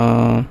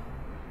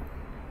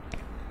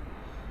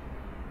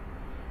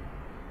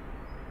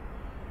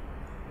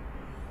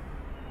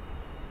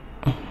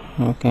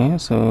ஓகே,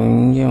 ஸோ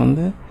இங்கே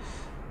வந்து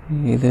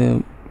இது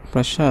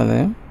ப்ரெஷ்ஷாக அது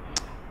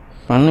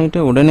பண்ணிவிட்டு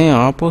உடனே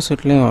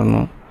ஆப்போசிட்லேயும்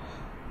வரணும்.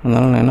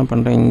 அதனால் நான் என்ன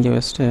பண்ணுறேன், இங்கே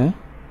வச்சுட்டு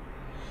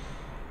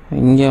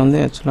இங்கே வந்து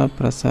ஆக்சுவலாக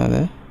ப்ரெஸ்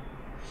ஆகுது,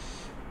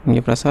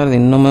 இங்கே ப்ரெஸ் ஆகிறது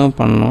இன்னுமே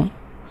பண்ணணும்.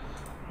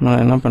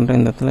 நான் என்ன பண்ணுறேன்,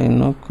 இந்த இடத்துல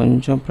இன்னும்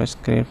கொஞ்சம்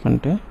ப்ரெஷ் க்ரியேட்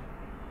பண்ணிட்டு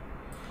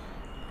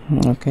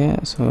ஓகே.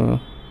 So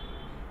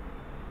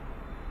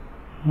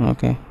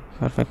okay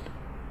perfect.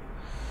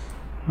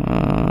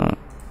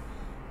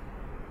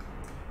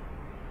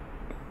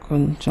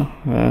 கொஞ்சம்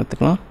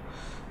எடுத்துக்கலாம்.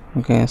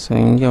 ஓகே, ஸோ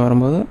இங்கே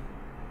வரும்போது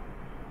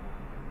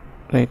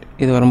ரைட்,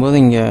 இது வரும்போது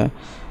இங்கே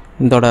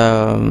இதோட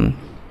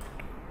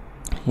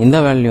இந்த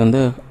வேல்யூ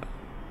வந்து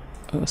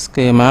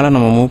மேலே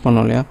நம்ம மூவ்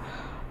பண்ணோம் இல்லையா,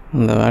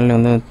 அந்த வேல்யூ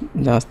வந்து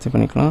ஜாஸ்தி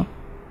பண்ணிக்கலாம்.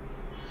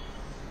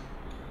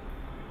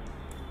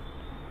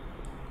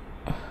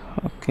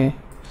 ஓகே,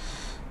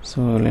 ஸோ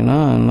இல்லைன்னா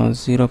நான்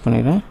 0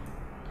 பண்ணிடுறேன்.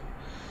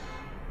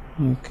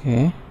 ஓகே,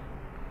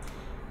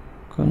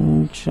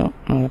 கொஞ்சம்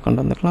நாங்கள்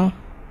கொண்டு வந்துக்கலாம்.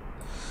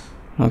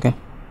 ஓகே,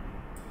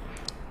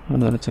 ஒரு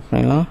தடவை செக்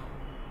பண்ணிடலாம்.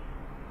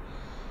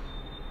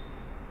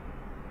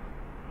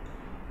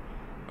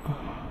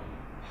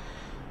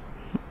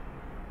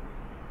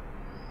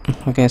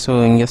 ஓகே, ஸோ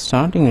இங்கே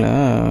ஸ்டார்டிங்கில்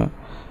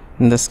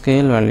இந்த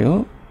ஸ்கேல் வேல்யூ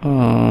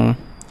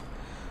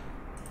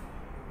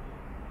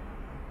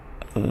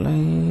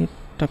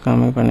லைட்டாக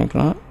கம்மி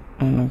பண்ணிக்கலாம்.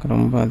 எனக்கு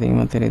ரொம்ப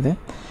அதிகமாக தெரியுது,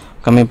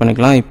 கம்மி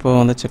பண்ணிக்கலாம். இப்போது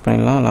வந்து செக்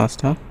பண்ணிடலாம்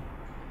லாஸ்ட்டாக.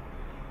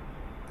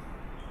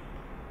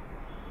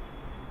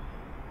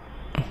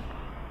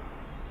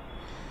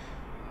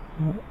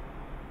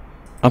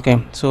 ஓகே,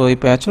 ஸோ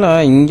இப்போ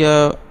ஆக்சுவலாக இங்கே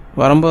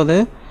வரும்போது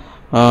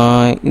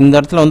இந்த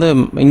இடத்துல வந்து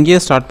இங்கேயே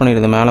ஸ்டார்ட்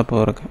பண்ணிடுது மேலே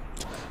போகிறதுக்கு.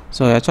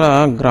 ஸோ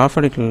ஆக்சுவலாக கிராஃப்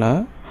எடிட்டில்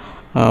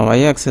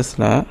ஒய்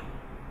ஆக்சிஸில்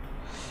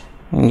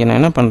இங்கே நான்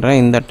என்ன பண்ணுறேன்,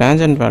 இந்த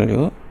டேஞ்சன்ட்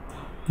வேல்யூ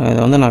இதை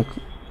வந்து நான்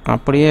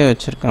அப்படியே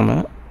வச்சுருக்காம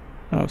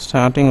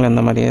ஸ்டார்டிங்கில்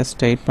இந்த மாதிரியே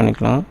ஸ்ட்ரைட்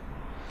பண்ணிக்கலாம்.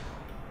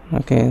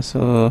 ஓகே,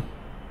 ஸோ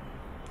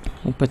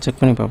இப்போ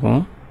செக் பண்ணி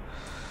பார்ப்போம்.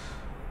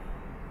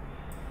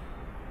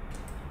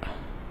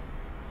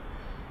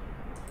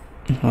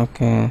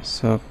 ஓகே,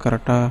 ஸோ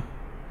கரெக்டாக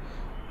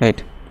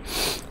ரைட்.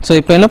 ஸோ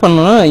இப்போ என்ன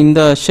பண்ணணும்னா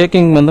இந்த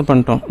ஷேக்கிங் வந்து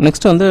பண்ணிட்டோம்.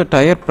 நெக்ஸ்ட் வந்து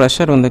டயர்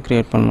ப்ரெஷர் வந்து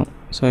க்ரியேட் பண்ணணும்.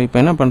 ஸோ இப்போ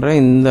என்ன பண்ணுறேன்,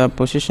 இந்த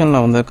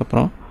பொசிஷனில்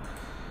வந்ததுக்கப்புறம்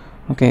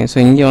ஓகே, ஸோ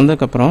இங்கே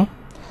வந்ததுக்கப்புறம்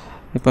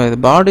இப்போ இது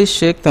பாடி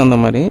ஷேக் தகுந்த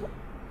மாதிரி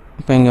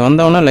இப்போ இங்கே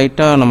வந்தோடனே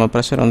லைட்டாக நம்ம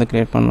ப்ரெஷர் வந்து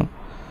க்ரியேட் பண்ணணும்.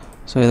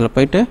 ஸோ இதில்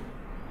போய்ட்டு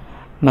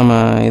நம்ம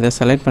இதை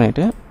செலக்ட்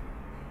பண்ணிவிட்டு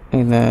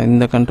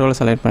இந்த கண்ட்ரோலை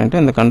செலக்ட்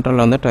பண்ணிவிட்டு இந்த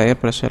கண்ட்ரோலில் வந்து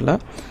டயர் ப்ரெஷரில்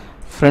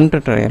ஃப்ரண்ட்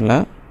டயரில்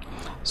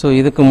ஸோ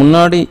இதுக்கு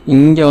முன்னாடி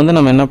இங்கே வந்து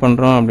நம்ம என்ன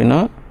பண்ணுறோம் அப்படின்னா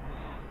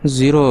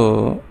 0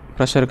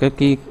 ப்ரெஷருக்கு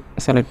கீ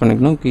செலக்ட்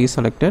பண்ணிக்கணும், கீ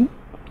செலக்டட்.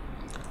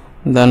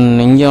 தென்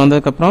இங்கே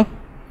வந்ததுக்கப்புறம்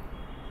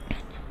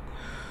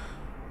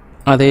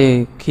அதே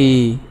கீ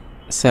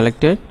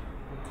செலக்டட்.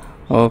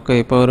 ஓகே,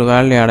 இப்போ ஒரு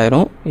வேல்யூ ஆட்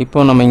ஆயிரும்.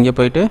 இப்போது நம்ம இங்கே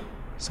போய்ட்டு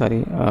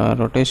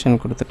ரொட்டேஷன்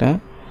கொடுத்துட்டேன்.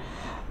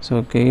 ஸோ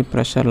கீ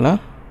ப்ரெஷரில்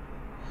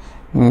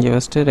இங்கே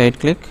வச்சுட்டு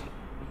ரைட் கிளிக்,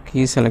 கீ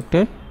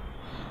செலக்டட்.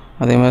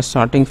 அதே மாதிரி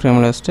ஸ்டார்டிங்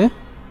ஃப்ரேமில் வச்சுட்டு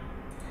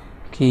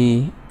கீ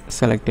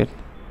செலக்டட்.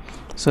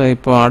 ஸோ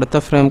இப்போ அடுத்த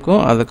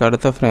ஃப்ரேமுக்கும் அதுக்கு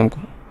அடுத்த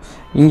ஃப்ரேமுக்கும்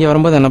இங்கே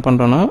வரும்போது என்ன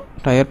பண்ணுறோன்னா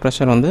டயர்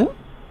ப்ரெஷர் வந்து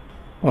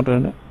ஒரு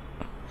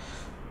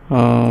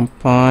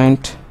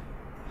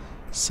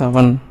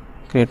 0.7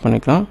 க்ரியேட்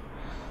பண்ணிக்கலாம்.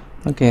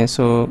 ஓகே,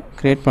 ஸோ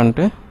க்ரியேட்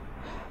பண்ணிட்டு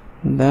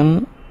தென்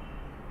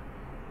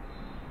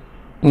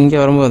இங்கே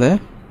வரும்போது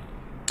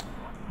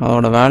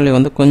அதோட வேல்யூ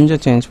வந்து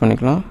கொஞ்சம் சேஞ்ச்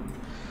பண்ணிக்கலாம்.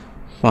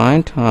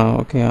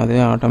 ஓகே,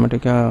 அதுவே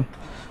ஆட்டோமேட்டிக்காக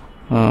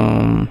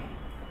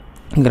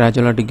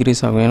கிராஜுவலாக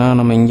டிக்ரீஸ் ஆகும். ஏன்னா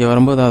நம்ம இங்கே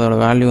வரும்போது அதோட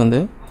வேல்யூ வந்து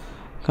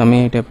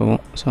கம்மியாகிட்டே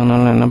போகும். ஸோ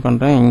அதனால் நான் என்ன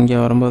பண்ணுறேன், இங்கே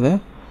வரும்போது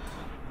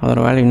அதோட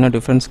வேல்யூ இன்னும்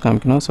டிஃப்ரென்ஸ்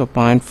காமிக்கணும். ஸோ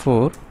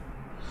 0.4.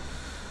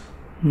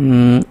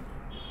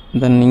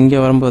 தென் இங்கே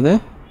வரும்போது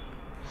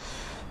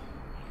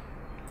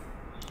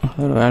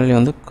அதோட வேல்யூ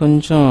வந்து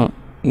கொஞ்சம்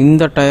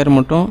இந்த டயர்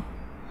மட்டும்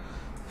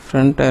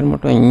ஃப்ரண்ட் டயர்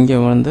மட்டும் இங்கே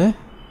வந்து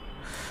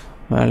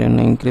வேல்யூ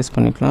இன்னும் இன்க்ரீஸ்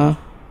பண்ணிக்கலாம்.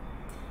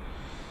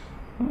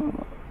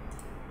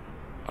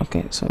 ஓகே,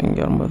 ஸோ இங்கே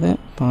வரும்போது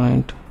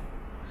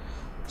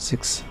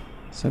 0.6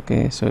 ஓகே.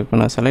 ஸோ இப்போ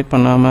நான் செலக்ட்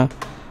பண்ணாமல்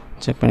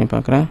செக் பண்ணி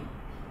பார்க்குறேன்.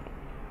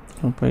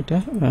 போயிட்டு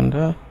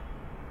ரெண்டா.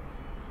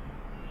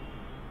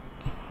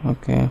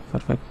 Okay,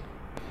 perfect.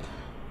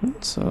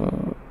 So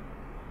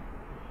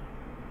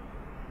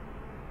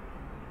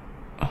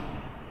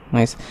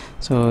nice.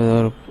 So இது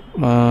ஒரு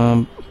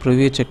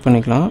ப்ரிவ்யூ செக்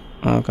பண்ணிக்கலாம்.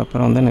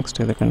 அதுக்கப்புறம் வந்து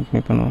நெக்ஸ்ட் இதை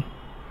கண்டினியூ பண்ணுவோம்.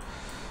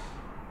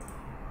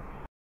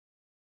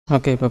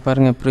 ஓகே, இப்போ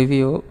பாருங்கள்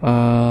ப்ரிவ்யூ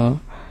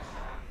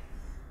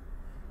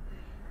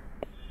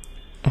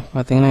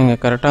பார்த்தீங்கன்னா இங்கே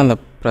கரெக்டாக அந்த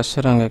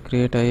ப்ரெஷர் அங்கே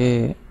க்ரியேட் ஆகி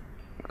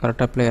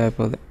கரெக்டாக ப்ளே ஆகி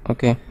போகுது.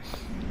 Okay,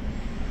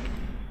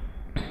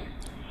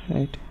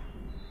 right,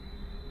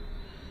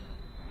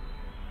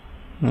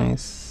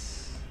 nice.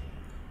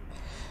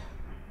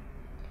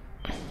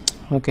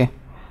 Okay,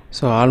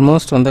 so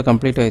almost வந்து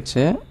கம்ப்ளீட்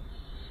ஆகிடுச்சு.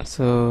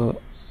 ஸோ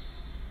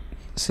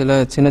சில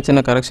சின்ன சின்ன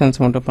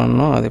கரெக்ஷன்ஸ் மட்டும்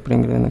பண்ணணும். அது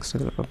எப்படிங்கிறது நெக்ஸ்ட்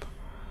இதில் பார்ப்போம்.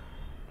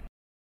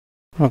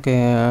 ஓகே,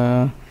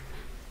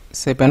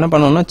 ஸோ இப்போ என்ன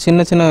பண்ணோம்னா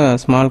சின்ன சின்ன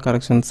ஸ்மால்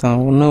கரெக்ஷன்ஸ்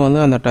தான். ஒன்று வந்து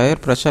அந்த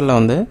டயர் ப்ரெஷரில்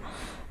வந்து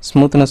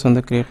ஸ்மூத்னஸ்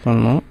வந்து க்ரியேட்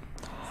பண்ணணும்.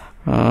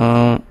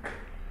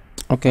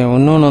 ஓகே,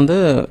 இன்னொன்று வந்து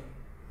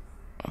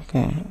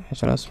ஓகே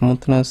ஆக்சுவலாக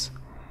ஸ்மூத்னஸ்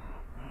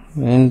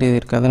வேண்டியது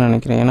இருக்காதுன்னு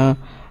நினைக்கிறேன். ஏன்னா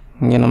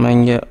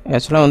இங்கே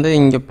ஆக்சுவலாக வந்து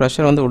இங்கே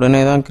ப்ரெஷர் வந்து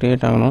உடனே தான்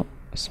க்ரியேட் ஆகணும்.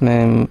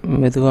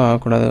 மெதுவாக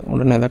ஆகக்கூடாது,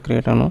 உடனே தான்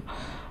க்ரியேட் ஆகணும்.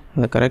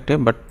 அது கரெக்டு.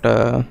 பட்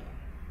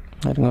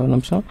இருங்க ஒரு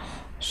நிமிஷம்.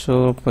 ஷோ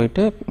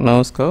போயிட்டு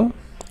நர்வ்ஸ் கர்வ்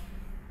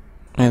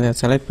இதை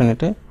செலக்ட்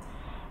பண்ணிவிட்டு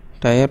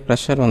டயர்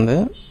ப்ரெஷர் வந்து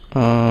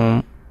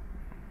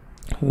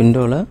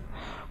விண்டோவில்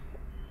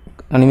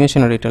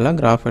அனிமேஷன் எடிட்டரில்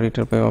கிராஃப்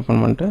எடிட்டர் போய்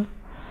ஓப்பன் பண்ணிட்டு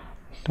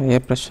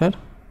டயர் ப்ரெஷர்.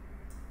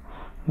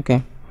 ஓகே,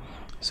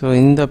 ஸோ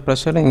இந்த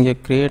ப்ரெஷர் இங்கே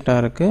க்ரியேட்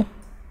ஆகிருக்கு.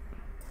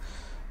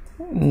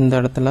 இந்த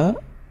இடத்துல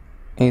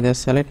இதை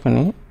செலக்ட்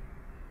பண்ணி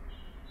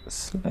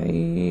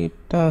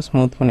ஸ்லைட்டாக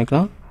ஸ்மூத்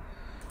பண்ணிக்கலாம்.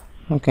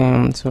 ஓகே,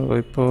 ஸோ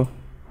இப்போது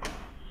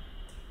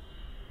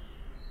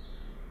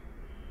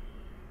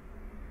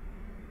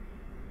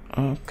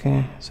ஓகே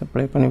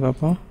சப்ளை பண்ணி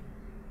பார்ப்போம்.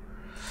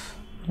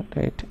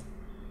 ரைட்,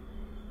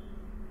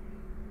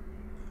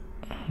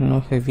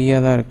 இன்னும்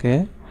ஹெவியாக தான்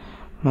இருக்குது.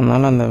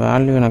 அதனால் அந்த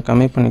வேல்யூவை நான்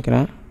கம்மி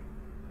பண்ணிக்கிறேன்.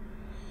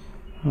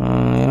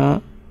 ஏன்னா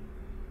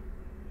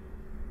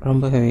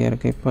ரொம்ப ஹெவியாக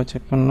இருக்குது. இப்போ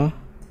செக் பண்ணலாம்.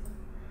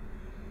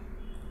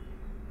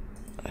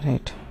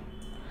 Right,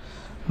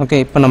 okay.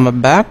 இப்போ நம்ம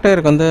பேக்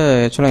டயருக்கு வந்து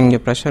ஆக்சுவலாக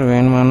இங்கே ப்ரெஷர்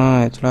வேணுமானா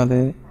ஆக்சுவலாக அது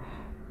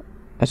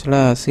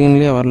ஆக்சுவலாக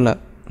சீன்லேயே வரல.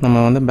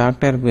 நம்ம வந்து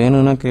பேக் டயருக்கு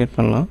வேணும்னா க்ரியேட்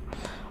பண்ணலாம்.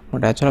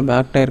 பட் ஆக்சுவலாக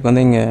பேக் டயருக்கு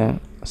வந்து இங்கே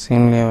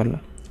சீன்லேயே வரல.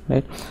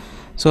 ரைட்,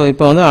 ஸோ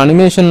இப்போ வந்து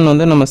அனிமேஷன்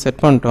வந்து நம்ம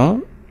செட் பண்ணிட்டோம்.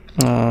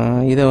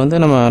 இதை வந்து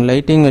நம்ம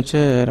லைட்டிங் வச்சு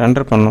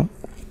ரெண்டர் பண்ணோம்.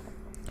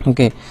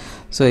 ஓகே,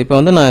 ஸோ இப்போ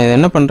வந்து நான்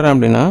என்ன பண்ணுறேன்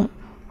அப்படின்னா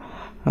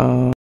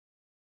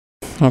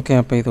ஓகே,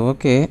 அப்போ இது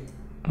ஓகே,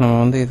 நம்ம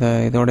வந்து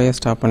இதோடய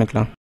ஸ்டாப்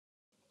பண்ணிக்கலாம்.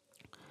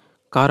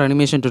 கார்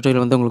அனிமேஷன்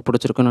டுட்டோரியல் வந்து உங்களுக்கு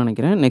பிடிச்சிருக்குன்னு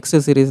நினைக்கிறேன். நெக்ஸ்ட்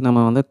சீரிஸ்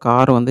நம்ம வந்து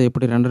கார் வந்து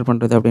எப்படி ரெண்டர்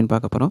பண்ணுறது அப்படின்னு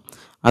பார்க்க போகிறோம்.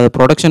 அது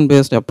ப்ரொடக்ஷன்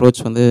பேஸ்ட் அப்ரோச்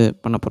வந்து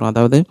பண்ண போகிறோம்.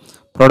 அதாவது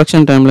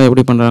ப்ரொடக்ஷன் டைமில்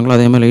எப்படி பண்ணுறாங்களோ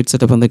அதே மாதிரி லைட்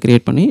செட்டப் வந்து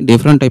க்ரியேட் பண்ணி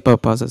டிஃப்ரெண்ட் டைப்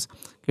ஆஃப் ப்ராசஸ்,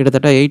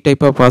 கிட்டத்தட்ட 8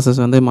 டைப் ஆஃப் ப்ராசஸ்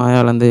வந்து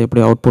மாயாலேருந்து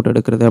எப்படி அவுட்புட்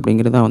எடுக்கிறது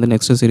அப்படிங்கிறது தான் வந்து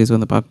நெக்ஸ்ட் சீரிஸ்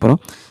வந்து பார்க்க போகிறோம்.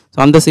 ஸோ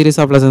அந்த சீரிஸ்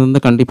ஆஃப் லெசன்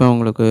வந்து கண்டிப்பாக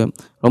உங்களுக்கு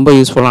ரொம்ப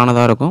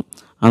யூஸ்ஃபுல்லானதாக இருக்கும்.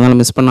 அதனால்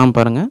மிஸ் பண்ணாமல்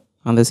பாருங்கள்.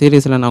 அந்த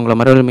சீரிஸில் நான் உங்களை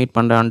மறுபடியும் மீட்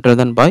பண்ணுறேன். Until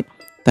then bye,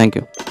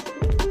 thank you.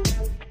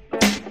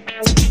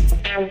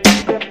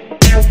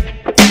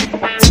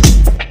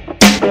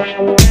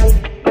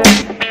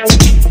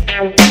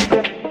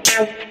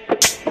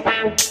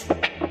 Thank you.